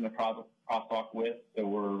less than the crosswalk width.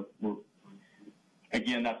 So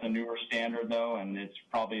again, that's a newer standard though, and it's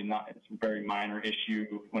probably not, it's a very minor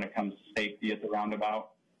issue when it comes to safety at the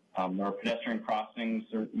roundabout. There are pedestrian crossings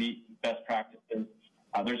that meet best practices.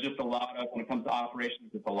 There's just a lot of, when it comes to operations,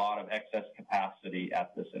 there's a lot of excess capacity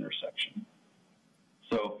at this intersection.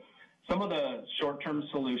 So some of the short-term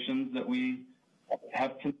solutions that we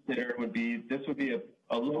have considered would be, this would be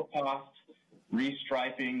a low-cost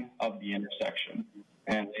restriping of the intersection.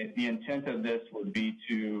 And the intent of this would be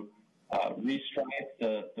to restripe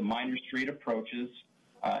the minor street approaches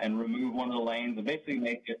and remove one of the lanes and basically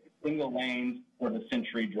make it single lanes for the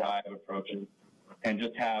Century Drive approaches and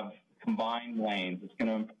just have combined lanes. It's going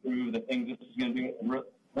to improve the things this is going to do.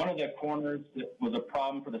 One of the corners that was a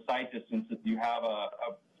problem for the sight distance is you have a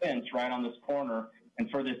fence right on this corner, and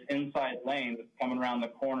for this inside lane that's coming around the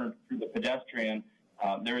corner through the pedestrian,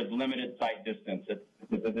 there is limited sight distance at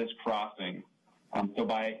this crossing. So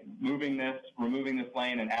by removing this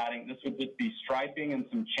lane and adding, this would just be striping and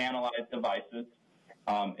some channelized devices.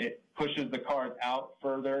 It pushes the cars out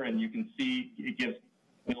further, and you can see it gives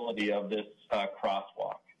visibility of this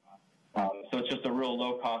crosswalk. So it's just a real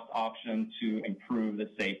low-cost option to improve the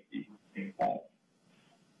safety.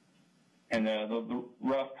 And the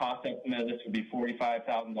rough cost estimate of this would be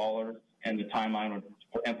 $45,000, and the timeline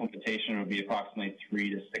for implementation would be approximately 3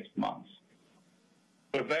 to 6 months.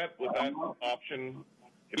 With that option,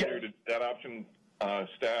 if you were to that option,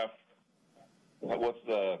 staff, what's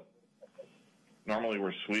the, normally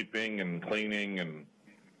we're sweeping and cleaning and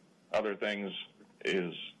other things,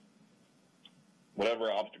 is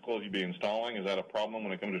whatever obstacles you'd be installing, is that a problem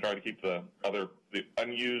when it comes to try to keep the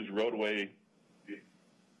unused roadway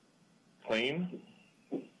clean?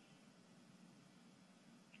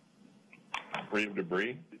 Free of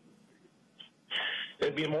debris?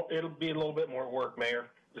 It'll be a little bit more work, Mayor.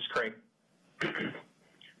 This is Craig.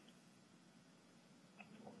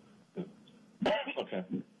 Okay.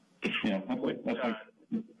 Yeah,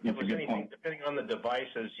 if there's anything, depending on the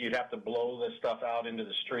devices, you'd have to blow this stuff out into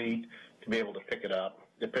the street to be able to pick it up,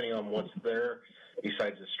 depending on what's there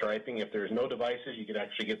besides the striping. If there's no devices, you could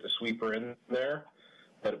actually get the sweeper in there.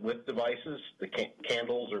 But with devices, the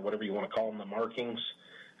candles or whatever you want to call them, the markings,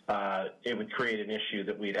 it would create an issue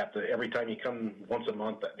that we'd have to, every time you come once a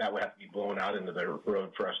month, that would have to be blown out into the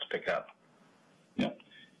road for us to pick up. Yeah,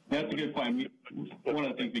 that's a good point. One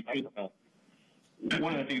of the things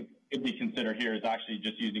could be considered here is actually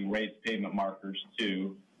just using raised pavement markers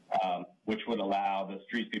too, which would allow the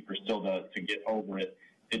street sweeper still to get over it.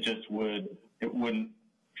 It wouldn't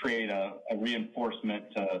create a reinforcement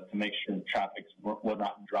to make sure traffic was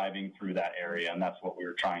not driving through that area, and that's what we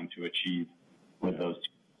were trying to achieve with those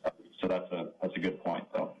two. So that's a good point,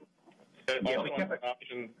 though. Yeah, we kept an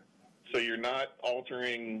option, so you're not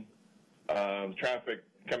altering traffic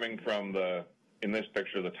coming from in this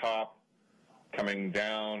picture, the top, coming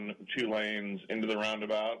down 2 lanes into the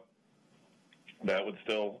roundabout. That would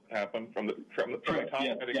still happen from the top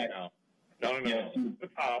heading down. No.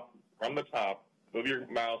 From the top. Move your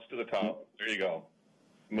mouse to the top. There you go.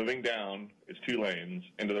 Moving down is 2 lanes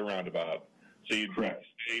into the roundabout. So you'd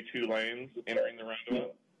stay 2 lanes entering the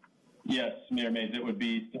roundabout? Yes, Mayor Mays, it would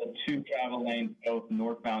be still 2 travel lanes, both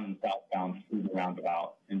northbound and southbound through the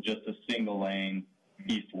roundabout, and just a single lane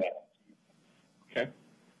east-west. Okay.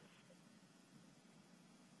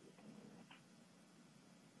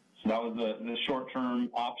 So that was the short-term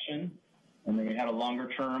option. And then we had a longer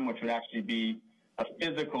term, which would actually be a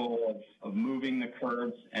physical of moving the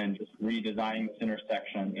curbs and just redesigning this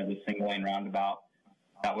intersection as a single-lane roundabout.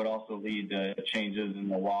 That would also lead to changes in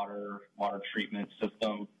the water treatment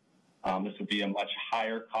system. This would be a much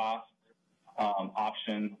higher cost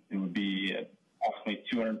option. It would be approximately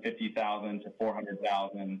 $250,000 to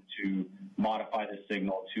 $400,000 to modify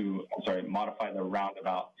the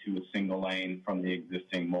roundabout to a single lane from the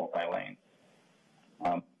existing multi-lane.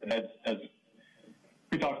 As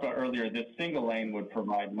we talked about earlier, this single lane would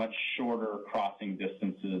provide much shorter crossing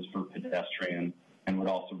distances for pedestrians and would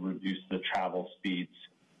also reduce the travel speeds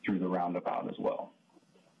through the roundabout as well.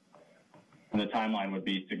 And the timeline would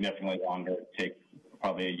be significantly longer. It would take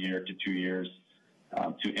probably a year to 2 years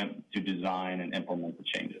to design and implement the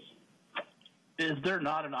changes. Is there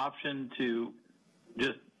not an option to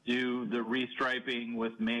just do the restriping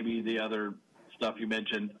with maybe the other stuff you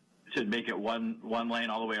mentioned to make it one lane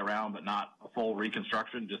all the way around, but not a full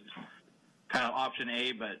reconstruction? Just kind of option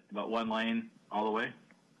A, but 1 lane all the way?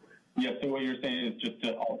 Yeah, so what you're saying is just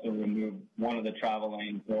to also remove one of the travel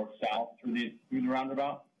lanes north-south through the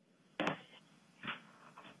roundabout?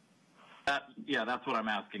 That's what I'm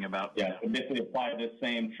asking about. Yeah, so basically apply the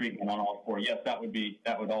same treatment on all 4. Yes, that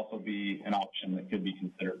would also be an option that could be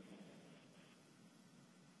considered.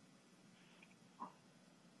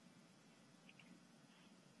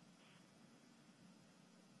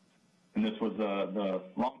 And this was the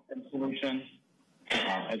long-term solution.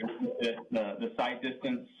 As we looked at the site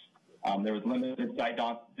distance, there was limited site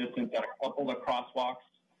distance at a couple of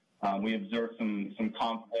crosswalks. We observed some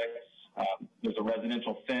conflicts. There's a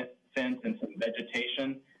residential fence and some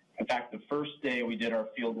vegetation. In fact, the first day we did our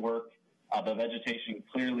field work, the vegetation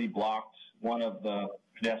clearly blocked one of the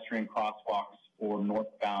pedestrian crosswalks for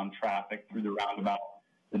northbound traffic through the roundabout.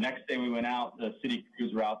 The next day we went out, the city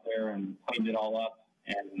crews were out there and cleaned it all up,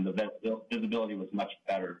 and the visibility was much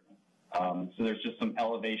better. So there's just some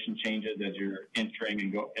elevation changes as you're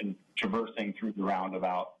entering and traversing through the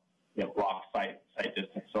roundabout that block site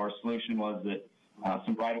distance. So our solution was that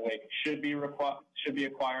some right-of-way should be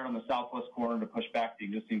acquired on the southwest corner to push back the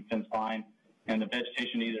existing fence line, and the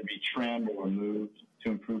vegetation either be trimmed or removed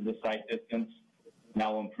to improve the site distance. That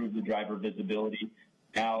will improve the driver visibility.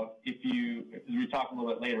 Now, as we talk a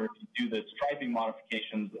little bit later, if you do the striping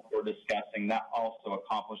modifications that we're discussing, that also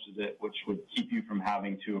accomplishes it, which would keep you from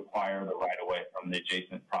having to acquire the right-of-way from the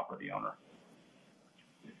adjacent property owner.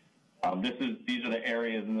 These are the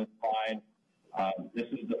areas in this slide. This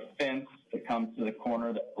is the fence that comes to the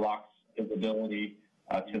corner that blocks visibility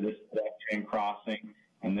to this pedestrian crossing,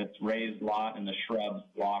 and this raised lot and the shrubs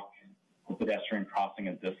block the pedestrian crossing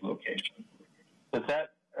at this location. Does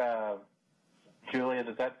that, Julia,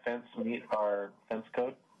 does that fence meet our fence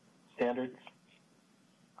code standards?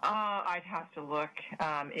 I'd have to look.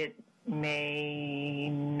 It may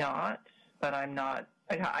not, but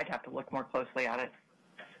I'd have to look more closely at it.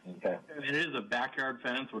 Okay. It is a backyard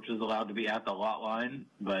fence, which is allowed to be at the lot line,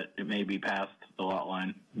 but it may be past the lot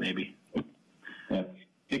line, maybe. Yeah.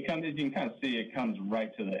 It comes, as you can kind of see, it comes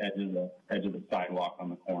right to the edge of the sidewalk on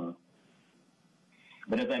the corner.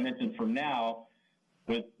 But as I mentioned, for now,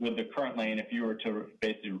 with the current lane, if you were to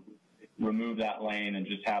basically remove that lane and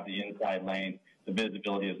just have the inside lane, the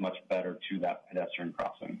visibility is much better to that pedestrian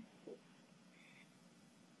crossing.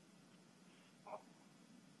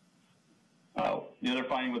 The other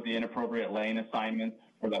finding with the inappropriate lane assignment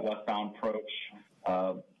for that westbound approach,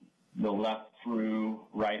 the left through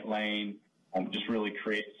right lane just really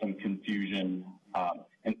creates some confusion,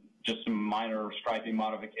 and just some minor striping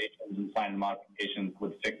modifications and sign modifications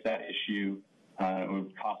would fix that issue. It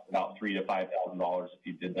would cost about $3,000 to $5,000 if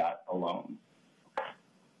you did that alone.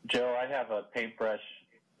 Joe, I have a paintbrush.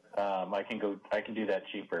 I can do that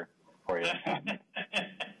cheaper for you.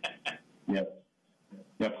 Yep.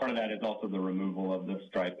 Yeah, part of that is also the removal of the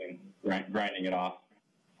striping, grinding it off.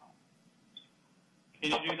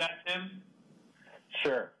 Can you do that, Tim?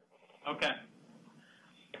 Sure. Okay.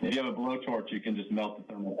 If you have a blowtorch, you can just melt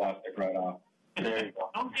the thermoplastic right off. There you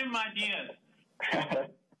go. Don't give him ideas.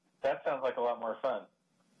 That sounds like a lot more fun.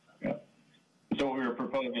 Yeah. So what we were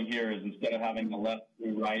proposing here is instead of having the left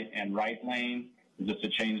through right and right lane, just to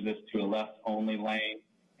change this to a left only lane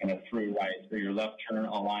and a through right. So your left turn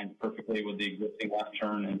aligns perfectly with the existing left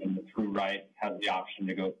turn, and then the through right has the option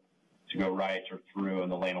to go right or through,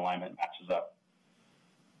 and the lane alignment matches up.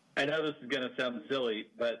 I know this is going to sound silly,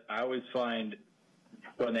 but I always find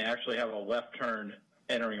when they actually have a left turn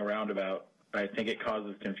entering a roundabout, I think it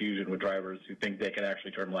causes confusion with drivers who think they can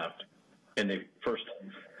actually turn left in the first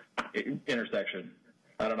intersection.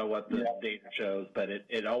 I don't know what the data shows, but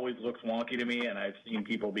it always looks wonky to me, and I've seen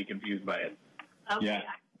people be confused by it. Okay, Yeah.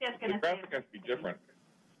 I'm just going to Traffic has to be different.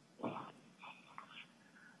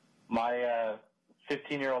 My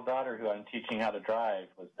 15-year-old daughter, who I'm teaching how to drive,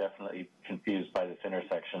 was definitely confused by this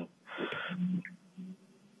intersection.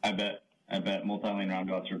 I bet multi-lane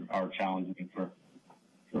roundabouts are challenging for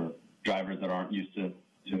drivers that aren't used to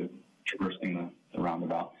traversing the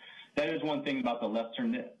roundabout. That is one thing about the left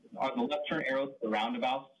turn. The left turn arrows to the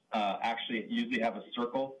roundabouts actually usually have a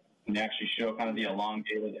circle, and they actually show kind of the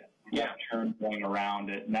elongated left turn going around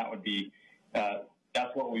it, and that would be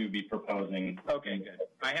that's what we would be proposing. Okay, good.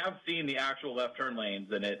 I have seen the actual left turn lanes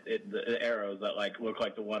and the arrows that look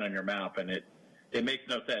like the one on your map, and it makes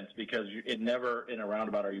no sense because it never in a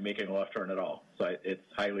roundabout are you making a left turn at all. So it's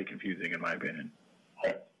highly confusing in my opinion.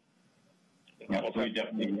 Right. Yeah, so we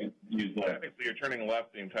definitely use the. Technically, you're turning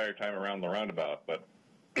left the entire time around the roundabout, but.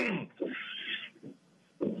 Yeah,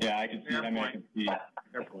 I can see. I can see.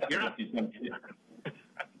 You're not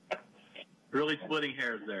really splitting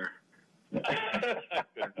hairs there.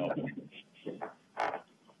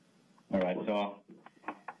 All right, so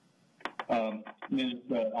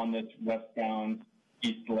on this westbound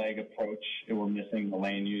east leg approach, we're missing the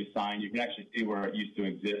lane use sign. You can actually see where it used to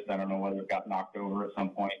exist. I don't know whether it got knocked over at some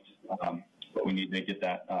point, but we need to get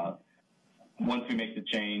that. Once we make the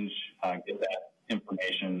change, get that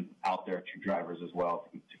information out there to drivers as well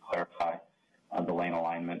to clarify the lane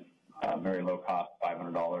alignment. Very low cost,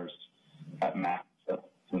 $500 at max to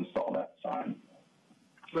install that sign.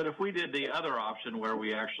 But if we did the other option where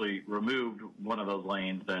we actually removed one of those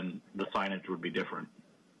lanes, then the signage would be different.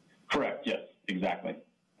 Correct. Yes, exactly.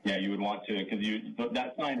 Yeah, you would want to, because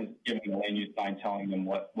that sign is giving the lane use sign telling them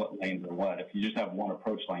what lanes are what. If you just have one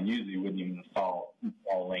approach lane, usually you wouldn't even install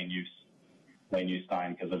lane use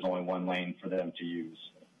sign because there's only one lane for them to use.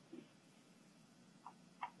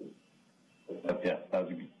 But yes, that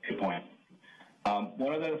was a good point.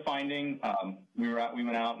 One other finding, we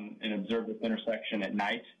went out and observed this intersection at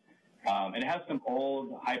night. It has some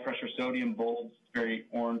old high pressure sodium bulbs, very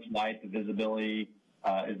orange light. The visibility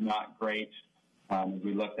is not great. As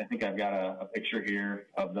we looked, I think I've got a picture here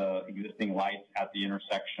of the existing lights at the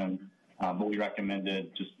intersection, but we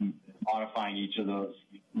recommended just modifying each of those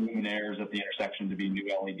luminaires at the intersection to be new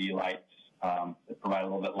LED lights that provide a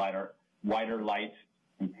little bit wider light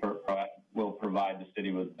provide the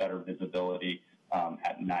city with better visibility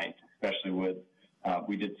at night, especially with,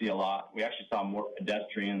 we did see we actually saw more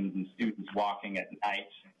pedestrians and students walking at night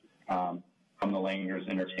from the Langers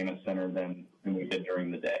Entertainment Center than we did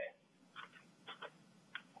during the day.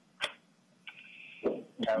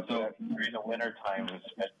 Yeah, so during the winter time,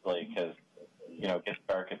 especially because it gets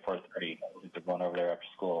dark at 4:30. They're going over there after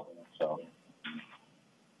school. So,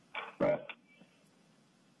 right.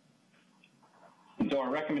 And so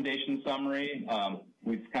our recommendation summary,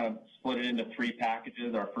 we've kind of split it into 3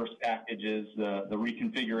 packages. Our first package is the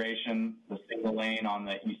reconfiguration, the single lane on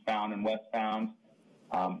the eastbound and westbound,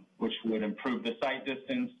 which would improve the sight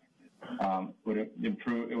distance, it would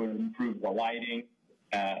improve the lighting,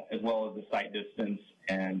 as well as the sight distance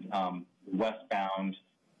and westbound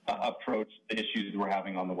approach, the issues we're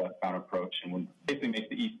having on the westbound approach, and would basically make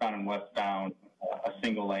the eastbound and westbound a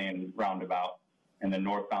single lane roundabout, and the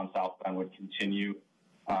northbound, southbound would continue.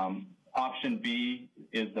 Option B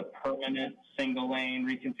is the permanent single lane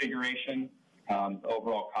reconfiguration. The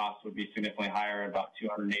overall cost would be significantly higher, about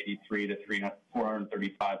 $283,000 to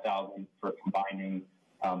 $435,000 for combining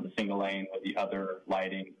the single lane with the other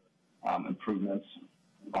lighting improvements.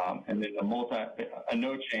 And then a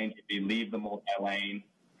no change would be leave the multi-lane,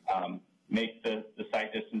 make the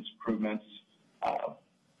sight distance improvements,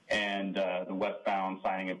 and the westbound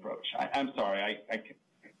signing approach. I'm sorry,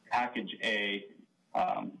 package A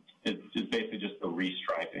is basically just the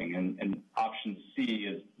restriping, and option C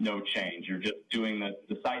is no change. You're just doing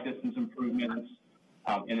the sight distance improvements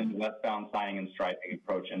and then the westbound signing and striping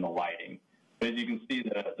approach and the lighting. But as you can see,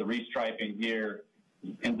 the restriping here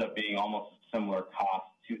ends up being almost a similar cost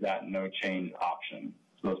to that no change option.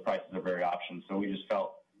 So those prices are very options. So we just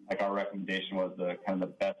felt like our recommendation was the kind of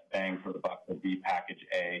the best bang for the buck would be package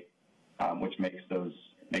A, which makes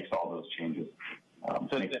all those changes,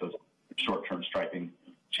 makes those short-term striping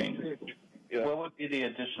changes. What would be the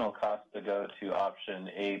additional cost to go to option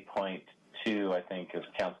 8.2, I think, as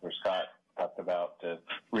Councilor Scott talked about, to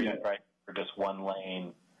restripe for just one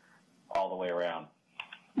lane all the way around?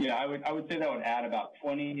 Yeah, I would say that would add about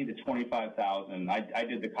 $20,000 to $25,000. I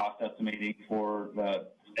did the cost estimating for the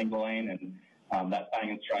single lane, and that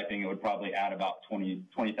signing and striping, it would probably add about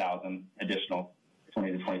 $20,000 additional.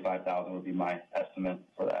 $20,000 to $25,000 would be my estimate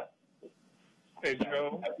for that. Hey,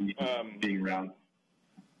 Joe. Being around.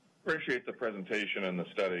 Appreciate the presentation and the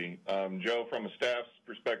study. Joe, from a staff's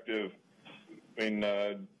perspective, I mean,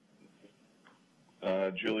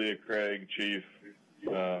 Julia, Craig, Chief,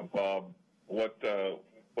 Bob, what's your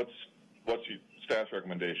staff's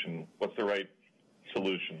recommendation? What's the right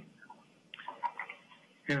solution?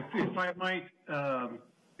 If I might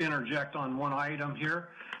interject on one item here,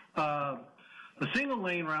 the single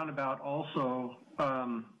lane roundabout also,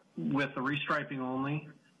 with the restriping only,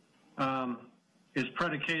 is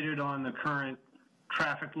predicated on the current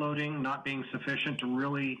traffic loading not being sufficient to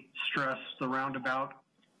really stress the roundabout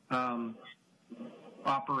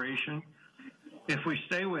operation. If we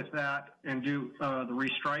stay with that and do the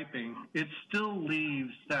restriping, it still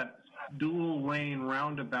leaves that dual lane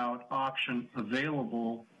roundabout option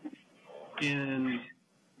available in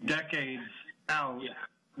decades out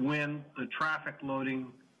when the traffic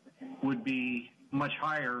loading would be much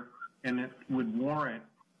higher and it would warrant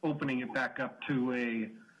opening it back up to a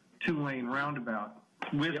 2-lane roundabout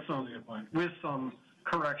with some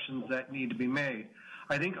corrections that need to be made.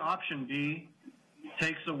 I think option B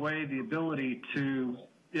takes away the ability to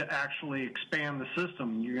actually expand the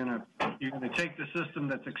system. You're gonna take the system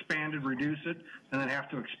that's expanded, reduce it, and then have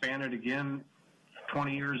to expand it again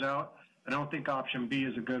 20 years out. I don't think option B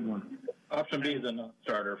is a good one. Option B is a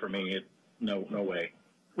non-starter for me. No way.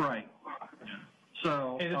 Right.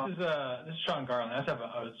 So, hey, this is Sean Garland. I just have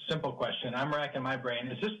a simple question. I'm racking my brain.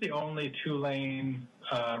 Is this the only 2-lane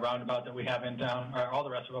roundabout that we have in town? Are all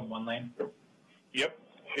the rest of them 1 lane? Yep.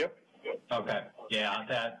 Okay. Yeah,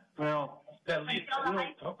 that leads.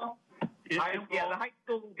 The high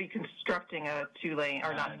school will be constructing a 2-lane,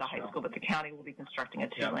 or not the high school, but the county will be constructing a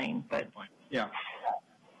 2-lane. But yeah.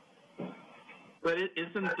 But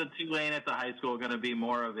isn't the 2-lane at the high school going to be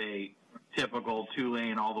more of a typical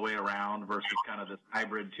 2-lane all the way around versus kind of this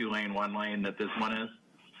hybrid 2-lane, 1-lane that this one is?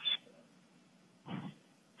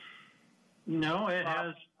 No, it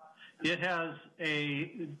has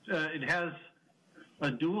a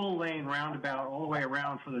dual lane roundabout all the way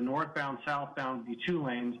around for the northbound, southbound, be 2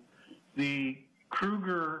 lanes. The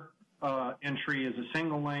Kruger entry is a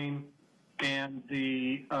single lane, and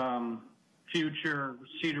the future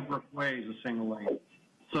Cedarbrook Way is a single lane.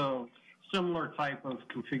 So similar type of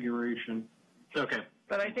configuration. Okay.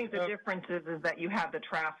 But I think the difference is that you have the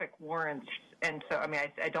traffic warrants, and so I mean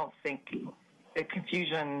I don't think the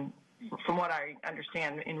confusion from what I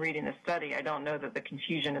understand in reading the study, I don't know that the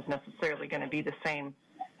confusion is necessarily going to be the same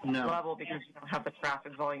level because you don't have the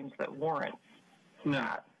traffic volumes that warrant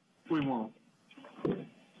that. We won't.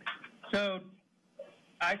 So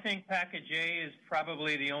I think package A is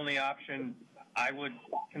probably the only option I would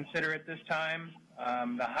consider at this time.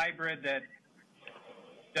 The hybrid that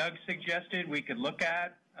Doug suggested we could look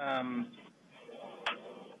at,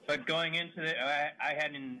 but going into it, I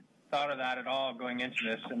hadn't thought of that at all going into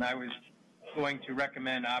this, and I was going to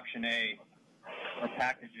recommend option A or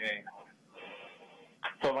package A.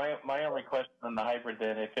 So my only question on the hybrid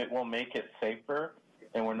then, if it will make it safer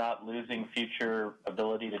and we're not losing future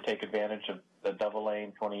ability to take advantage of the double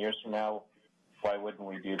lane 20 years from now, why wouldn't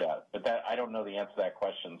we do that? But that I don't know the answer to that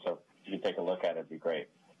question, so if you could take a look at it, it'd be great.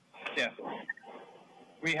 Yeah.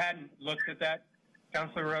 We hadn't looked at that,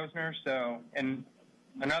 Councilor Rosner, so, and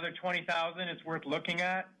another 20,000 is worth looking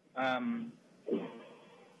at.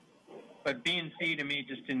 But B and C to me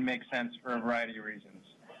just didn't make sense for a variety of reasons.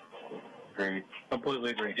 Agreed.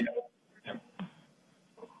 Completely agree. Yeah.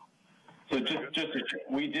 So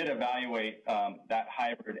we did evaluate that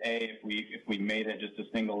hybrid A if we made it just a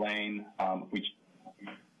single lane. We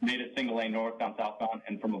made it single lane northbound, southbound,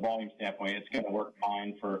 and from a volume standpoint, it's going to work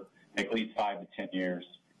fine for at least 5 to 10 years.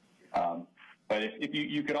 But if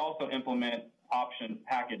you could also implement option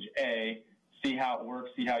package A, see how it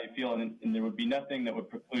works, see how you feel, and there would be nothing that would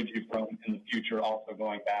preclude you from in the future also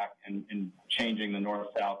going back and changing the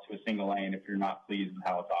north-south to a single lane if you're not pleased with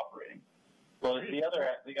how it's operating. Well, the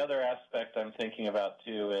other aspect I'm thinking about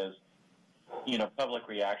too is, public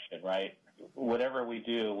reaction, right? Whatever we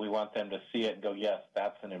do, we want them to see it and go, yes,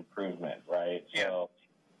 that's an improvement, right? Yeah. So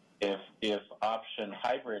if option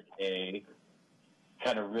hybrid A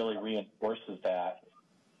kind of really reinforces that,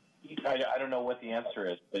 I don't know what the answer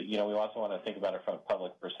is, but, we also want to think about it from a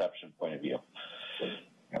public perception point of view.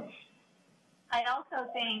 I also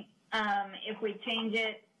think if we change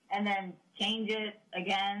it and then change it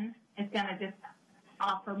again, it's going to just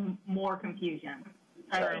offer more confusion.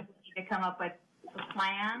 So I think we need to come up with a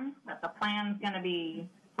plan, but the plan's going to be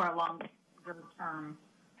for a longer term.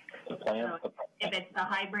 The plan? So if it's the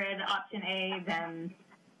hybrid option A, then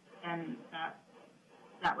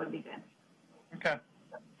that would be good. Okay.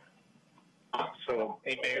 So,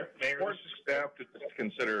 hey, Mayor, what's the staff to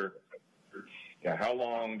consider? How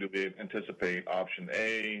long do we anticipate option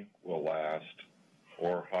A will last,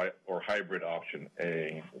 or hybrid option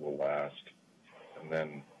A will last, and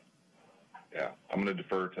then, I'm going to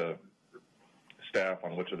defer to staff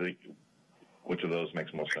on which of those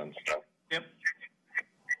makes most sense. Yep.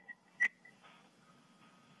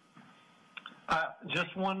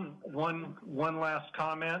 Just one last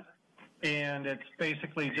comment, and it's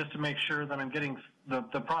basically just to make sure that I'm getting the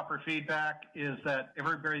proper feedback, is that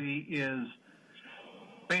everybody is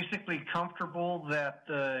basically comfortable that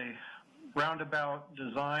the roundabout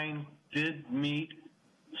design did meet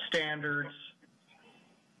standards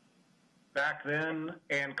back then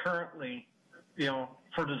and currently,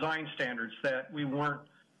 for design standards, that we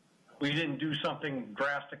didn't do something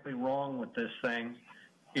drastically wrong with this thing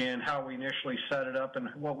in how we initially set it up and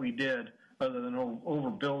what we did, other than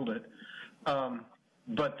overbuild it,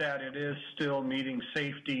 but that it is still meeting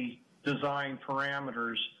safety design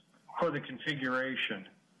parameters for the configuration,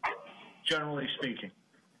 generally speaking.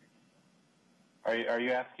 Are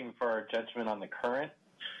you asking for our judgment on the current?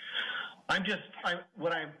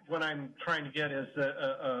 What I'm trying to get is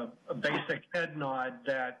a basic head nod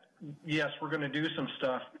that yes, we're going to do some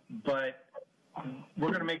stuff, but we're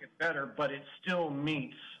going to make it better, but it still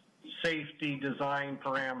meets safety design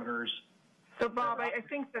parameters. So, Bob, I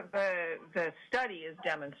think that the study is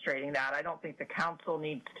demonstrating that. I don't think the council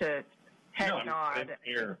needs to head nod.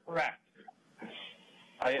 Correct.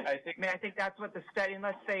 I think that's what the study,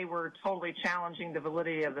 unless they were totally challenging the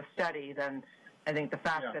validity of the study, then I think the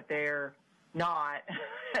fact that they're not,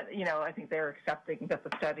 I think they're accepting that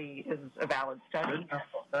the study is a valid study.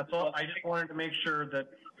 That's all. I just wanted to make sure that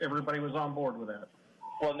everybody was on board with that.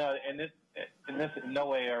 Well, no, in no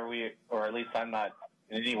way are we, or at least I'm not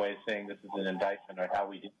in any way saying this is an indictment on how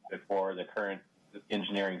we did before the current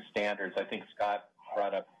engineering standards. I think Scott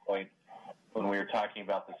brought up the point when we were talking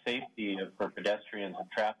about the safety for pedestrians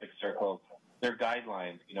and traffic circles. They're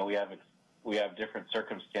guidelines. We have different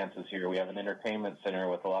circumstances here. We have an entertainment center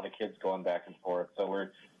with a lot of kids going back and forth. So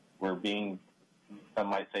we're being, some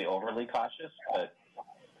might say, overly cautious, but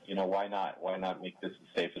why not? Why not make this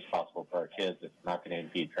as safe as possible for our kids? It's not going to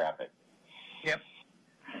impede traffic. Yep.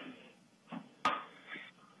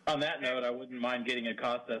 On that note, I wouldn't mind getting a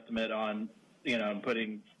cost estimate on,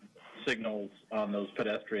 putting signals on those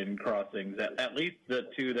pedestrian crossings, at least the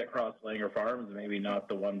two that cross Langer Farms, maybe not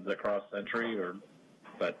the ones that cross Century,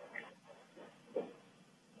 but.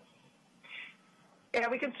 Yeah,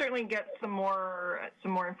 we can certainly get some more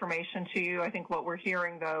information to you. I think what we're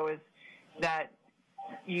hearing, though, is that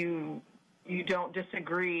you don't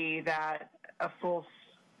disagree that a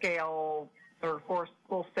full-scale or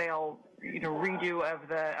full-scale redo of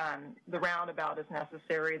the roundabout is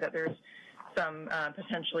necessary, that there's some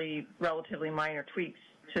potentially relatively minor tweaks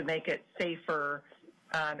to make it safer,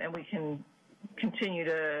 and we can continue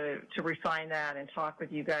to refine that and talk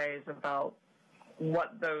with you guys about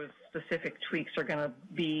what those specific tweaks are going to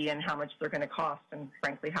be and how much they're going to cost and,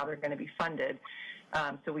 frankly, how they're going to be funded,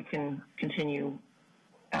 so we can continue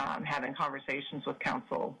having conversations with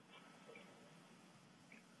council.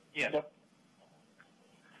 Yes. Yep.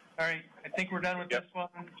 All right. I think we're done with this one.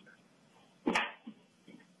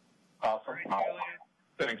 Awesome. Right,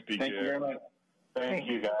 Thanks, PJ. Thank you very much. Thank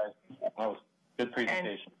you, guys. That was a good presentation.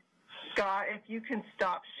 And Scott, if you can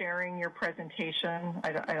stop sharing your presentation,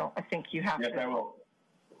 I think you have to. Yes, I will.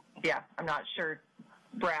 Yeah, I'm not sure,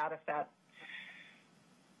 Brad, if that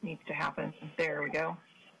needs to happen. There we go.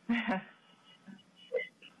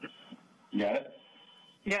 Got it?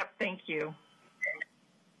 Yep, thank you.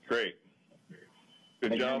 Great. Good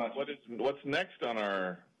Thank job. What's next on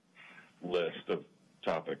our list of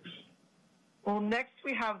topics? Well, next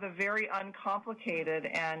we have the very uncomplicated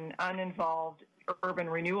and uninvolved urban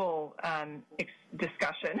renewal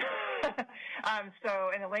discussion.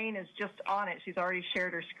 And Elaine is just on it. She's already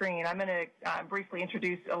shared her screen. I'm going to briefly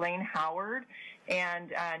introduce Elaine Howard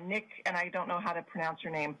and Nick, and I don't know how to pronounce her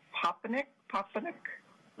name, Popanik?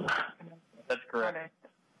 That's correct.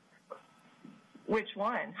 Which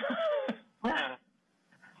one?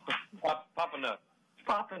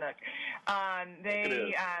 Popanik.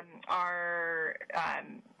 They are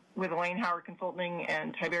with Elaine Howard Consulting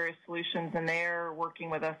and Tiberius Solutions, and they're working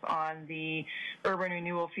with us on the urban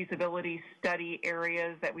renewal feasibility study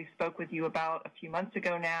areas that we spoke with you about a few months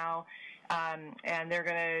ago now. And they're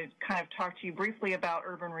going to kind of talk to you briefly about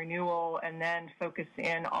urban renewal and then focus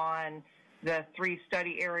in on the 3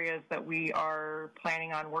 study areas that we are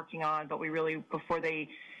planning on working on. But we really, before they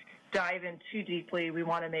dive in too deeply, we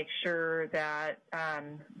want to make sure that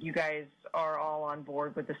you guys are all on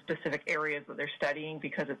board with the specific areas that they're studying,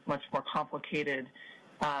 because it's much more complicated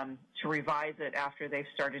to revise it after they've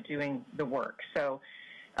started doing the work. So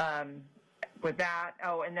with that,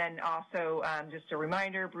 and then also just a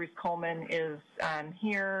reminder, Bruce Coleman is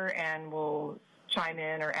here and will chime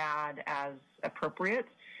in or add as appropriate.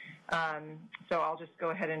 So I'll just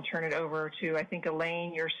go ahead and turn it over to, I think,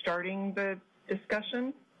 Elaine, you're starting the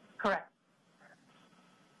discussion? Correct.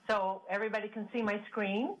 So everybody can see my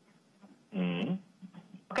screen? Mm-hmm.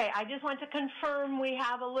 Okay, I just want to confirm we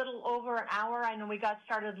have a little over an hour. I know we got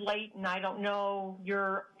started late, and I don't know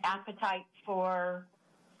your appetite for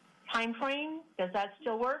time frame. Does that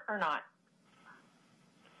still work or not?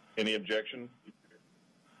 Any objection?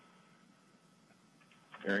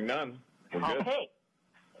 Hearing none. We're good. Okay.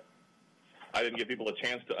 I didn't give people a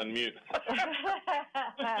chance to unmute.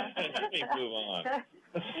 Let me move on.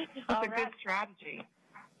 That's a good strategy.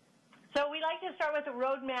 So we like to start with a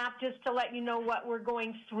roadmap just to let you know what we're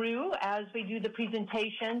going through as we do the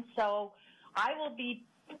presentation. So I will be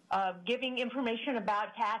giving information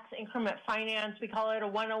about tax increment finance. We call it a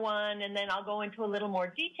 101, and then I'll go into a little more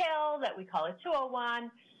detail that we call it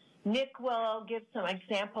 201. Nick will give some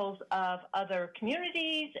examples of other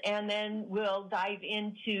communities, and then we'll dive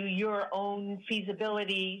into your own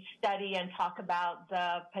feasibility study and talk about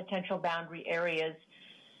the potential boundary areas.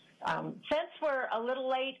 Since we're a little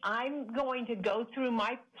late, I'm going to go through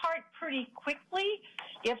my part pretty quickly.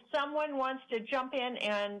 If someone wants to jump in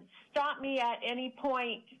and stop me at any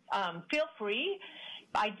point, feel free.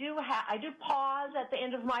 I do pause at the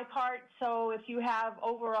end of my part, so if you have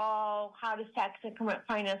overall how does tax increment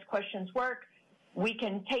finance questions work, we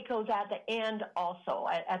can take those at the end also,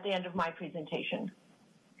 at the end of my presentation.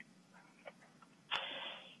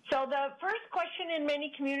 So the first question in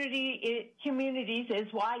many communities is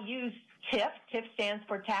why use TIF? TIF stands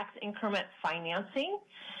for Tax Increment Financing.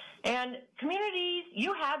 And communities,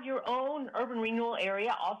 you have your own urban renewal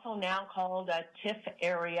area, also now called a TIF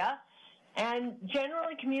area. And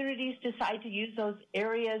generally, communities decide to use those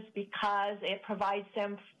areas because it provides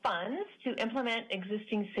them funds to implement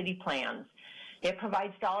existing city plans. It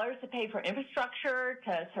provides dollars to pay for infrastructure,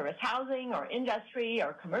 to service housing or industry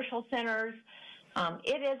or commercial centers.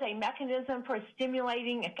 It is a mechanism for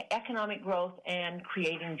stimulating economic growth and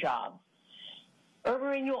creating jobs. Urban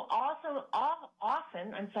renewal also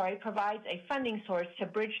often provides a funding source to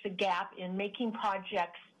bridge the gap in making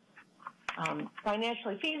projects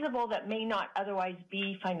financially feasible that may not otherwise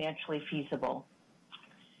be financially feasible.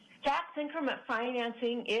 Tax increment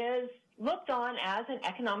financing is looked on as an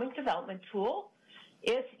economic development tool.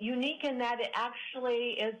 It's unique in that it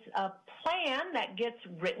actually is a plan that gets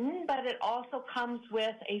written, but it also comes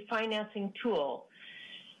with a financing tool.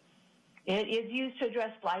 It is used to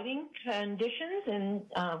address blighting conditions in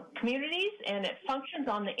communities, and it functions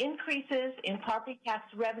on the increases in property tax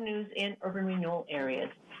revenues in urban renewal areas.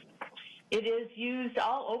 It is used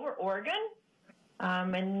all over Oregon,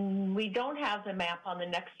 and we don't have the map on the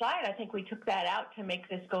next slide. I think we took that out to make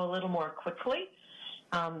this go a little more quickly.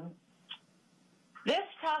 This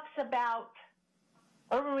talks about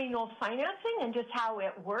urban renewal financing and just how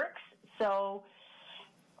it works. So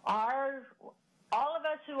all of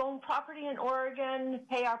us who own property in Oregon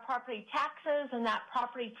pay our property taxes, and that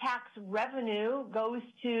property tax revenue goes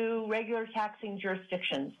to regular taxing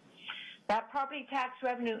jurisdictions. That property tax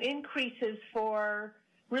revenue increases for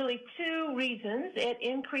really two reasons. It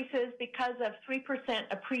increases because of 3%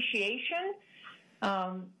 appreciation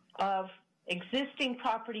of existing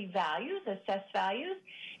property values, assessed values,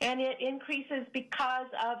 and it increases because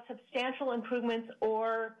of substantial improvements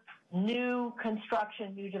or new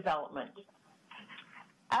construction, new development.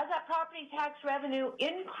 As that property tax revenue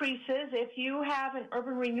increases, if you have an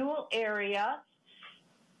urban renewal area,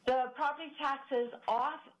 the property taxes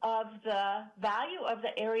off of the value of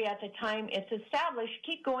the area at the time it's established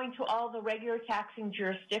keep going to all the regular taxing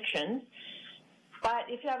jurisdictions. But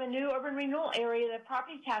if you have a new urban renewal area, the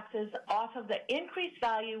property taxes off of the increased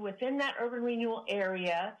value within that urban renewal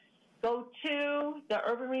area go to the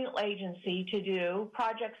urban renewal agency to do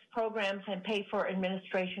projects, programs, and pay for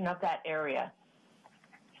administration of that area.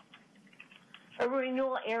 Urban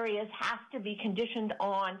renewal areas have to be conditioned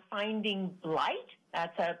on finding blight.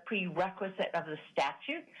 That's a prerequisite of the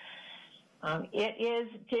statute. It is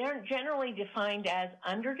generally defined as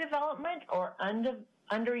underdevelopment or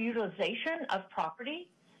underutilization of property,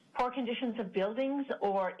 poor conditions of buildings,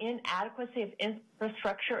 or inadequacy of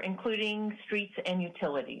infrastructure, including streets and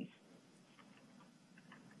utilities.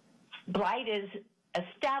 Blight is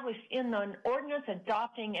established in an ordinance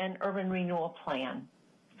adopting an urban renewal plan.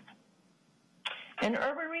 An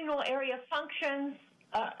urban renewal area functions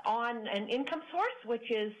on an income source,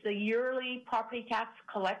 which is the yearly property tax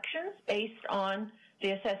collections based on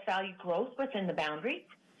the assessed value growth within the boundary.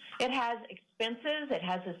 It has expenses. It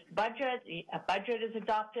has its budget. A budget is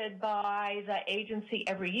adopted by the agency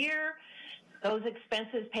every year. Those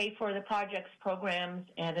expenses pay for the project's programs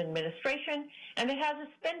and administration. And it has a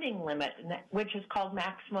spending limit, which is called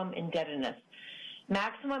maximum indebtedness.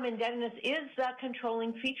 Maximum indebtedness is the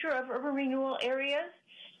controlling feature of urban renewal areas,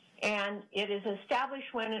 and it is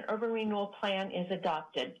established when an urban renewal plan is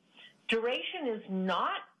adopted. Duration is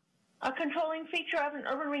not a controlling feature of an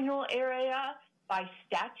urban renewal area by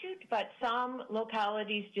statute, but some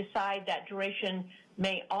localities decide that duration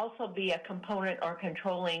may also be a component or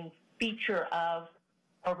controlling feature of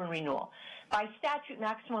urban renewal. By statute,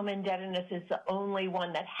 maximum indebtedness is the only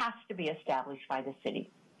one that has to be established by the city.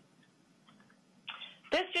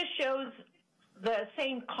 This just shows the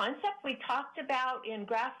same concept we talked about in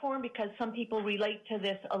graph form because some people relate to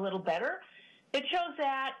this a little better. It shows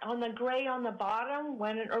that on the gray on the bottom,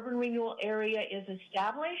 when an urban renewal area is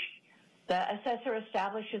established, the assessor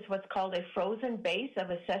establishes what's called a frozen base of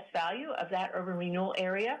assessed value of that urban renewal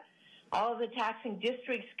area. All of the taxing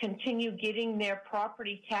districts continue getting their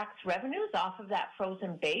property tax revenues off of that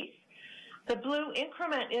frozen base. The blue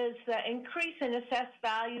increment is the increase in assessed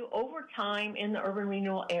value over time in the urban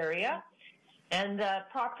renewal area, and the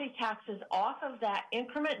property taxes off of that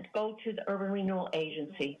increment go to the urban renewal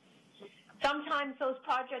agency. Sometimes those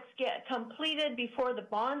projects get completed before the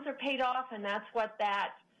bonds are paid off, and that's what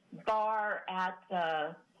that bar at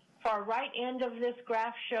the far right end of this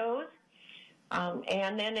graph shows.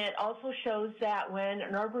 And then it also shows that when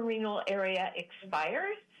an urban renewal area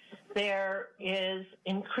expires, there is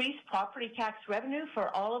increased property tax revenue for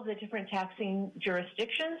all of the different taxing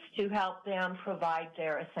jurisdictions to help them provide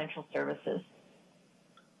their essential services.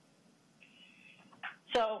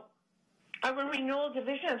 So, urban renewal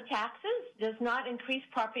division of taxes does not increase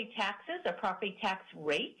property taxes or property tax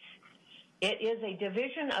rates. It is a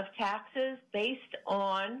division of taxes based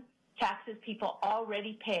on taxes people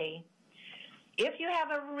already pay. If you have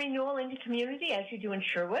urban renewal in your community, as you do in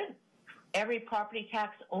Sherwood, every property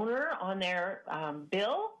tax owner on their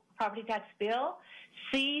property tax bill,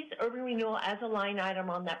 sees urban renewal as a line item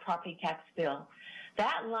on that property tax bill.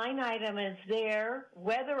 That line item is there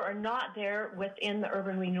whether or not they're within the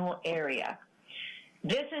urban renewal area.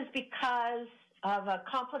 This is because of a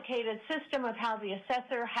complicated system of how the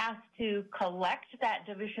assessor has to collect that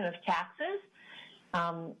division of taxes.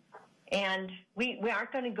 And we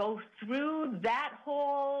aren't going to go through that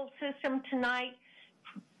whole system tonight,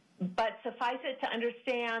 but suffice it to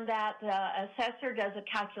understand that the assessor does a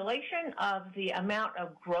calculation of the amount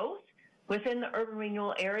of growth within the urban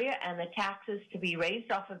renewal area and the taxes to be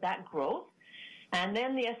raised off of that growth. And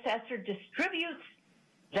then the assessor distributes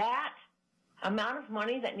that amount of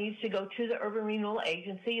money that needs to go to the urban renewal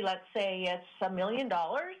agency. Let's say it's $1 million,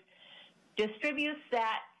 distributes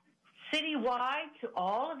that citywide to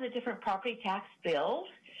all of the different property tax bills,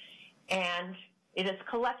 and it is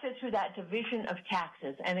collected through that division of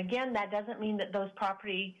taxes. And again, that doesn't mean that those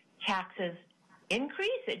property taxes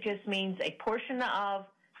increase. It just means a portion of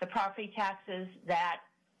the property taxes that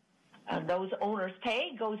those owners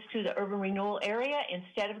pay goes to the urban renewal area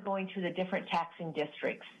instead of going to the different taxing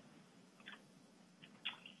districts.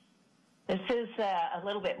 This is a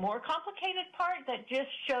little bit more complicated part that just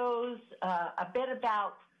shows a bit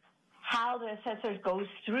about how the assessor goes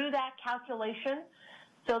through that calculation.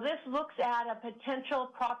 So this looks at a potential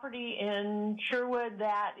property in Sherwood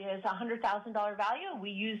that is $100,000 value.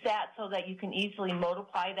 We use that so that you can easily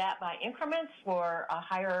multiply that by increments for a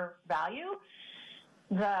higher value.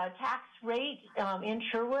 The tax rate in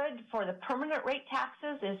Sherwood for the permanent rate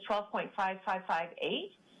taxes is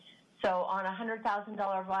 12.5558. So on a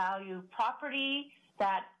 $100,000 value property,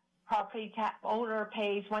 that property owner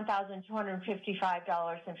pays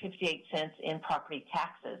 $1,255.58 in property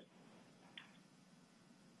taxes.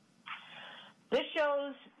 This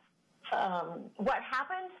shows what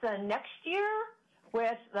happens the next year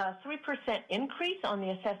with the 3% increase on the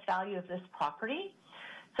assessed value of this property.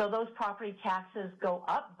 So those property taxes go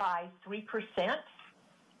up by 3%.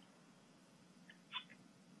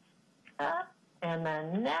 And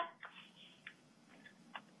then next.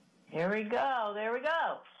 Here we go. There we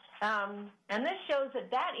go. And this shows that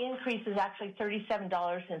that increase is actually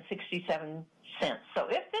 $37.67. So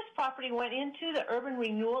if this property went into the urban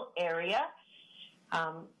renewal area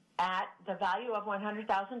at the value of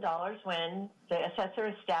 $100,000 when the assessor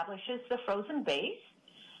establishes the frozen base,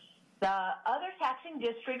 the other taxing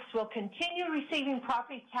districts will continue receiving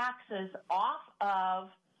property taxes off of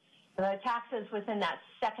the taxes within that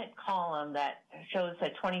second column that shows the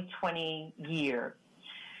 2020 year.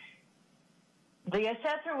 The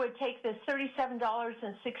assessor would take this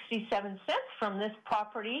 $37.67 from this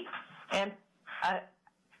property and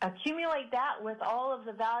accumulate that with all of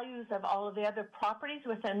the values of all of the other properties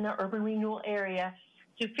within the urban renewal area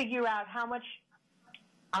to figure out how much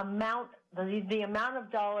amount, the amount of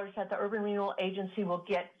dollars that the urban renewal agency will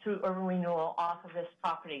get through urban renewal off of this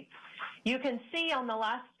property. You can see on the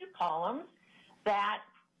last two columns that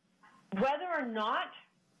whether or not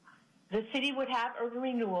the city would have urban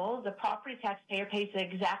renewal, the property taxpayer pays the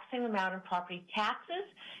exact same amount of property taxes.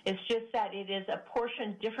 It's just that it is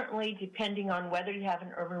apportioned differently depending on whether you have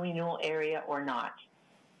an urban renewal area or not.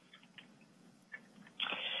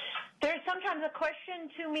 There's sometimes a question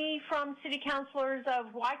to me from city councilors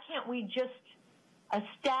of why can't we just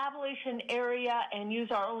establish an area and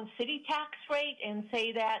use our own city tax rate and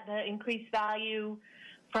say that the increased value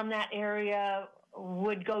from that area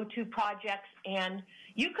would go to projects, and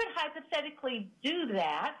you could hypothetically do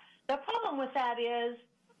that. The problem with that is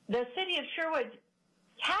the city of Sherwood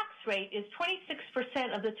tax rate is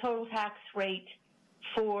 26% of the total tax rate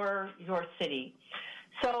for your city.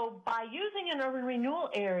 So by using an urban renewal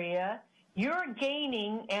area, you're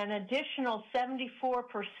gaining an additional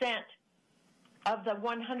 74% of the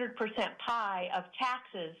 100% pie of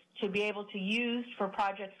taxes to be able to use for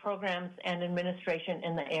projects, programs, and administration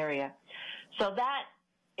in the area. So that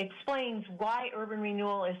explains why urban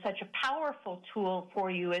renewal is such a powerful tool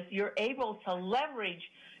for you, is you're able to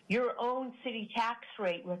leverage your own city tax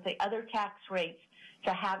rate with the other tax rates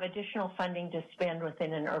to have additional funding to spend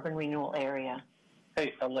within an urban renewal area.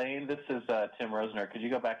 Hey, Elaine, this is Tim Rosner. Could you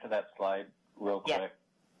go back to that slide real quick?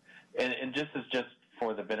 Yes. And just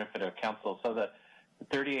for the benefit of council, so the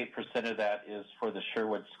 38% of that is for the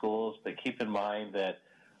Sherwood schools, but keep in mind that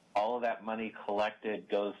all of that money collected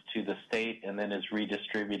goes to the state and then is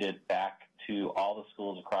redistributed back to all the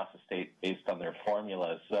schools across the state based on their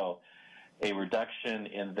formulas. So a reduction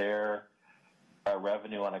in their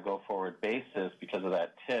revenue on a go-forward basis because of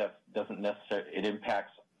that TIF doesn't necessarily, it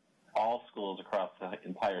impacts all schools across the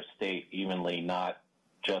entire state evenly, not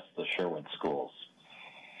just the Sherwood schools.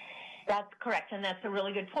 That's correct, and that's a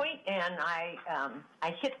really good point, and I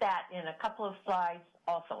hit that in a couple of slides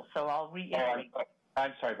also, so I'll reiterate.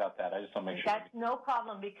 I'm sorry about that. I just want to make sure. That's no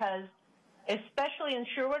problem, because especially in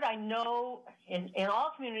Sherwood. I know in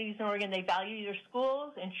all communities in Oregon, they value your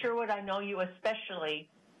schools. In Sherwood, I know you especially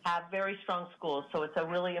have very strong schools, so it's a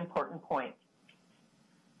really important point.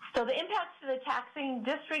 So the impacts to the taxing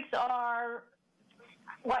districts are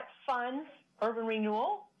what funds urban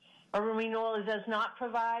renewal. Urban renewal does not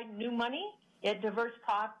provide new money. It diverts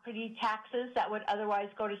property taxes that would otherwise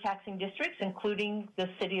go to taxing districts, including the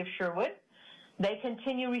city of Sherwood. They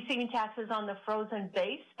continue receiving taxes on the frozen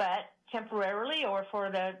base, but temporarily or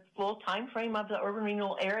for the full time frame of the urban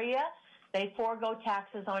renewal area, they forego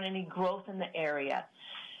taxes on any growth in the area.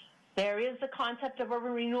 There is the concept of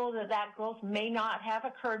urban renewal that growth may not have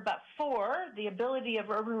occurred, but for the ability of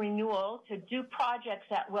urban renewal to do projects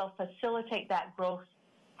that will facilitate that growth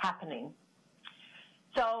happening.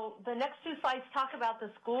 So the next two slides talk about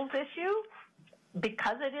the schools issue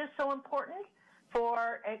because it is so important.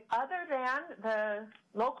 For other than the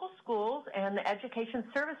local schools and the education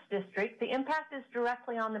service district, the impact is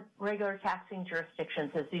directly on the regular taxing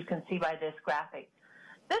jurisdictions, as you can see by this graphic.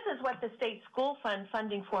 This is what the state school fund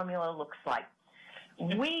funding formula looks like.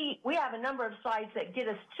 We have a number of slides that get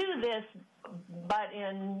us to this, but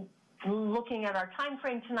in looking at our time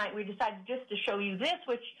frame tonight, we decided just to show you this,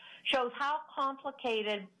 which shows how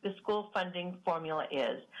complicated the school funding formula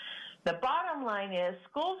is. The bottom line is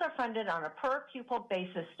schools are funded on a per pupil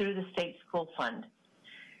basis through the state school fund.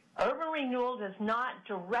 Urban renewal does not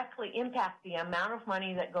directly impact the amount of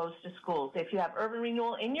money that goes to schools. If you have urban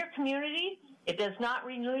renewal in your community, it does not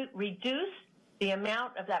reduce the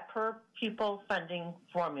amount of that per pupil funding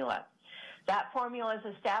formula. That formula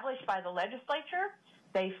is established by the legislature.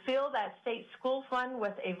 They fill that state school fund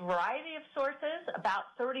with a variety of sources.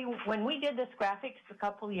 About 30, when we did this graphic, it's a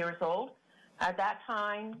couple years old. At that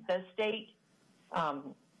time, the state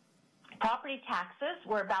property taxes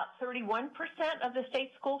were about 31% of the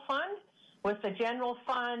state school fund, with the general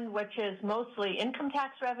fund, which is mostly income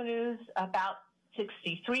tax revenues, about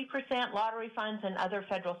 63%, lottery funds, and other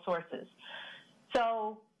federal sources.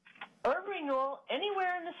 So urban renewal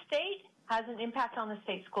anywhere in the state has an impact on the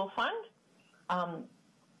state school fund.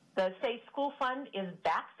 The state school fund is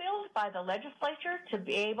backfilled by the legislature to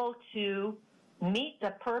be able to meet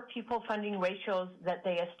the per pupil funding ratios that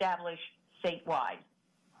they establish statewide.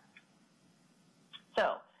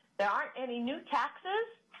 So there aren't any new taxes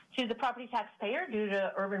to the property taxpayer due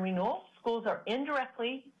to urban renewal. Schools are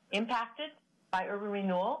indirectly impacted by urban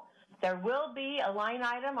renewal. There will be a line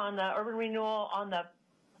item on the urban renewal on the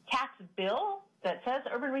tax bill that says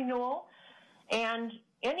urban renewal, and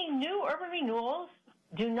any new urban renewals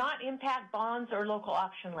do not impact bonds or local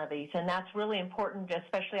option levies, and that's really important,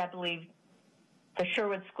 especially I believe the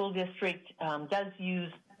Sherwood School District does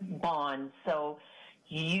use bonds, so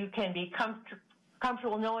you can be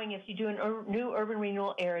comfortable knowing if you do a new urban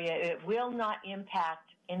renewal area, it will not impact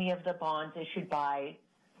any of the bonds issued by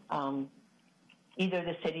either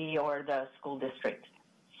the city or the school district.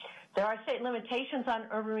 There are state limitations on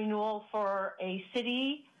urban renewal for a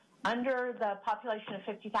city under the population of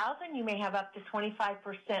 50,000. You may have up to 25%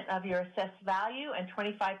 of your assessed value and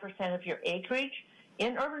 25% of your acreage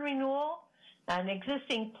in urban renewal. An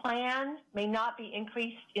existing plan may not be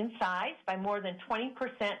increased in size by more than 20%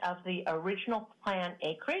 of the original plan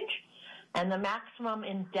acreage, and the maximum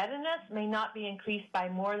indebtedness may not be increased by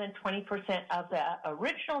more than 20% of the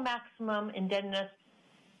original maximum indebtedness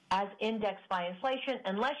as indexed by inflation,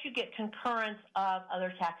 unless you get concurrence of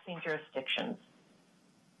other taxing jurisdictions.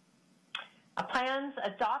 A plan's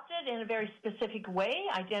adopted in a very specific way,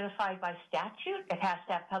 identified by statute. It has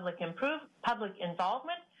to have public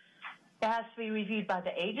involvement. It has to be reviewed by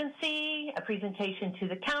the agency, a presentation to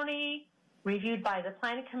the county, reviewed by the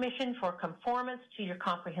Planning Commission for conformance to your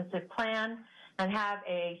comprehensive plan, and have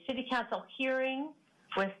a city council hearing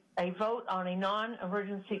with a vote on a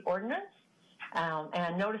non-emergency ordinance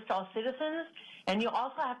and notice to all citizens. And you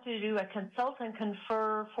also have to do a consult and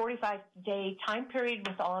confer 45-day time period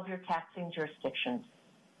with all of your taxing jurisdictions.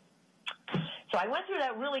 So I went through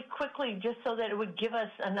that really quickly just so that it would give us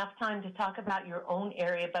enough time to talk about your own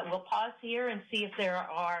area, but we'll pause here and see if there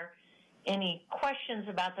are any questions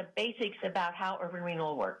about the basics about how urban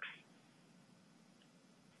renewal works.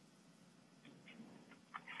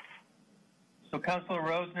 So Councilor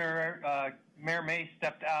Rosner, Mayor May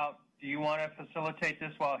stepped out. Do you want to facilitate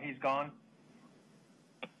this while he's gone?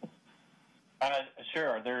 Sure.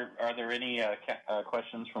 Are there any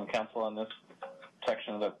questions from council on this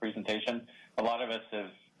section of the presentation? A lot of us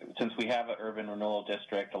have, since we have an urban renewal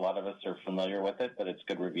district, a lot of us are familiar with it, but it's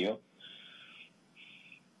good review.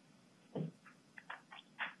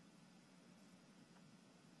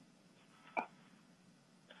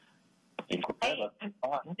 Hey,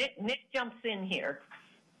 Nick jumps in here.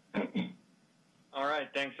 All right,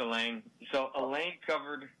 thanks, Elaine. So Elaine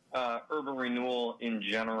covered urban renewal in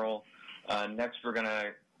general. Next, we're going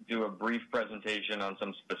to do a brief presentation on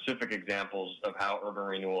some specific examples of how urban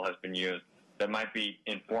renewal has been used that might be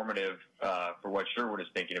informative for what Sherwood is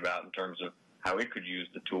thinking about in terms of how it could use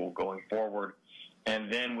the tool going forward.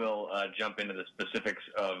 And then we'll jump into the specifics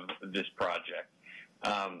of this project.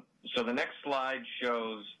 So the next slide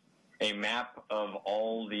shows a map of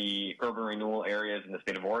all the urban renewal areas in the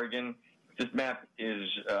state of Oregon. This map is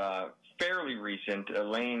fairly recent.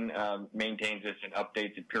 Elaine maintains this and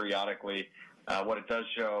updates it periodically. What it does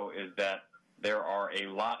show is that there are a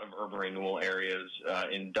lot of urban renewal areas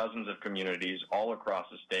in dozens of communities all across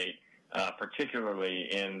the state, particularly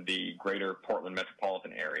in the greater Portland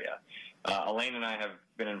metropolitan area. Elaine and I have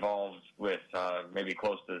been involved with maybe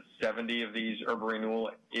close to 70 of these urban renewal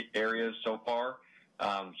areas so far.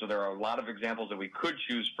 So there are a lot of examples that we could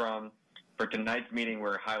choose from. For tonight's meeting,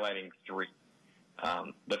 we're highlighting 3.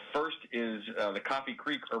 The first is the Coffee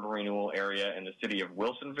Creek urban renewal area in the city of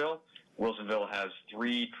Wilsonville. Wilsonville has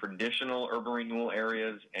 3 traditional urban renewal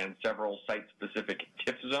areas and several site-specific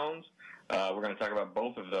TIF zones. We're going to talk about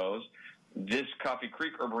both of those. This Coffee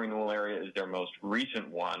Creek urban renewal area is their most recent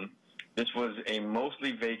one. This was a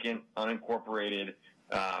mostly vacant, unincorporated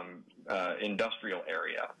industrial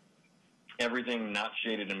area. Everything not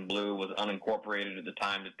shaded in blue was unincorporated at the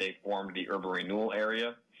time that they formed the urban renewal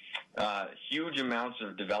area. Huge amounts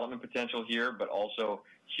of development potential here, but also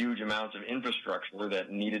huge amounts of infrastructure that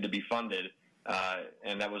needed to be funded,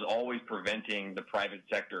 and that was always preventing the private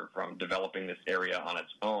sector from developing this area on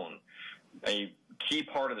its own. A key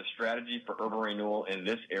part of the strategy for urban renewal in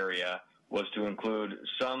this area was to include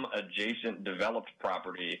some adjacent developed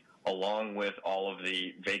property along with all of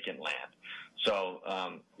the vacant land. So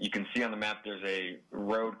you can see on the map there's a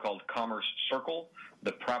road called Commerce Circle.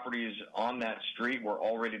 The properties on that street were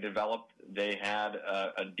already developed. They had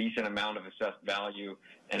a decent amount of assessed value,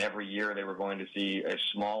 and every year they were going to see a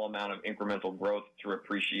small amount of incremental growth through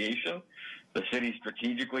appreciation. The city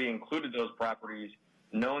strategically included those properties,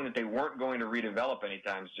 knowing that they weren't going to redevelop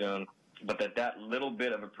anytime soon, but that little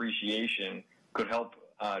bit of appreciation could help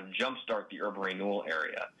jumpstart the urban renewal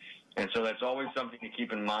area. And so that's always something to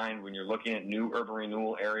keep in mind when you're looking at new urban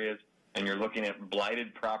renewal areas and you're looking at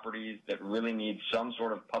blighted properties that really need some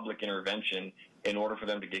sort of public intervention in order for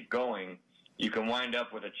them to get going. You can wind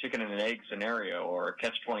up with a chicken and an egg scenario or a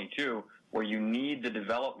catch-22 where you need the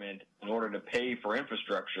development in order to pay for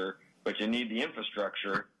infrastructure, but you need the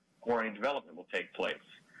infrastructure before any development will take place.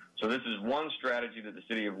 So this is one strategy that the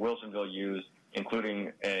city of Wilsonville used,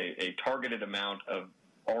 including a targeted amount of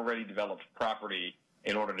already developed property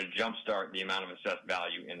in order to jumpstart the amount of assessed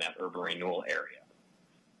value in that urban renewal area.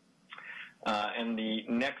 And the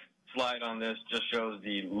next slide on this just shows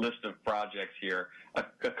the list of projects here. A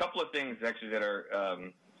couple of things actually that are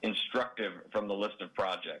instructive from the list of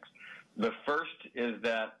projects. The first is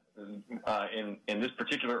that in this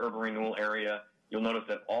particular urban renewal area, you'll notice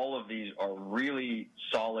that all of these are really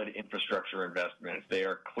solid infrastructure investments. They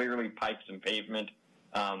are clearly pipes and pavement.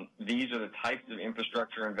 These are the types of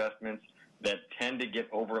infrastructure investments that tend to get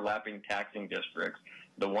overlapping taxing districts,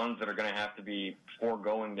 the ones that are going to have to be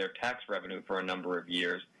foregoing their tax revenue for a number of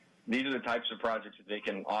years. These are the types of projects that they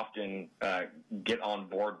can often get on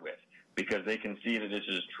board with because they can see that this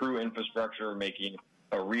is true infrastructure making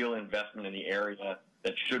a real investment in the area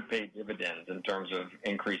that should pay dividends in terms of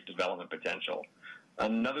increased development potential.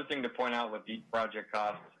 Another thing to point out with these project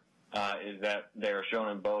costs is that they are shown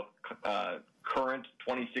in both current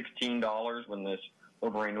 2016 dollars when this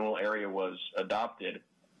urban renewal area was adopted,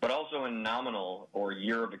 but also in nominal or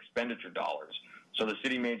year of expenditure dollars. So the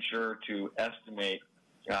city made sure to estimate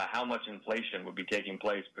how much inflation would be taking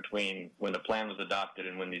place between when the plan was adopted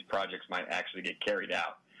and when these projects might actually get carried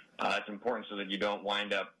out. It's important so that you don't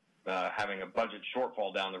wind up having a budget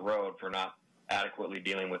shortfall down the road for not adequately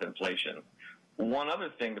dealing with inflation. One other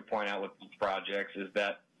thing to point out with these projects is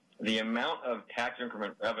that the amount of tax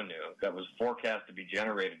increment revenue that was forecast to be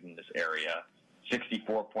generated in this area,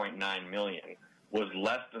 $64.9 million, was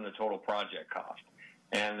less than the total project cost.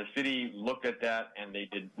 And the city looked at that and they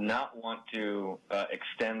did not want to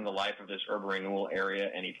extend the life of this urban renewal area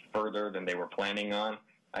any further than they were planning on.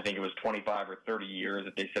 I think it was 25 or 30 years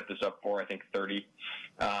that they set this up for, I think 30.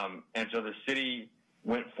 And so the city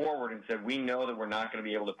went forward and said, we know that we're not going to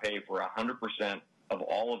be able to pay for 100% of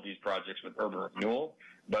all of these projects with urban renewal,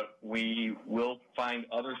 but we will find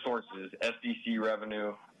other sources, SDC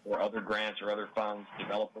revenue or other grants or other funds,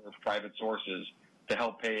 developers, private sources, to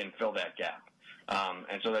help pay and fill that gap.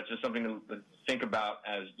 And so that's just something to think about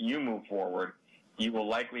as you move forward. You will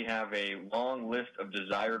likely have a long list of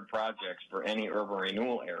desired projects for any urban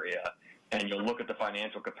renewal area, and you'll look at the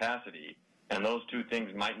financial capacity, and those two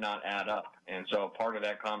things might not add up. And so part of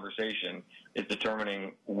that conversation is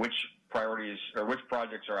determining which priorities or which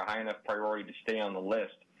projects are a high enough priority to stay on the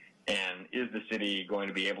list, and is the city going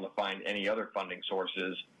to be able to find any other funding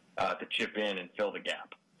sources to chip in and fill the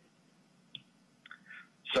gap.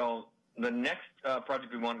 So the next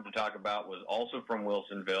project we wanted to talk about was also from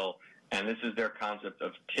Wilsonville, and this is their concept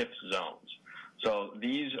of TIF zones. So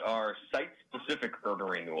these are site-specific urban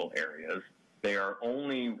renewal areas. They are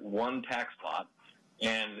only one tax lot,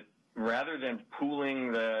 and rather than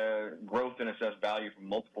pooling the growth and assessed value from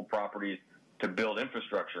multiple properties to build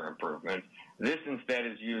infrastructure improvements, this instead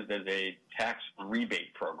is used as a tax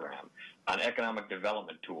rebate program, an economic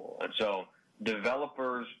development tool. And so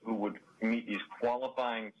developers who would meet these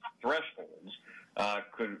qualifying thresholds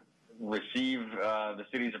could receive the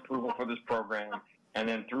city's approval for this program, and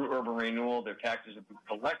then through urban renewal, their taxes would be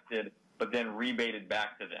collected, but then rebated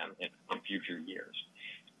back to them in future years.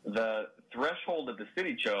 The threshold that the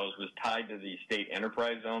city chose was tied to the state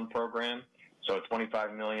enterprise zone program, so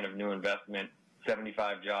 $25 million of new investment,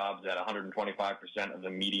 75 jobs at 125% of the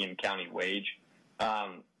median county wage.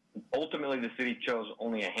 Ultimately, the city chose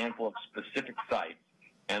only a handful of specific sites,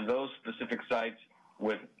 and those specific sites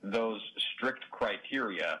with those strict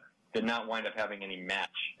criteria did not wind up having any match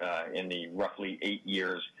in the roughly 8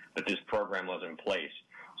 years that this program was in place.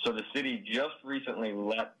 So the city just recently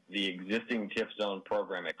let the existing TIF zone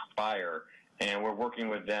program expire, and we're working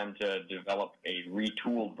with them to develop a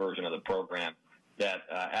retooled version of the program that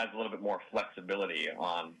adds a little bit more flexibility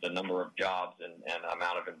on the number of jobs and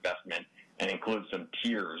amount of investment, and includes some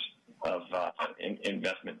tiers of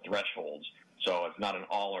investment thresholds. So it's not an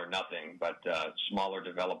all or nothing, but smaller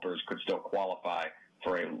developers could still qualify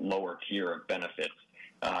for a lower tier of benefits.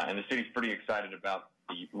 And the city's pretty excited about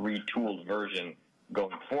the retooled version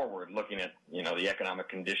going forward, looking at the economic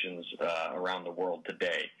conditions around the world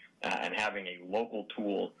today, and having a local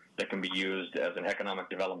tool that can be used as an economic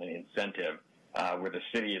development incentive, where the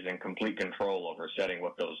city is in complete control over setting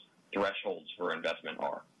what those thresholds for investment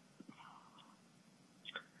are.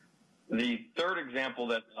 The third example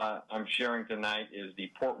that I'm sharing tonight is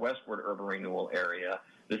the Port Westward urban renewal area.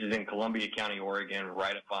 This is in Columbia County, Oregon,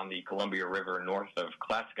 right up on the Columbia River north of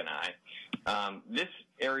Claskenai. This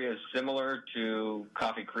area is similar to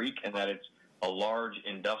Coffee Creek in that it's a large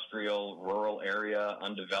industrial, rural area,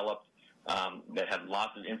 undeveloped, that had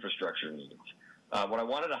lots of infrastructure needs. What I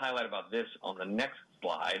wanted to highlight about this on the next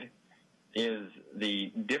slide is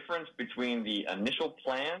the difference between the initial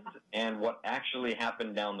plans and what actually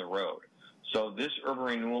happened down the road. So this urban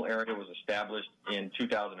renewal area was established in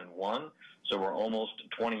 2001, so we're almost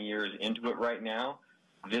 20 years into it right now.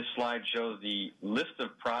 This slide shows the list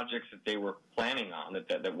of projects that they were planning on,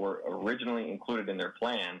 that were originally included in their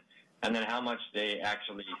plan, and then how much they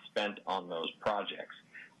actually spent on those projects.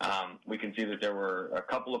 We can see that there were a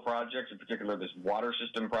couple of projects, in particular this water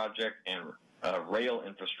system project and rail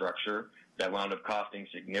infrastructure, that wound up costing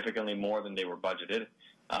significantly more than they were budgeted.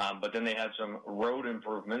 But then they had some road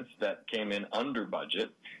improvements that came in under budget,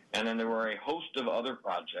 and then there were a host of other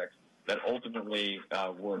projects that ultimately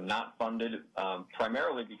were not funded,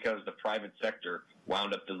 primarily because the private sector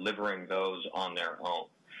wound up delivering those on their own.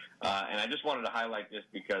 And I just wanted to highlight this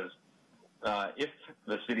because if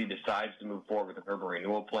the city decides to move forward with an urban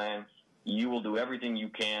renewal plan, you will do everything you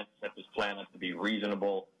can to set this plan up to be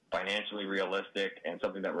reasonable, financially realistic, and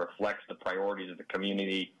something that reflects the priorities of the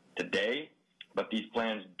community today. But these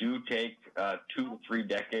plans do take 2 to 3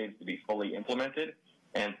 decades to be fully implemented,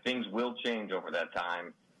 and things will change over that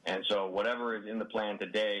time. And so whatever is in the plan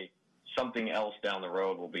today, something else down the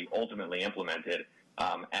road will be ultimately implemented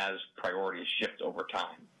as priorities shift over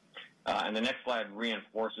time. And the next slide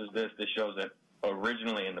reinforces this. This shows that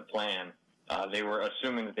originally in the plan, they were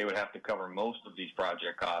assuming that they would have to cover most of these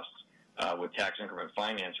project costs with tax increment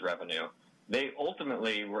finance revenue. They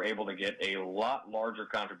ultimately were able to get a lot larger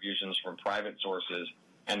contributions from private sources,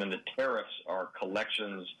 and then the tariffs are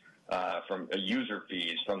collections from user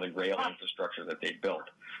fees from the rail infrastructure that they built.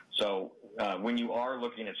 So when you are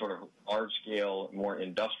looking at sort of large-scale, more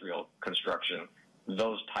industrial construction,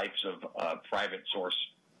 those types of private source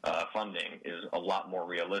funding is a lot more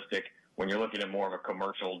realistic. When you're looking at more of a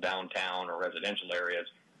commercial downtown or residential areas,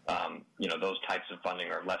 those types of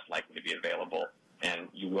funding are less likely to be available, and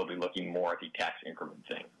you will be looking more at the tax increment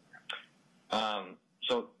thing.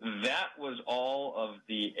 So that was all of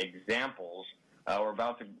the examples. We're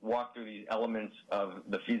about to walk through these elements of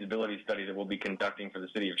the feasibility study that we'll be conducting for the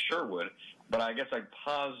city of Sherwood, but I guess I'd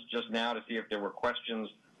pause just now to see if there were questions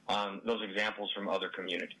on those examples from other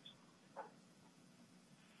communities.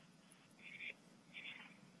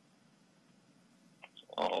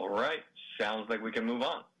 All right, sounds like we can move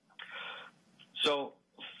on. So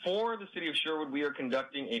for the city of Sherwood, we are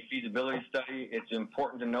conducting a feasibility study. It's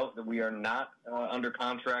important to note that we are not under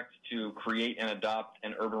contract to create and adopt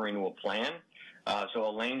an urban renewal plan. So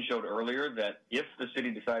Elaine showed earlier that if the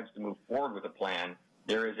city decides to move forward with a plan,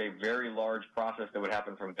 there is a very large process that would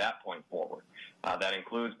happen from that point forward. That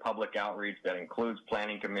includes public outreach, that includes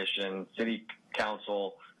planning commission, city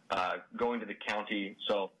council, going to the county.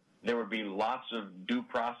 So there would be lots of due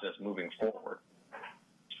process moving forward.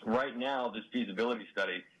 Right now, this feasibility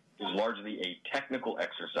study is largely a technical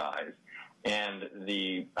exercise, and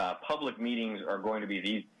the public meetings are going to be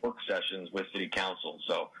these work sessions with city council.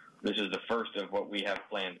 So this is the first of what we have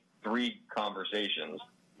planned 3 conversations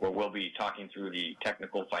where we'll be talking through the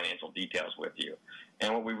technical financial details with you.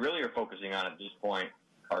 And what we really are focusing on at this point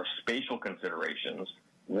are spatial considerations.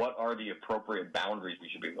 What are the appropriate boundaries we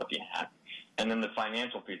should be looking at? And then the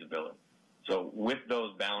financial feasibility. So with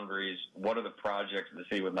those boundaries, what are the projects the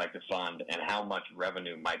city would like to fund and how much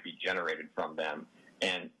revenue might be generated from them?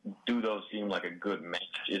 And do those seem like a good match?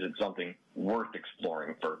 Is it something worth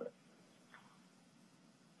exploring further?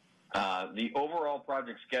 The overall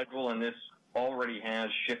project schedule, and this already has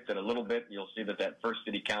shifted a little bit. You'll see that that first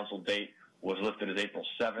city council date was listed as April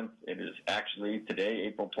 7th. It is actually today,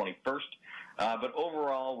 April 21st. But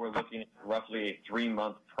overall, we're looking at roughly a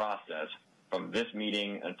 3-month process from this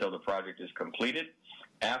meeting until the project is completed.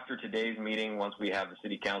 After today's meeting, once we have the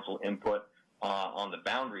city council input on the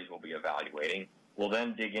boundaries we'll be evaluating, we'll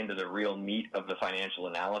then dig into the real meat of the financial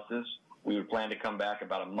analysis. We would plan to come back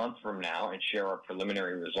about a month from now and share our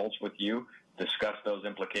preliminary results with you, discuss those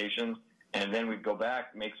implications, and then we'd go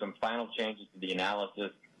back, make some final changes to the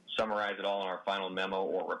analysis, summarize it all in our final memo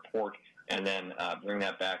or report, and then bring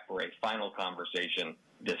that back for a final conversation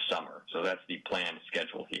this summer. So that's the planned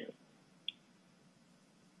schedule here.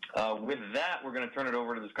 With that, we're going to turn it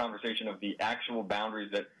over to this conversation of the actual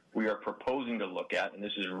boundaries that we are proposing to look at, and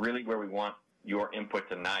this is really where we want your input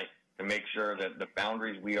tonight to make sure that the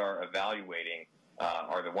boundaries we are evaluating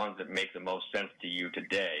are the ones that make the most sense to you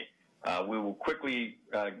today. We will quickly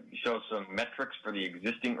show some metrics for the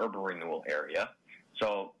existing urban renewal area.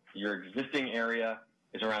 So your existing area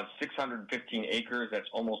is around 615 acres. That's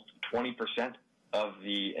almost 20% of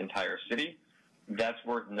the entire city. That's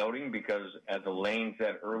worth noting because, as Elaine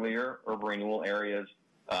said earlier, urban renewal areas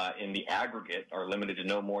in the aggregate are limited to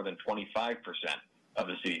no more than 25% of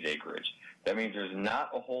the city's acreage. That means there's not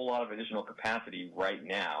a whole lot of additional capacity right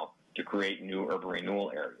now to create new urban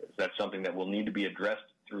renewal areas. That's something that will need to be addressed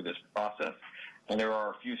through this process, and there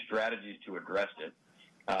are a few strategies to address it.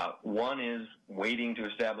 One is waiting to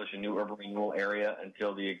establish a new urban renewal area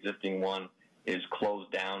until the existing one is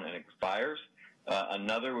closed down and expires.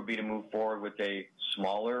 Another would be to move forward with a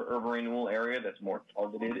smaller urban renewal area that's more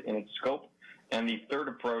targeted in its scope. And the third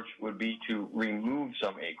approach would be to remove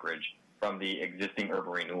some acreage from the existing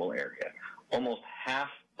urban renewal area. Almost half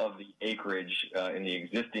of the acreage in the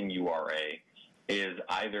existing URA is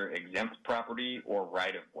either exempt property or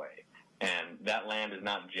right-of-way. And that land is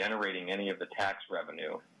not generating any of the tax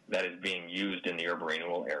revenue that is being used in the urban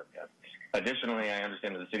renewal area. Additionally, I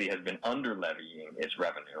understand that the city has been under-levying its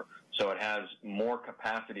revenue, so it has more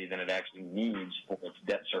capacity than it actually needs for its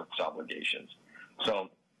debt service obligations. So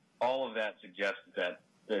all of that suggests that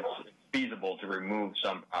it's feasible to remove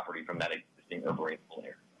some property from that existing urban renewal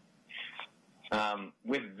area.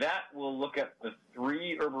 With that, we'll look at the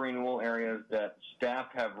 3 urban renewal areas that staff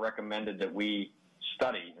have recommended that we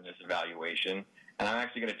study in this evaluation, and I'm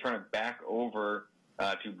actually going to turn it back over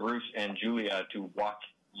to Bruce and Julia to walk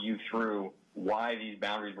you through why these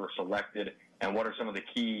boundaries were selected and what are some of the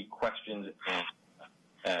key questions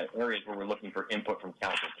and areas where we're looking for input from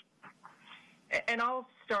council. And I'll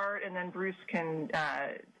start, and then Bruce can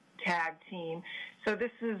tag team. So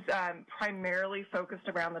this is primarily focused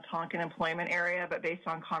around the Tonkin employment area, but based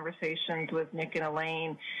on conversations with Nick and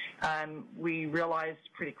Elaine, we realized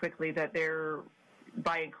pretty quickly that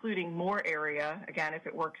by including more area, again, if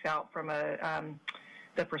it works out from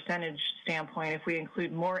the percentage standpoint, if we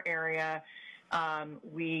include more area,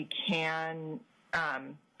 we can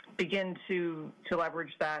begin to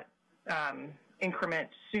leverage that increment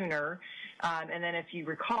sooner. And then if you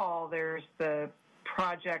recall, there's the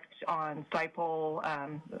project on Sipol,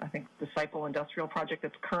 I think the Sipol industrial project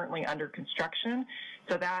that's currently under construction.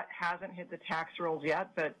 So that hasn't hit the tax rolls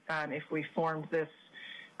yet, but if we formed this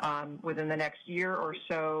within the next year or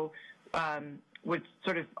so, would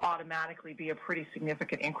sort of automatically be a pretty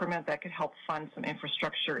significant increment that could help fund some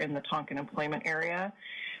infrastructure in the Tonkin employment area.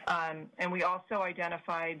 And we also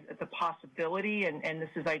identified the possibility, and this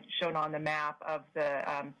is shown on the map of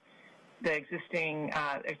the existing,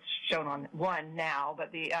 it's shown on 1 now,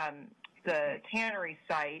 but the the tannery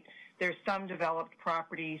site, there's some developed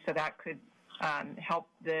property, so that could help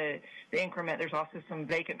the increment. There's also some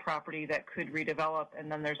vacant property that could redevelop,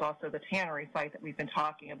 and then there's also the tannery site that we've been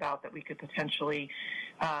talking about that we could potentially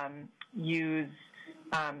use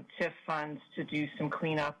TIF funds to do some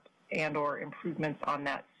cleanup and or improvements on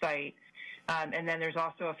that site. And then there's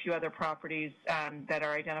also a few other properties that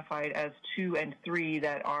are identified as 2 and 3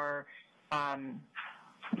 that are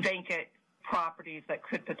vacant properties that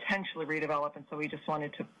could potentially redevelop, and so we just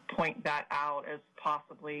wanted to point that out as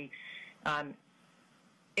possibly,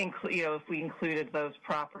 if we included those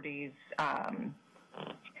properties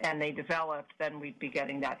and they developed, then we'd be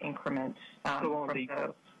getting that increment from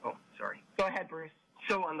those. Oh, sorry. Go ahead, Bruce.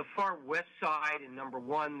 So on the far west side in number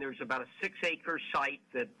 1, there's about a 6-acre site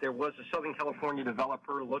that there was a Southern California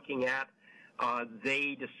developer looking at.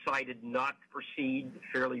 They decided not to proceed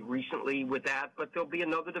fairly recently with that, but there'll be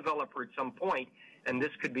another developer at some point, and this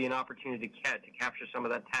could be an opportunity to capture some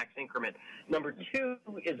of that tax increment. Number 2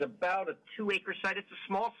 is about a 2-acre site. It's a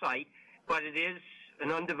small site, but it is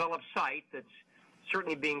an undeveloped site that's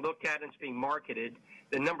certainly being looked at and it's being marketed.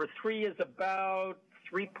 The number 3 is about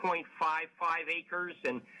 3.55 acres,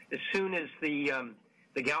 and as soon as the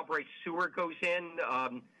Galbraith sewer goes in,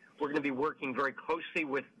 we're going to be working very closely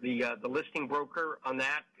with the listing broker on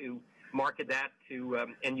that to market that to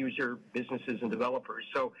end user businesses and developers.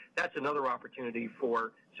 So that's another opportunity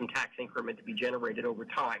for some tax increment to be generated over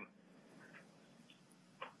time.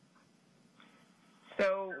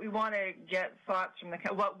 So we want to get thoughts from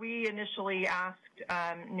what we initially asked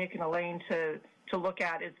Nick and Elaine to look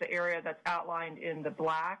at is the area that's outlined in the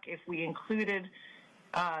black. If we included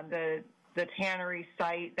the tannery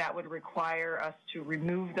site, that would require us to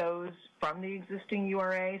remove those from the existing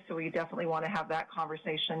URA. So we definitely want to have that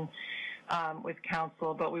conversation with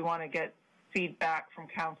council, but we want to get feedback from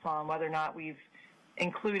council on whether or not we've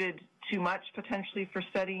included too much potentially for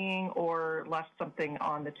studying or left something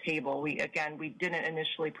on the table. We didn't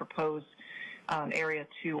initially propose area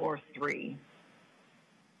 2 or 3.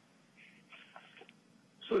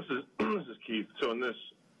 So this is Keith. So in this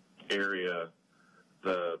area,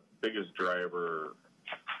 the biggest driver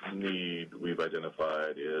need we've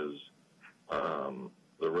identified is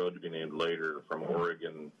the road to be named later from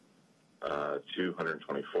Oregon to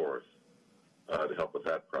 124th to help with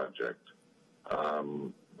that project.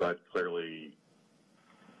 But clearly,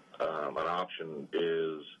 an option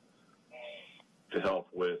is to help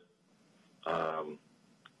with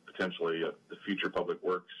potentially the future public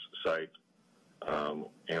works site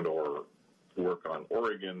and or work on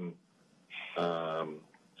Oregon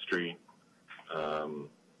Street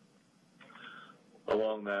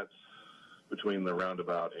along that between the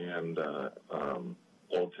roundabout and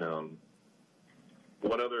Old Town.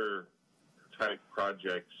 What other type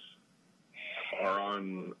projects are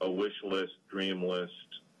on a wish list, dream list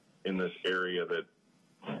in this area that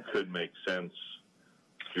could make sense?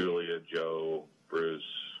 Julia, Joe, Bruce,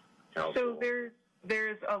 council. So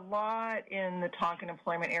there's a lot in the Tonkin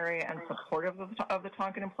employment area and supportive of the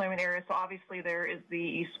Tonkin employment area. So obviously there is the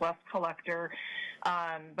east-west collector,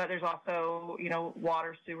 but there's also,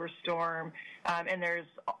 water, sewer, storm, and there's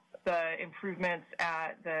the improvements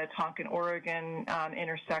at the Tonkin, Oregon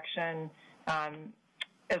intersection,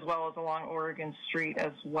 as well as along Oregon Street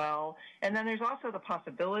as well. And then there's also the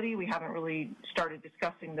possibility, we haven't really started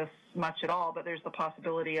discussing this much at all, but there's the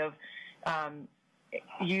possibility of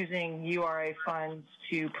using URA funds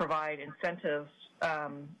to provide incentives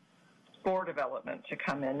for development to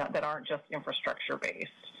come in that aren't just infrastructure based.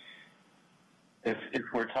 If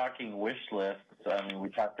we're talking wish lists, we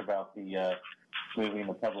talked about the moving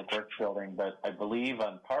the public works building, but I believe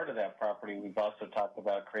on part of that property we've also talked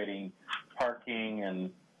about creating parking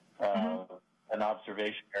and an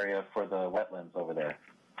observation area for the wetlands over there.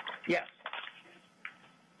 Yes.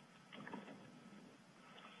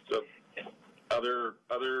 So, other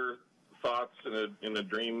thoughts in a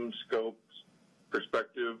dream scope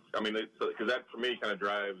perspective? Because that for me kind of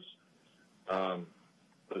drives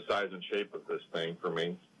the size and shape of this thing for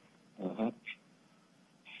me. Mm-hmm.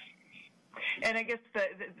 And I guess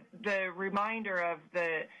the reminder of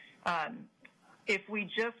if we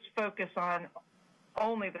just focus on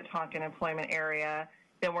only the Tonkin employment area,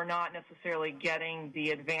 then we're not necessarily getting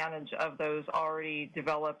the advantage of those already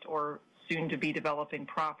developed or soon to be developing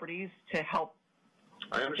properties to help.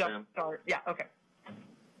 I understand. Jumpstart. Yeah. Okay.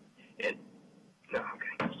 Okay.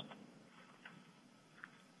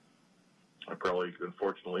 I probably,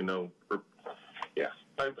 unfortunately, know. Yeah,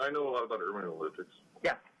 I know a lot about urban analytics.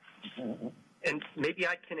 Yeah. And maybe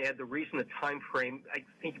I can add the reason the time frame, I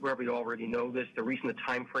think you probably already know this, the reason the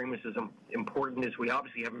time frame is as important is we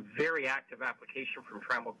obviously have a very active application from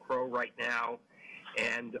Trammell Crow right now.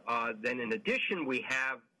 And then in addition, we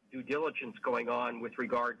have due diligence going on with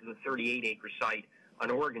regard to the 38-acre site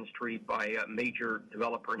on Oregon Street by a major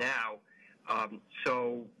developer now.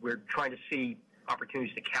 So we're trying to see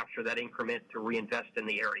opportunities to capture that increment to reinvest in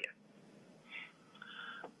the area.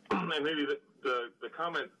 And maybe the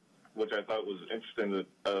comment, which I thought was interesting,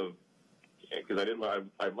 because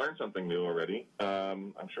I've learned something new already.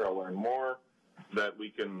 I'm sure I'll learn more, that we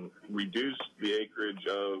can reduce the acreage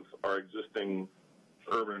of our existing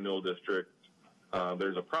urban renewal district.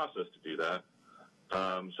 There's a process to do that,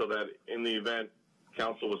 so that in the event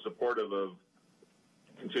council was supportive of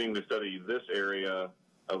continuing to study this area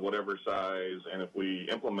of whatever size, and if we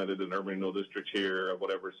implemented an urban renewal district here of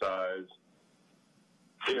whatever size,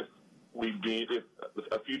 if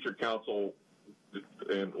a future council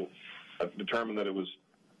determined that it was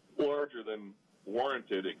larger than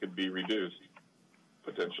warranted, it could be reduced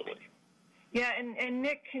potentially. Yeah, and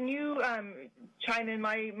Nick, can you chime in?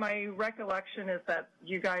 My recollection is that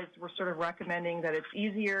you guys were sort of recommending that it's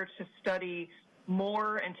easier to study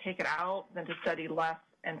more and take it out than to study less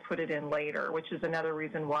and put it in later, which is another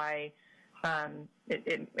reason why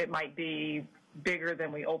it might be bigger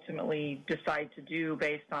than we ultimately decide to do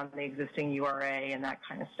based on the existing URA and that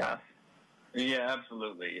kind of stuff. Yeah,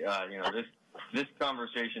 absolutely. This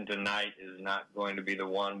conversation tonight is not going to be the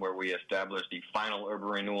one where we establish the final urban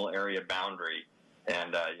renewal area boundary,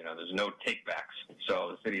 and there's no takebacks,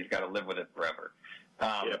 so the city's got to live with it forever.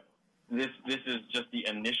 This is just the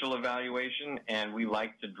initial evaluation, and we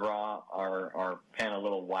like to draw our pen a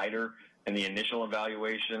little wider in the initial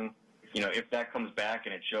evaluation. If that comes back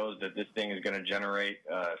and it shows that this thing is going to generate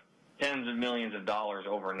tens of millions of dollars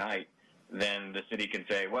overnight, then the city can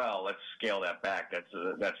say, well, let's scale that back.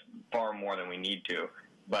 That's far more than we need to.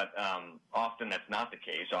 But often that's not the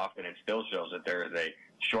case. Often it still shows that there is a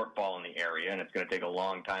shortfall in the area, and it's going to take a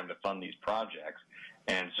long time to fund these projects.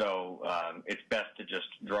 And so it's best to just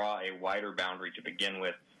draw a wider boundary to begin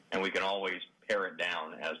with, and we can always pare it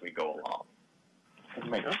down as we go along.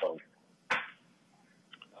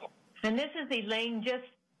 And this is Elaine,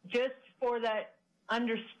 just for the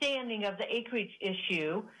understanding of the acreage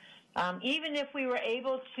issue. Even if we were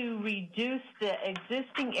able to reduce the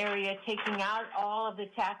existing area, taking out all of the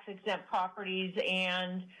tax-exempt properties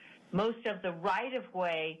and most of the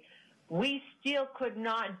right-of-way, we still could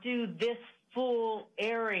not do this full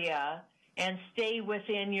area and stay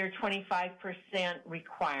within your 25%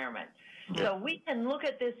 requirement. So we can look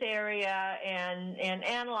at this area and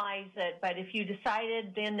analyze it, but if you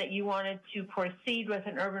decided then that you wanted to proceed with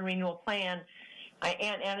an urban renewal plan,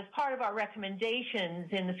 and as part of our recommendations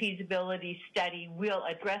in the feasibility study, we'll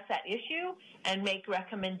address that issue and make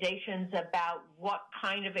recommendations about what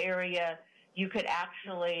kind of area you could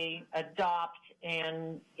actually adopt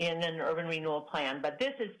in an urban renewal plan. But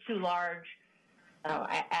this is too large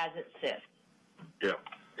as it sits. Yep.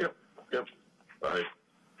 I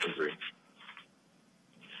agree.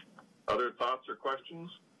 Other thoughts or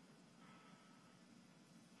questions?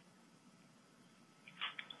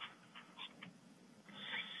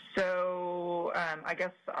 So I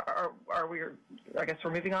guess I guess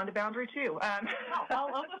we're moving on to boundary 2. I'll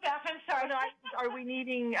go back. I'm sorry. Are we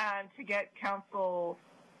needing to get council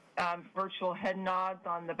virtual head nods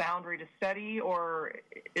on the boundary to study, or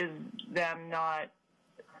is them not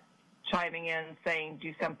chiming in saying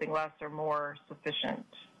do something less or more sufficient?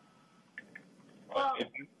 Well,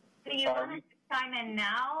 do you want us to chime in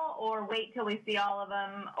now, or wait till we see all of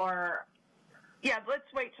them, or? Yeah, let's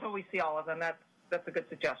wait till we see all of them. That's a good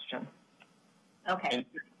suggestion. Okay.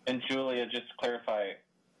 And Julia, just to clarify,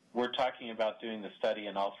 we're talking about doing the study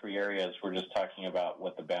in all 3 areas. We're just talking about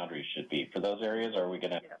what the boundaries should be for those areas, or are we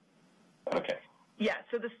going to? Yeah. Okay. Yeah,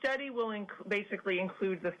 so the study will basically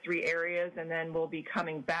include the 3 areas, and then we'll be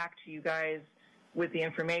coming back to you guys with the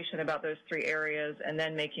information about those 3 areas, and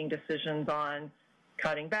then making decisions on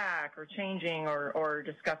cutting back or changing or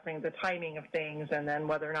discussing the timing of things, and then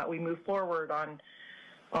whether or not we move forward on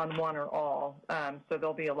one or all. So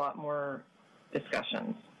there'll be a lot more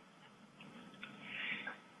discussions.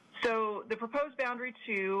 So the proposed boundary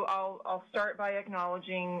 2, I'll start by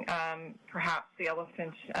acknowledging perhaps the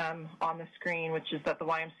elephant on the screen, which is that the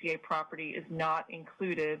YMCA property is not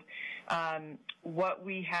included. The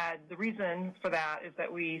reason for that is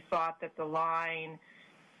that we thought that the line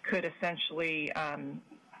could essentially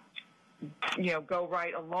go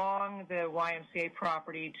right along the YMCA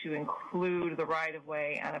property to include the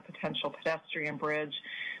right-of-way and a potential pedestrian bridge,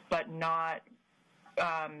 but not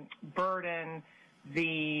burden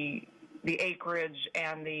the acreage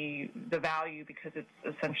and the value because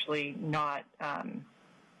it's essentially not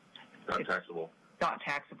taxable. Not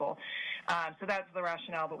taxable. So that's the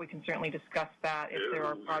rationale, but we can certainly discuss that if there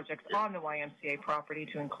are projects on the YMCA property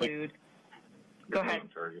to include. Go ahead.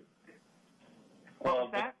 What was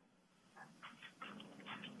that?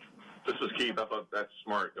 This is Keith. I thought that's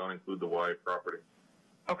smart. Don't include the Y property.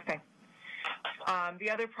 Okay. The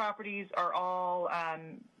other properties are all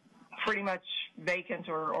pretty much vacant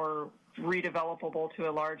or redevelopable to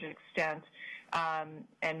a large extent,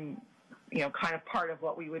 and kind of part of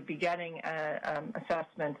what we would be getting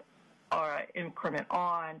assessment or increment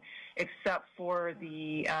on, except for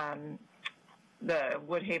the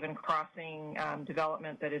Woodhaven Crossing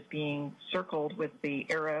development that is being circled with the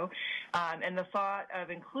arrow. And the thought of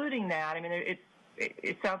including that, I mean,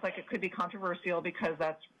 it sounds like it could be controversial because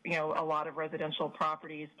that's, a lot of residential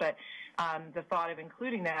properties, but the thought of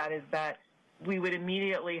including that is that we would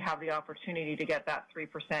immediately have the opportunity to get that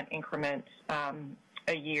 3% increment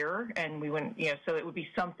a year, and we wouldn't, so it would be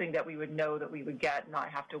something that we would know that we would get, not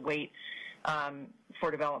have to wait for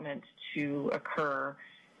development to occur.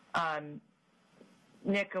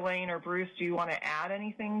 Nick, Elaine, or Bruce, do you want to add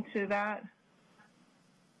anything to that?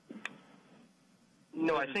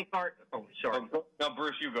 No, I think Art. Oh, sorry. No,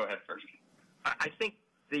 Bruce, you go ahead first. I think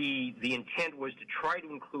the intent was to try to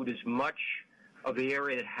include as much of the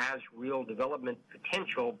area that has real development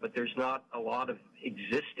potential, but there's not a lot of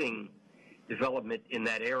existing development in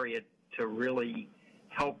that area to really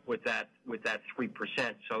help with that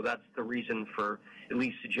 3%. So that's the reason for at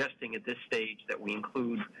least suggesting at this stage that we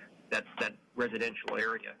include that residential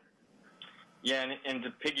area. Yeah, and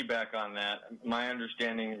to piggyback on that, my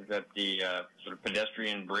understanding is that the sort of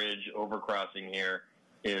pedestrian bridge overcrossing here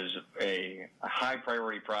is a high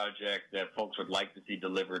priority project that folks would like to see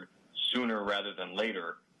delivered sooner rather than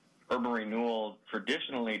later. Urban renewal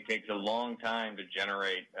traditionally takes a long time to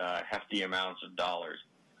generate hefty amounts of dollars.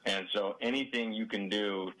 And so anything you can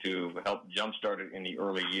do to help jumpstart it in the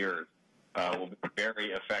early years will be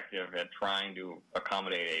very effective at trying to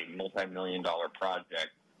accommodate a multi-million-dollar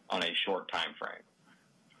project on a short time frame.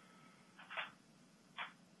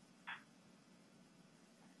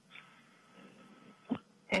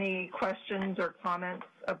 Any questions or comments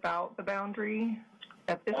about the boundary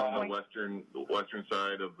at this point? On the western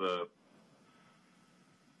side of the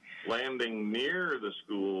landing near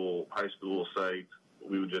the high school site,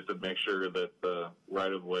 we would just make sure that the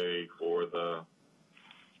right-of-way for the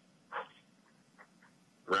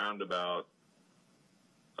roundabout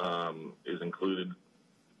is included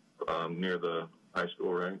near the high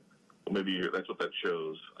school, right? Well, maybe that's what that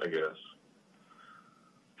shows, I guess.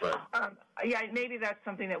 But yeah, maybe that's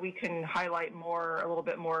something that we can highlight a little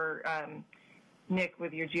bit more, Nick,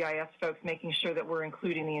 with your GIS folks, making sure that we're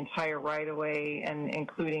including the entire right-of-way and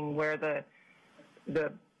including where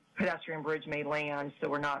the pedestrian bridge may land, so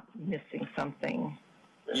we're not missing something.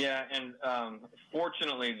 Yeah, and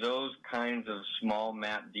fortunately, those kinds of small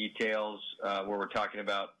map details where we're talking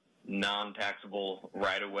about non-taxable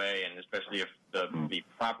right-of-way, and especially if the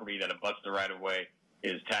property that abuts the right-of-way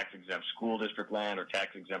is tax-exempt school district land or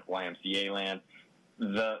tax-exempt YMCA land,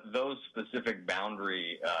 those specific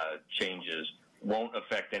boundary changes won't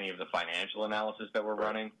affect any of the financial analysis that we're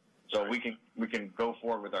running. So we can go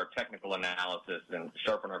forward with our technical analysis and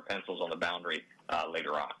sharpen our pencils on the boundary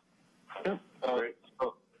later on.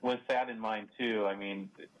 So with that in mind, too, I mean,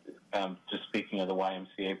 just speaking of the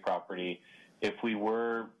YMCA property, if we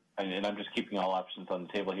were, and I'm just keeping all options on the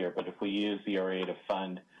table here, but if we use the area to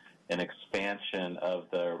fund an expansion of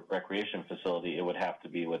the recreation facility, it would have to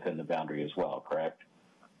be within the boundary as well, correct?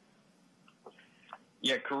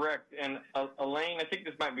 Yeah, correct. And Elaine, I think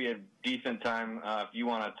this might be a decent time if you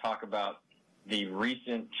want to talk about the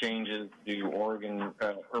recent changes to Oregon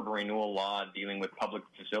urban renewal law dealing with public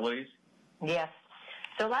facilities. Yes.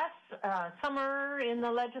 So last summer in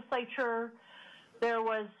the legislature, there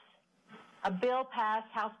was a bill passed,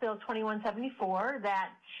 House Bill 2174,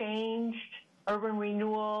 that changed urban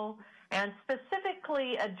renewal and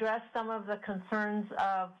specifically addressed some of the concerns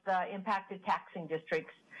of the impacted taxing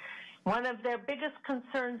districts. One of their biggest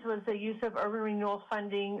concerns was the use of urban renewal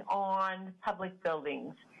funding on public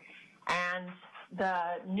buildings. And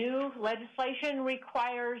the new legislation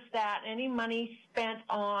requires that any money spent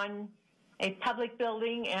on a public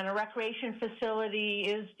building and a recreation facility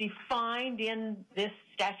is defined in this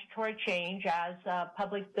statutory change as a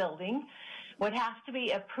public building, would have to be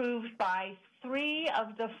approved by 3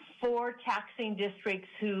 of the 4 taxing districts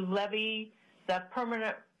who levy the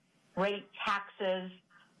permanent rate taxes.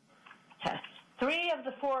 3 of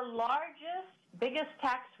the 4 biggest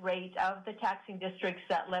tax rate of the taxing districts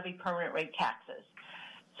that levy permanent rate taxes.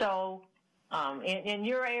 So In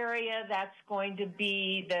your area, that's going to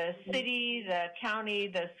be the city, the county,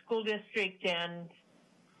 the school district, and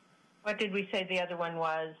what did we say the other one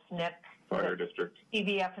was, Nick? Fire district.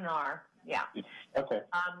 TVF&R, yeah. Okay.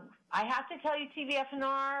 I have to tell you,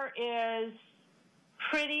 TVF&R is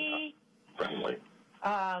pretty friendly.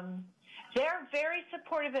 They're very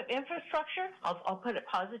supportive of infrastructure. I'll put it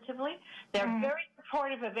positively. They're very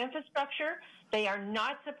supportive of infrastructure. They are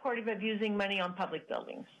not supportive of using money on public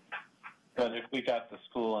buildings. But if we got the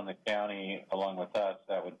school and the county along with us,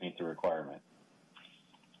 that would meet the requirement.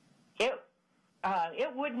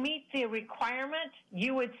 It would meet the requirement.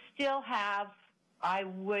 You would still have, I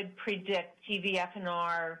would predict,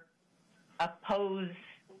 TVF&R oppose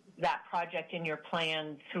that project in your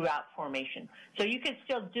plan throughout formation. So you could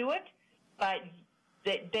still do it, but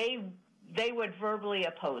they would verbally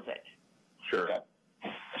oppose it. Sure.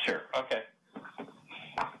 Yeah. Sure. Okay.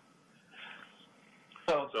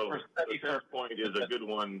 So the first point is a good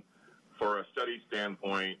one. For a study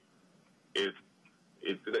standpoint, it's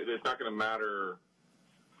not going to matter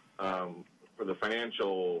for the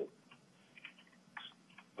financial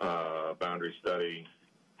boundary study.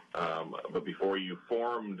 But before you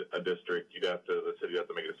formed a district, the city would have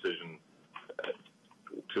to make a decision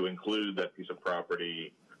to include that piece of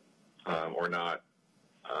property or not.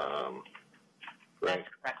 Right?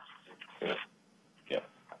 That's correct. Yeah.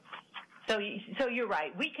 So you're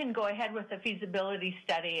right. We can go ahead with the feasibility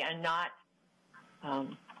study and not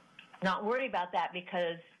worry about that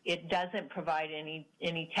because it doesn't provide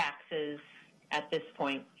any taxes at this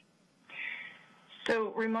point.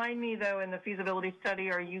 So remind me, though, in the feasibility study,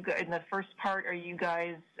 in the first part, are you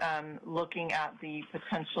guys looking at the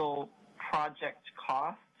potential project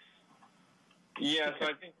costs? Yeah, so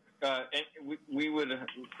I think we would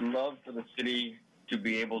love for the city to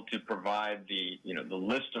be able to provide the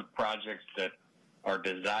list of projects that are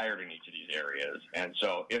desired in each of these areas. And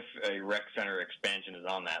so if a rec center expansion is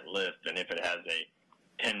on that list, and if it has a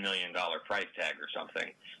 $10 million price tag or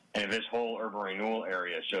something, and if this whole urban renewal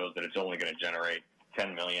area shows that it's only going to generate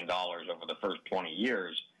 $10 million over the first 20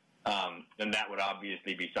 years, then that would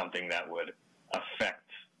obviously be something that would affect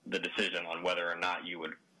the decision on whether or not you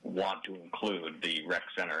would want to include the rec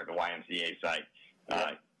center, the YMCA site,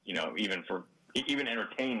 even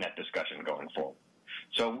entertain that discussion going forward.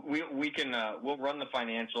 So we'll run the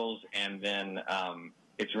financials, and then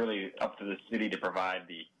it's really up to the city to provide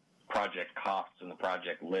the project costs and the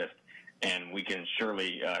project list, and we can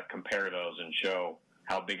surely compare those and show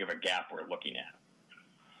how big of a gap we're looking at.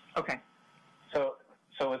 Okay. So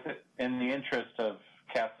is it in the interest of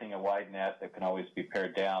casting a wide net that can always be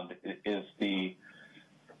pared down, is the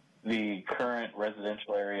current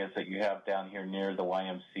residential areas that you have down here near the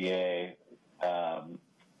YMCA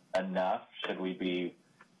enough? Should we be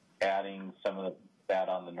adding some of that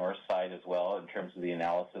on the north side as well in terms of the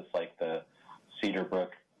analysis, like the Cedar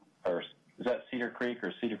Brook, or is that Cedar Creek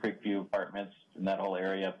or Cedar Creek View apartments in that whole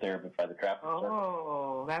area up there by the traffic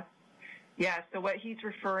circle? So what he's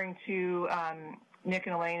referring to, Nick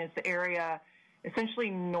and Elaine, is the area essentially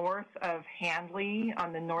north of Handley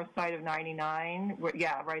on the north side of 99.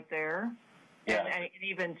 Right there. Yeah. And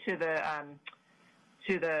even to the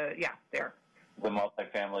there. The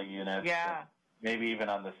multifamily units. Yeah. Maybe even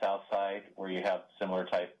on the south side where you have similar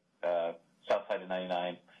type, south side of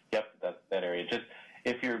 99. Yep, that area. Just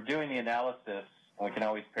if you're doing the analysis, we can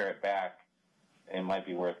always pare it back. It might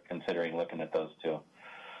be worth considering looking at those too.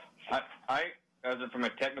 From a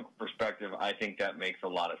technical perspective, I think that makes a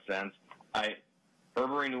lot of sense.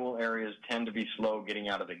 Urban renewal areas tend to be slow getting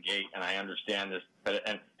out of the gate, and I understand this.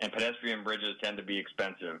 And pedestrian bridges tend to be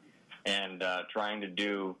expensive. And trying to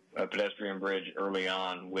do a pedestrian bridge early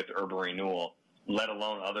on with urban renewal, let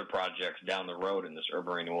alone other projects down the road in this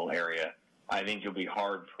urban renewal area, I think you'll be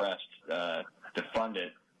hard-pressed to fund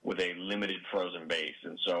it with a limited frozen base.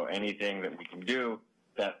 And so anything that we can do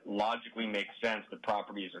that logically makes sense, the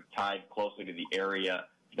properties are tied closely to the area,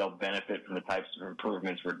 they'll benefit from the types of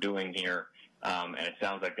improvements we're doing here, and it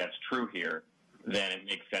sounds like that's true here, then it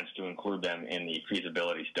makes sense to include them in the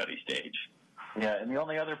feasibility study stage. Yeah, and the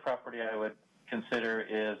only other property I would consider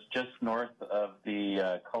is just north of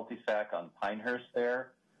the cul-de-sac on Pinehurst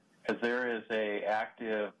there, because there is a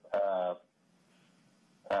active,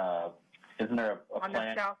 isn't there a on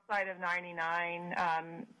plant? The south side of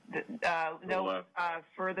 99,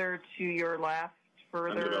 further to your left,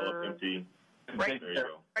 undeveloped, empty. Right, there you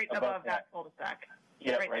go. Right above that cul-de-sac.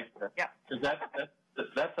 Yeah, right there. Yeah.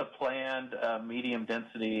 That's a planned medium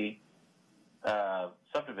density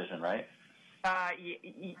subdivision, right?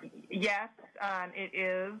 Yes, it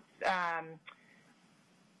is.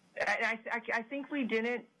 I think we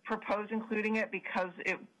didn't propose including it because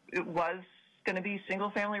it was going to be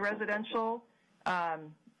single-family residential.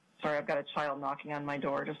 Sorry, I've got a child knocking on my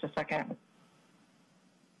door. Just a second.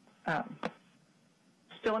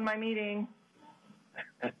 Still in my meeting.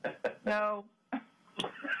 No.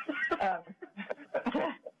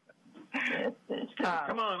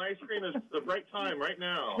 Come on, ice cream is the right time right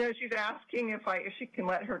now. No, she's asking if she can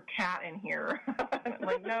let her cat in here. I'm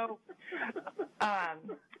like, no.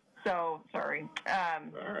 So sorry. All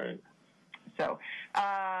right. So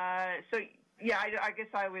yeah, I guess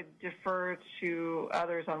I would defer to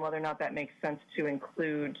others on whether or not that makes sense to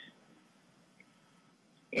include.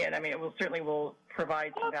 And I mean, it will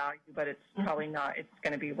provide some value, but it's probably not. It's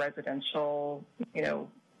going to be residential,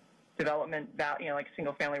 development value, like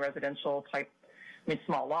single-family residential type. I mean,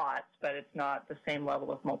 small lots, but it's not the same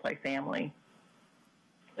level of multifamily.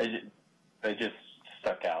 They just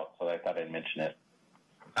stuck out, so I thought I'd mention it.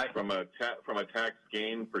 From a tax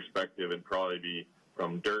gain perspective, it'd probably be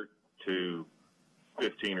from dirt to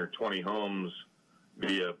 15 or 20 homes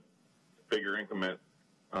be a bigger increment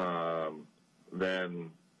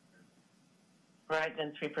than. Right,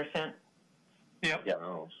 than 3%. Yep.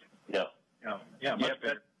 Yeah.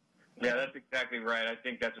 Yeah, that's exactly right. I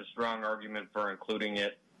think that's a strong argument for including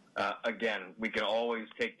it. Again, we can always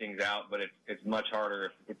take things out, but it's much harder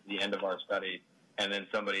if it's the end of our study and then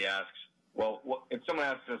somebody asks, well, if someone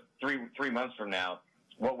asks us three months from now,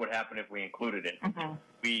 what would happen if we included it? Mm-hmm.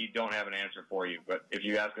 We don't have an answer for you. But if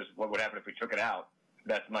you ask us what would happen if we took it out,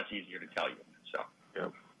 that's much easier to tell you. So, yeah.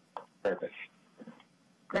 Perfect.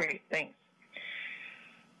 Great, thanks.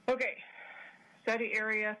 Okay, study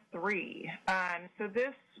area 3. So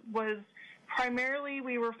this was primarily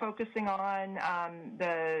we were focusing on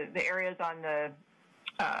the areas on the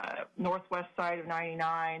northwest side of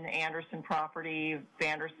 99, the Anderson property,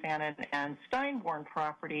 Vandersanten, and Steinborn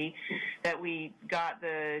property that we got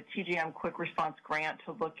the TGM Quick Response Grant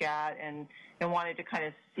to look at and wanted to kind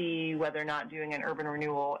of see whether or not doing an urban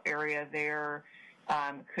renewal area there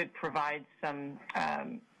could provide some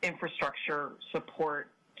infrastructure support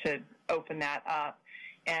to open that up.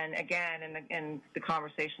 And again, in the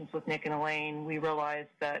conversations with Nick and Elaine, we realized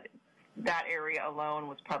that area alone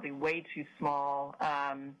was probably way too small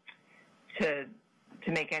to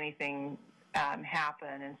make anything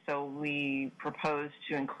happen. And so we proposed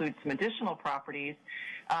to include some additional properties,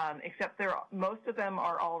 except most of them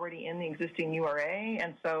are already in the existing URA,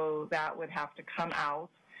 and so that would have to come out.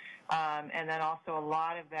 And then also a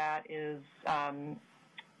lot of that is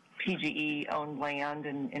PGE-owned land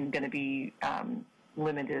and going to be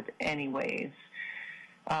limited anyways.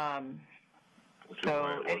 Which is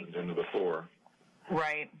why it wasn't into the 4.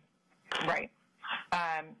 Right.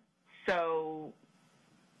 So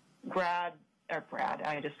Brad,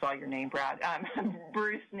 I just saw your name, Brad.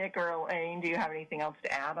 Bruce, Nick, or Elaine, do you have anything else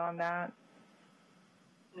to add on that?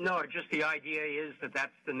 No, just the idea is that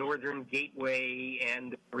that's the northern gateway,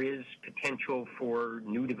 and there is potential for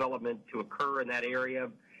new development to occur in that area,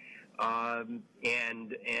 and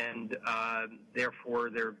therefore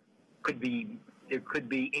there could be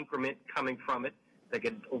increment coming from it that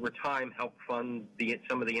could over time help fund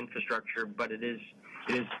some of the infrastructure, but it is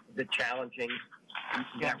the challenging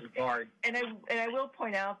in that regard. And I will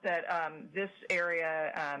point out that this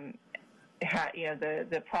area.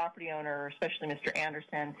 The property owner, especially Mr.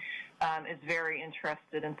 Anderson, is very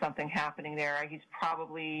interested in something happening there. He's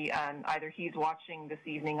probably either he's watching this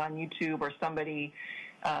evening on YouTube or somebody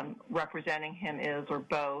representing him is, or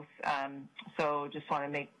both. So just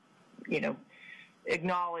want to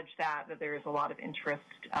acknowledge that there is a lot of interest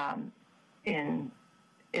in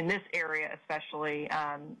this area, especially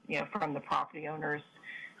from the property owners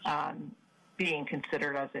being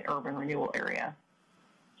considered as an urban renewal area.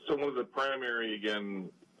 So one of the primary, again,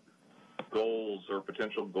 goals or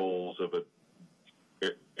potential goals of an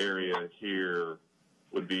area here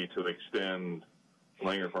would be to extend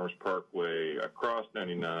Langer Farms Parkway across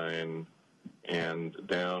 99 and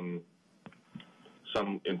down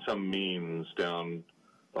in some means down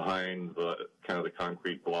behind the kind of the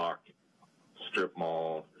concrete block strip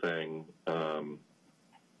mall thing to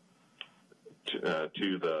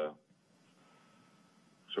the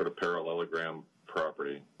sort of parallelogram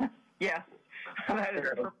property. Yes, that is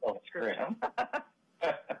a perfect description.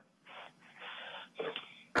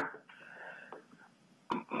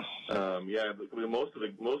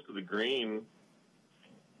 Most of the green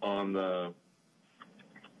on the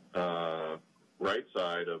right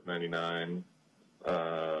side of 99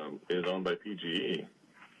 is owned by PGE.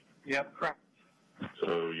 Yep, correct.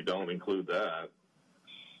 So you don't include that.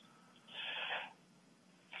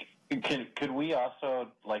 Could we also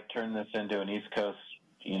turn this into an East Coast,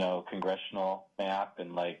 congressional map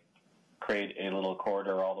and create a little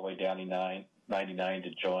corridor all the way down 99 $99 to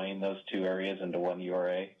join those two areas into one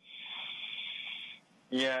URA?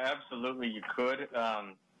 Yeah, absolutely, you could.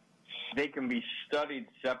 They can be studied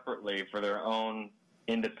separately for their own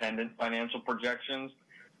independent financial projections,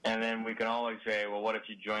 and then we can always say, well, what if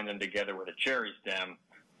you join them together with a cherry stem?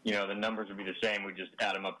 You know, the numbers would be the same. We just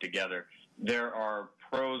add them up together. There are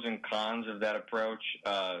pros and cons of that approach.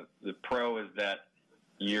 The pro is that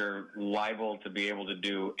you're liable to be able to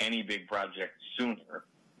do any big project sooner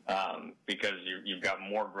because you've got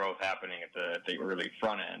more growth happening at the early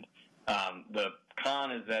front end. The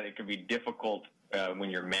con is that it can be difficult when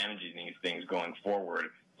you're managing these things going forward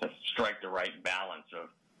to strike the right balance of,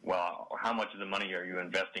 well, how much of the money are you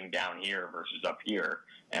investing down here versus up here,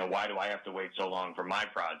 and why do I have to wait so long for my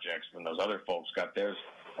projects when those other folks got theirs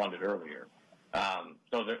funded earlier?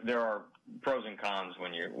 So there are pros and cons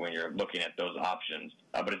when you're looking at those options,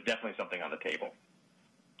 but it's definitely something on the table.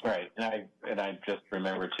 Right, and I just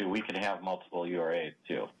remember too, we can have multiple URAs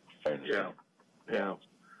too. Yeah.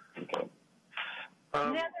 Okay.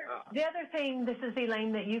 The other thing, this is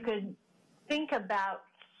Elaine, that you could think about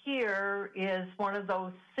here is one of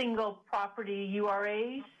those single property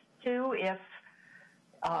URAs too.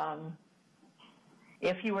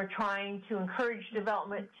 If you were trying to encourage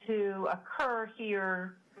development to occur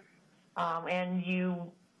here, and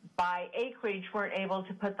you by acreage weren't able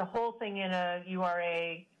to put the whole thing in a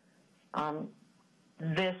URA,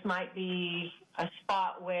 this might be a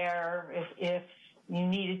spot where if you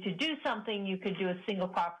needed to do something, you could do a single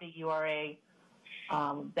property URA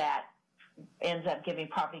that ends up giving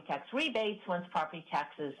property tax rebates once property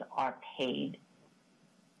taxes are paid.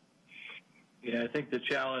 Yeah, I think the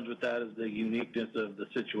challenge with that is the uniqueness of the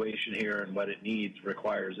situation here and what it needs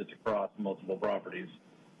requires it to cross multiple properties.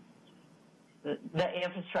 The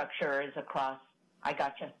infrastructure is across. I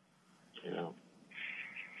gotcha.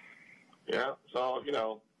 Yeah. So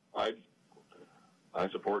I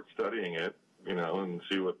support studying it, and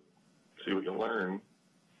see what you can learn.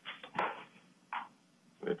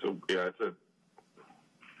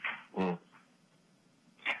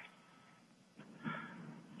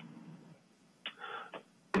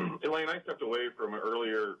 Elaine, I stepped away from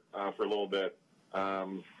earlier for a little bit.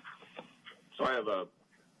 So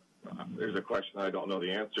there's a question I don't know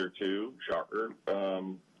the answer to. Shocker.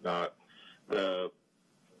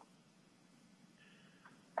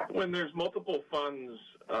 When there's multiple funds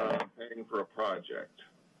paying for a project,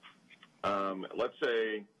 let's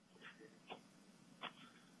say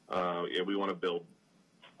we want to build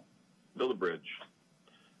a bridge,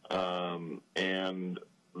 and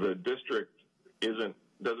the district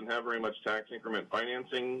doesn't have very much tax increment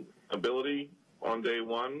financing ability on day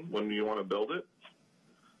one when you want to build it,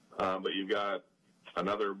 but you've got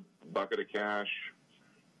another bucket of cash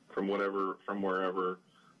from wherever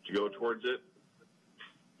to go towards it.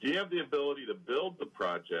 Do you have the ability to build the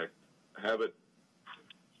project, have it,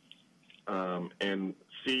 and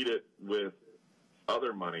seed it with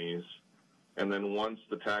other monies, and then once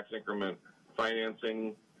the tax increment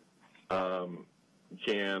financing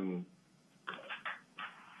can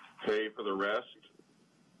pay for the rest,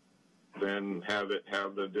 then have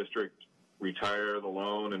the district retire the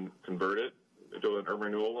loan and convert it into an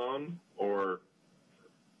urban renewal loan? Or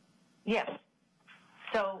yes.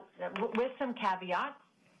 So with some caveats,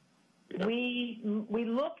 we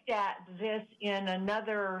looked at this in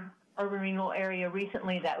another urban renewal area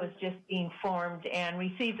recently that was just being formed, and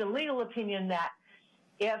received a legal opinion that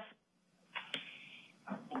if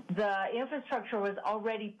the infrastructure was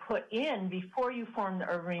already put in before you formed the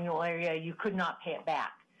urban renewal area, you could not pay it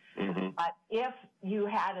back. Mm-hmm. But if you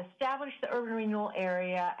had established the urban renewal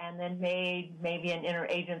area and then made maybe an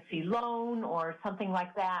interagency loan or something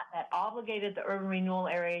like that obligated the urban renewal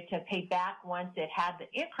area to pay back once it had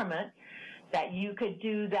the increment, that you could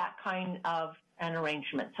do that kind of an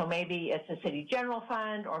arrangement. So maybe it's a city general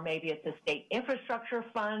fund, or maybe it's a state infrastructure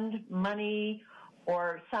fund money,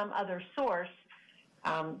 or some other source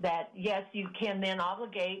that, yes, you can then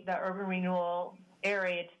obligate the urban renewal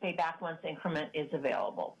area to pay back once increment is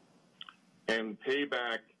available. And pay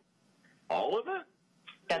back all of it?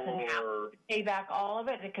 Doesn't have to pay back all of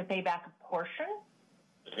it. It could pay back a portion.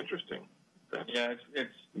 Interesting.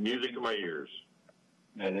 It's music to my ears.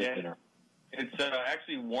 It's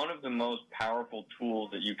actually one of the most powerful tools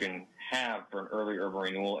that you can have for an early urban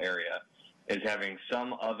renewal area is having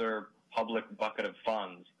some other public bucket of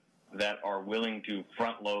funds that are willing to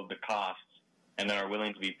front load the costs and that are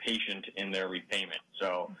willing to be patient in their repayment.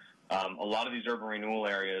 So a lot of these urban renewal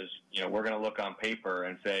areas, we're going to look on paper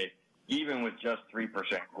and say, even with just 3%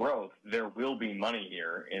 growth, there will be money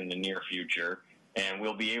here in the near future, and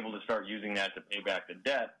we'll be able to start using that to pay back the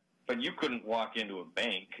debt but you couldn't walk into a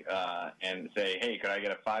bank and say, hey, could I get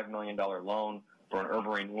a $5 million loan for an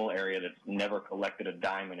urban renewal area that's never collected a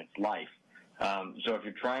dime in its life? So if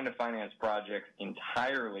you're trying to finance projects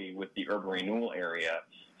entirely with the urban renewal area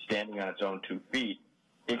standing on its own 2 feet,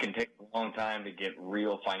 it can take a long time to get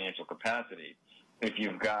real financial capacity. If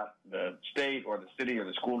you've got the state or the city or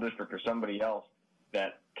the school district or somebody else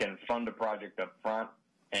that can fund a project up front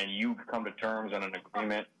and you come to terms on an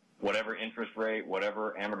agreement, whatever interest rate,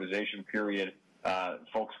 whatever amortization period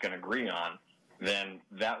folks can agree on, then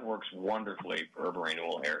that works wonderfully for urban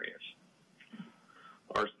renewal areas.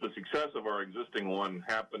 The success of our existing one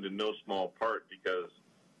happened in no small part because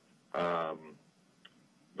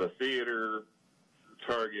the theater,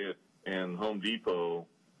 Target, and Home Depot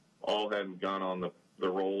all hadn't gone on the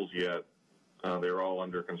rolls yet. They were all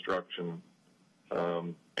under construction,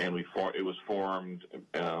 and it was formed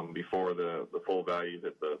before the full value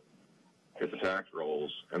hit the tax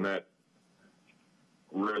rolls, and that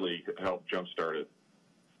really helped jumpstart it.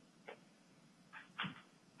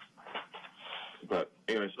 But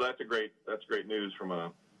anyway, so that's great news from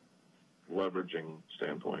a leveraging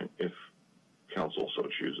standpoint, if council so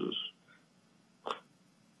chooses.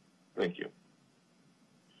 Thank you.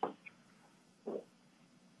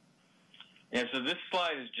 Yeah, so this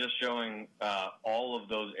slide is just showing all of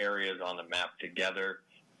those areas on the map together.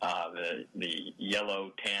 The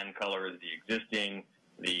yellow tan color is the existing,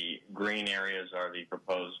 the green areas are the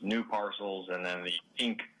proposed new parcels, and then the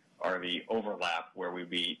pink are the overlap where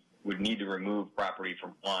would need to remove property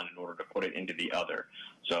from one in order to put it into the other.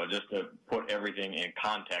 So just to put everything in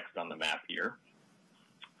context on the map here.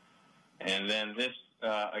 And then this,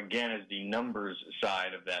 again, is the numbers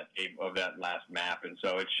side of that last map, and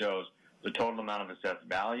so it shows the total amount of assessed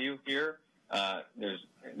value here.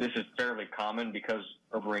 This is fairly common because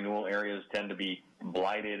urban renewal areas tend to be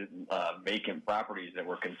blighted, vacant properties that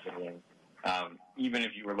we're considering. Even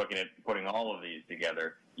if you were looking at putting all of these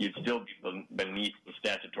together, you'd still be beneath the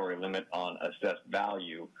statutory limit on assessed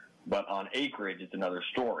value, but on acreage, it's another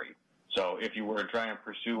story. So if you were to try and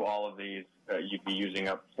pursue all of these, you'd be using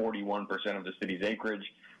up 41% of the city's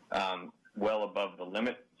acreage, well above the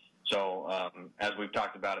limit. So as we've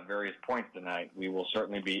talked about at various points tonight, we will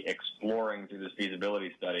certainly be exploring through this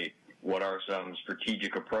feasibility study what are some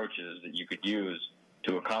strategic approaches that you could use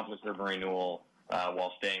to accomplish urban renewal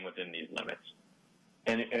while staying within these limits.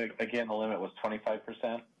 And again, the limit was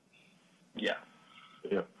 25%? Yeah.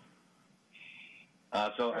 Yeah.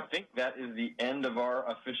 So I think that is the end of our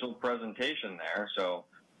official presentation there. So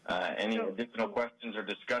any additional questions or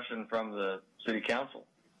discussion from the City Council?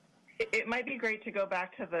 It might be great to go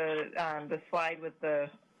back to the slide with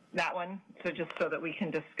that one, so just so that we can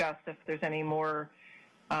discuss if there's any more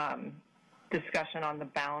discussion on the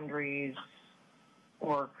boundaries,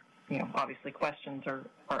 or obviously questions are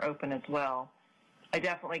open as well. I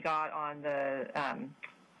definitely got on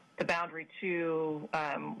the boundary too.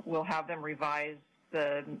 We'll have them revise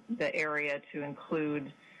the area to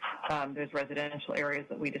include those residential areas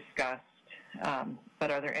that we discussed. But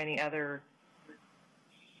are there any other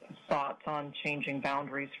thoughts on changing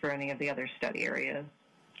boundaries for any of the other study areas?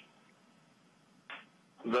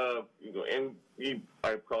 I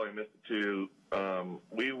probably missed it too.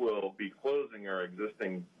 We will be closing our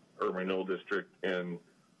existing urban renewal district in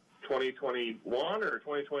 2021 or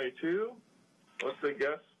 2022. What's the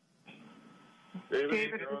guess?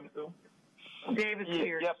 David, you're on still? David's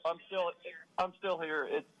here. Yep, I'm still here.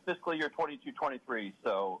 It's fiscal year 22-23,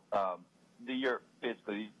 so the year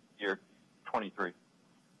basically year 23.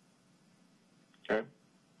 Okay.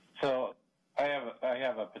 So I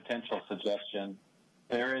have a potential suggestion.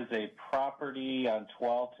 There is a property on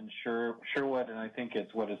 12th and Sherwood, and I think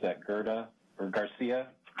it's, what is that, Gerda or Garcia?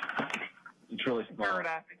 It's really small. Gerda,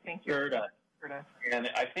 I think. Gerda. And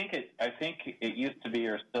I think it used to be,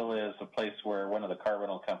 or still is, a place where one of the car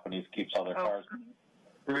rental companies keeps all their cars.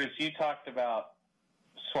 Bruce, you talked about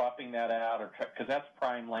swapping that out, because that's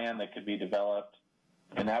prime land that could be developed,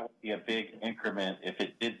 and that would be a big increment if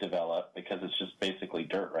it did develop, because it's just basically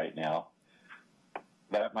dirt right now.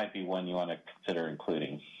 That might be one you want to consider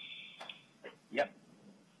including. Yep.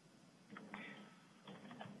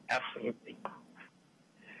 Absolutely.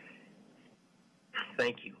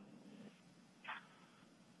 Thank you.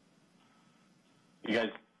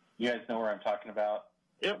 You guys know where I'm talking about?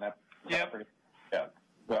 Yep. Yep. Yeah.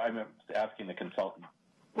 Well, I'm asking the consultant.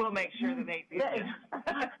 We'll make sure that they do.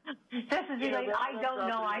 This is Elaine. I don't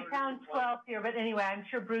know. I found 12 here, but anyway, I'm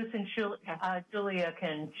sure Bruce and Julia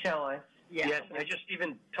can show us. Yeah. Yes, I just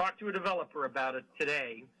even talked to a developer about it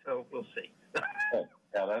today, so we'll see. Yeah,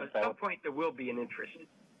 at some point there will be an interest.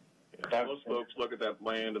 Most folks look at that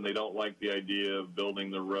land and they don't like the idea of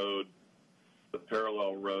building the road, the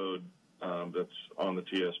parallel road that's on the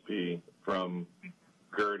TSP from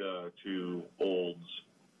Gerda to Olds.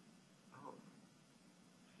 Oh,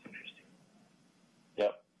 interesting.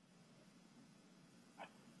 Yep.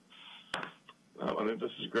 I think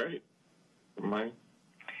this is great.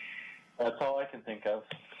 That's all I can think of.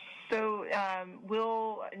 So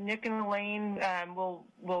Nick and Elaine will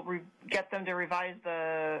get them to revise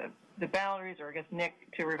the boundaries, or I guess Nick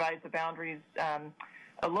to revise the boundaries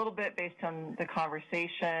a little bit based on the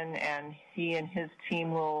conversation, and he and his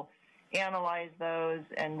team will analyze those,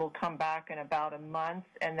 and we'll come back in about a month.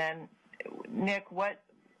 And then, Nick,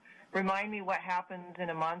 remind me what happens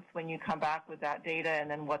in a month when you come back with that data,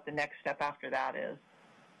 and then what the next step after that is.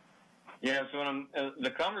 Yeah, so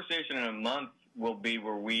the conversation in a month will be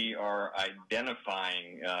where we are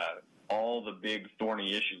identifying all the big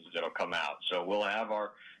thorny issues that'll come out. So we'll have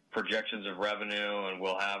our projections of revenue, and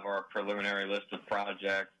we'll have our preliminary list of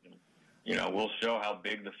projects. And, we'll show how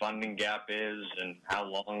big the funding gap is and how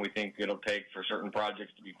long we think it'll take for certain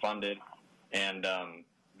projects to be funded. And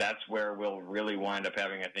that's where we'll really wind up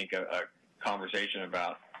having, I think, a conversation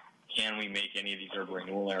about, can we make any of these urban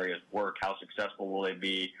renewal areas work? How successful will they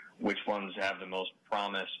be? Which ones have the most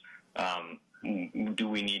promise? Do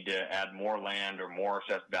we need to add more land or more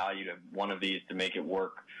assessed value to one of these to make it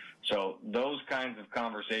work? So those kinds of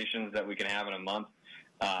conversations that we can have in a month,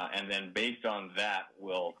 and then based on that,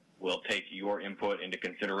 we'll take your input into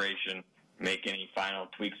consideration, make any final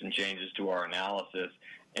tweaks and changes to our analysis,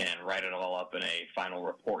 and write it all up in a final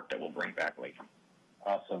report that we'll bring back later.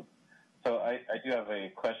 Awesome. So I do have a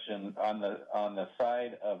question on the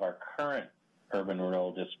side of our current urban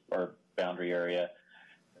renewal or boundary area.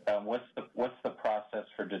 What's the process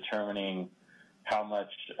for determining how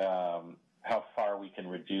much, how far we can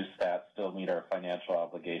reduce that, still meet our financial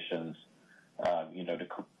obligations,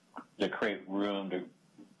 to create room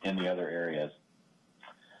in the other areas?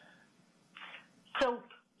 So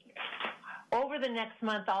over the next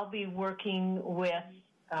month, I'll be working with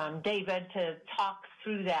David to talk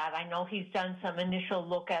through that. I know he's done some initial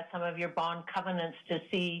look at some of your bond covenants to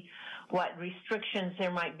see what restrictions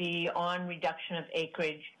there might be on reduction of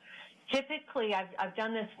acreage. Typically, I've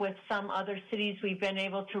done this with some other cities. We've been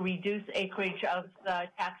able to reduce acreage of the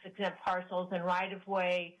tax-exempt parcels and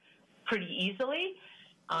right-of-way pretty easily.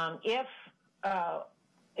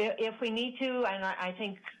 If we need to, and I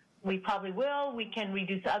think we probably will, we can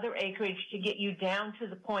reduce other acreage to get you down to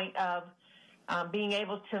the point of being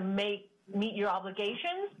able to meet your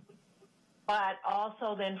obligations, but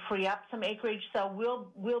also then free up some acreage. So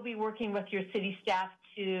we'll be working with your city staff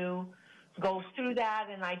to go through that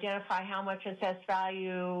and identify how much assessed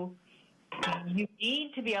value you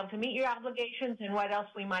need to be able to meet your obligations, and what else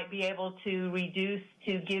we might be able to reduce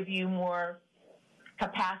to give you more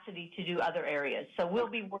capacity to do other areas. So we'll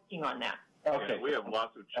be working on that. Okay. Yeah, we have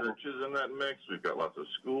lots of churches in that mix. We've got lots of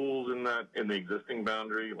schools in the existing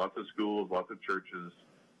boundary, lots of schools, lots of churches.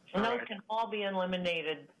 And those can all be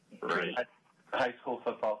eliminated. Right. High school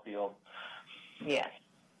football field. Yes.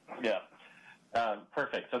 Yeah.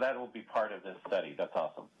 Perfect. So that will be part of this study. That's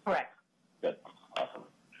awesome. Correct. Good. Awesome.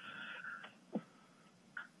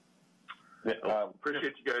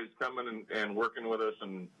 Appreciate you guys coming and working with us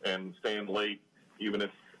and staying late, even if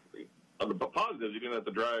the positive, you didn't have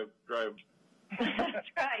to drive. That's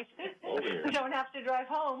right. Over here. You don't have to drive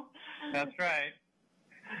home. That's right.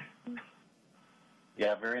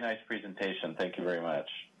 Yeah, very nice presentation. Thank you very much.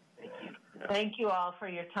 Thank you. Yeah. Thank you all for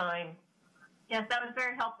your time. Yes, that was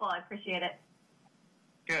very helpful. I appreciate it.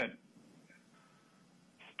 Good.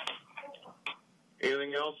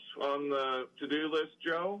 Anything else on the to-do list,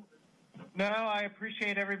 Joe? No, I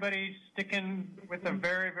appreciate everybody sticking with a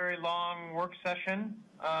very, very long work session.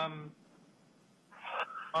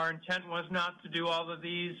 Our intent was not to do all of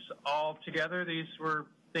these all together. These were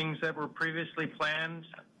things that were previously planned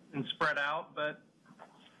and spread out, but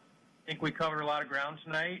I think we covered a lot of ground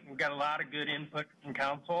tonight. We've got a lot of good input from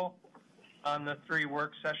council on the 3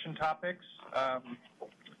 work session topics.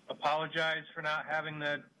 Apologize for not having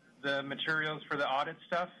the materials for the audit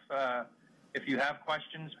stuff. If you have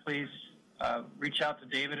questions, please reach out to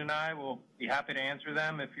David and I. We'll be happy to answer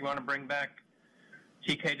them. If you want to bring back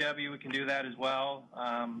TKW, we can do that as well.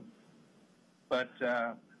 But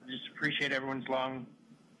just appreciate everyone's long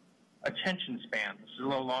attention span. This is a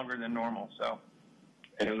little longer than normal, so.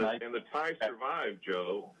 And the tie survived,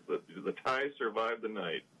 Joe. The tie survived the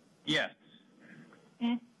night. Yes.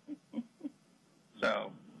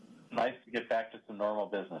 So. Nice to get back to some normal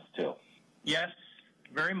business, too. Yes,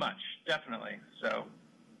 very much, definitely. So.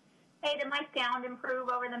 Hey, did my sound improve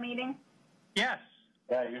over the meeting? Yes,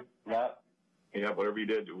 Yeah, whatever you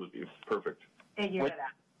did, it was perfect. Figure it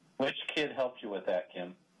out. Which kid helped you with that,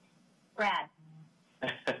 Kim? Brad.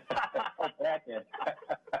 Brad did.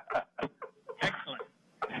 Excellent.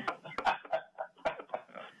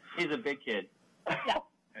 He's a big kid. Yeah.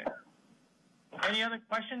 Okay. Any other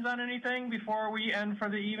questions on anything before we end for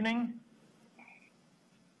the evening?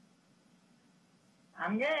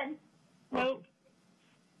 I'm good. Nope.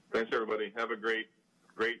 Thanks, everybody. Have a great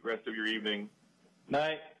rest of your evening.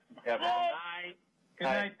 Night. Good night. Good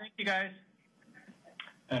night. Thank you, guys.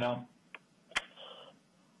 I know.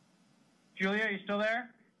 Julia, are you still there?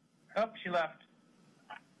 Oh, she left.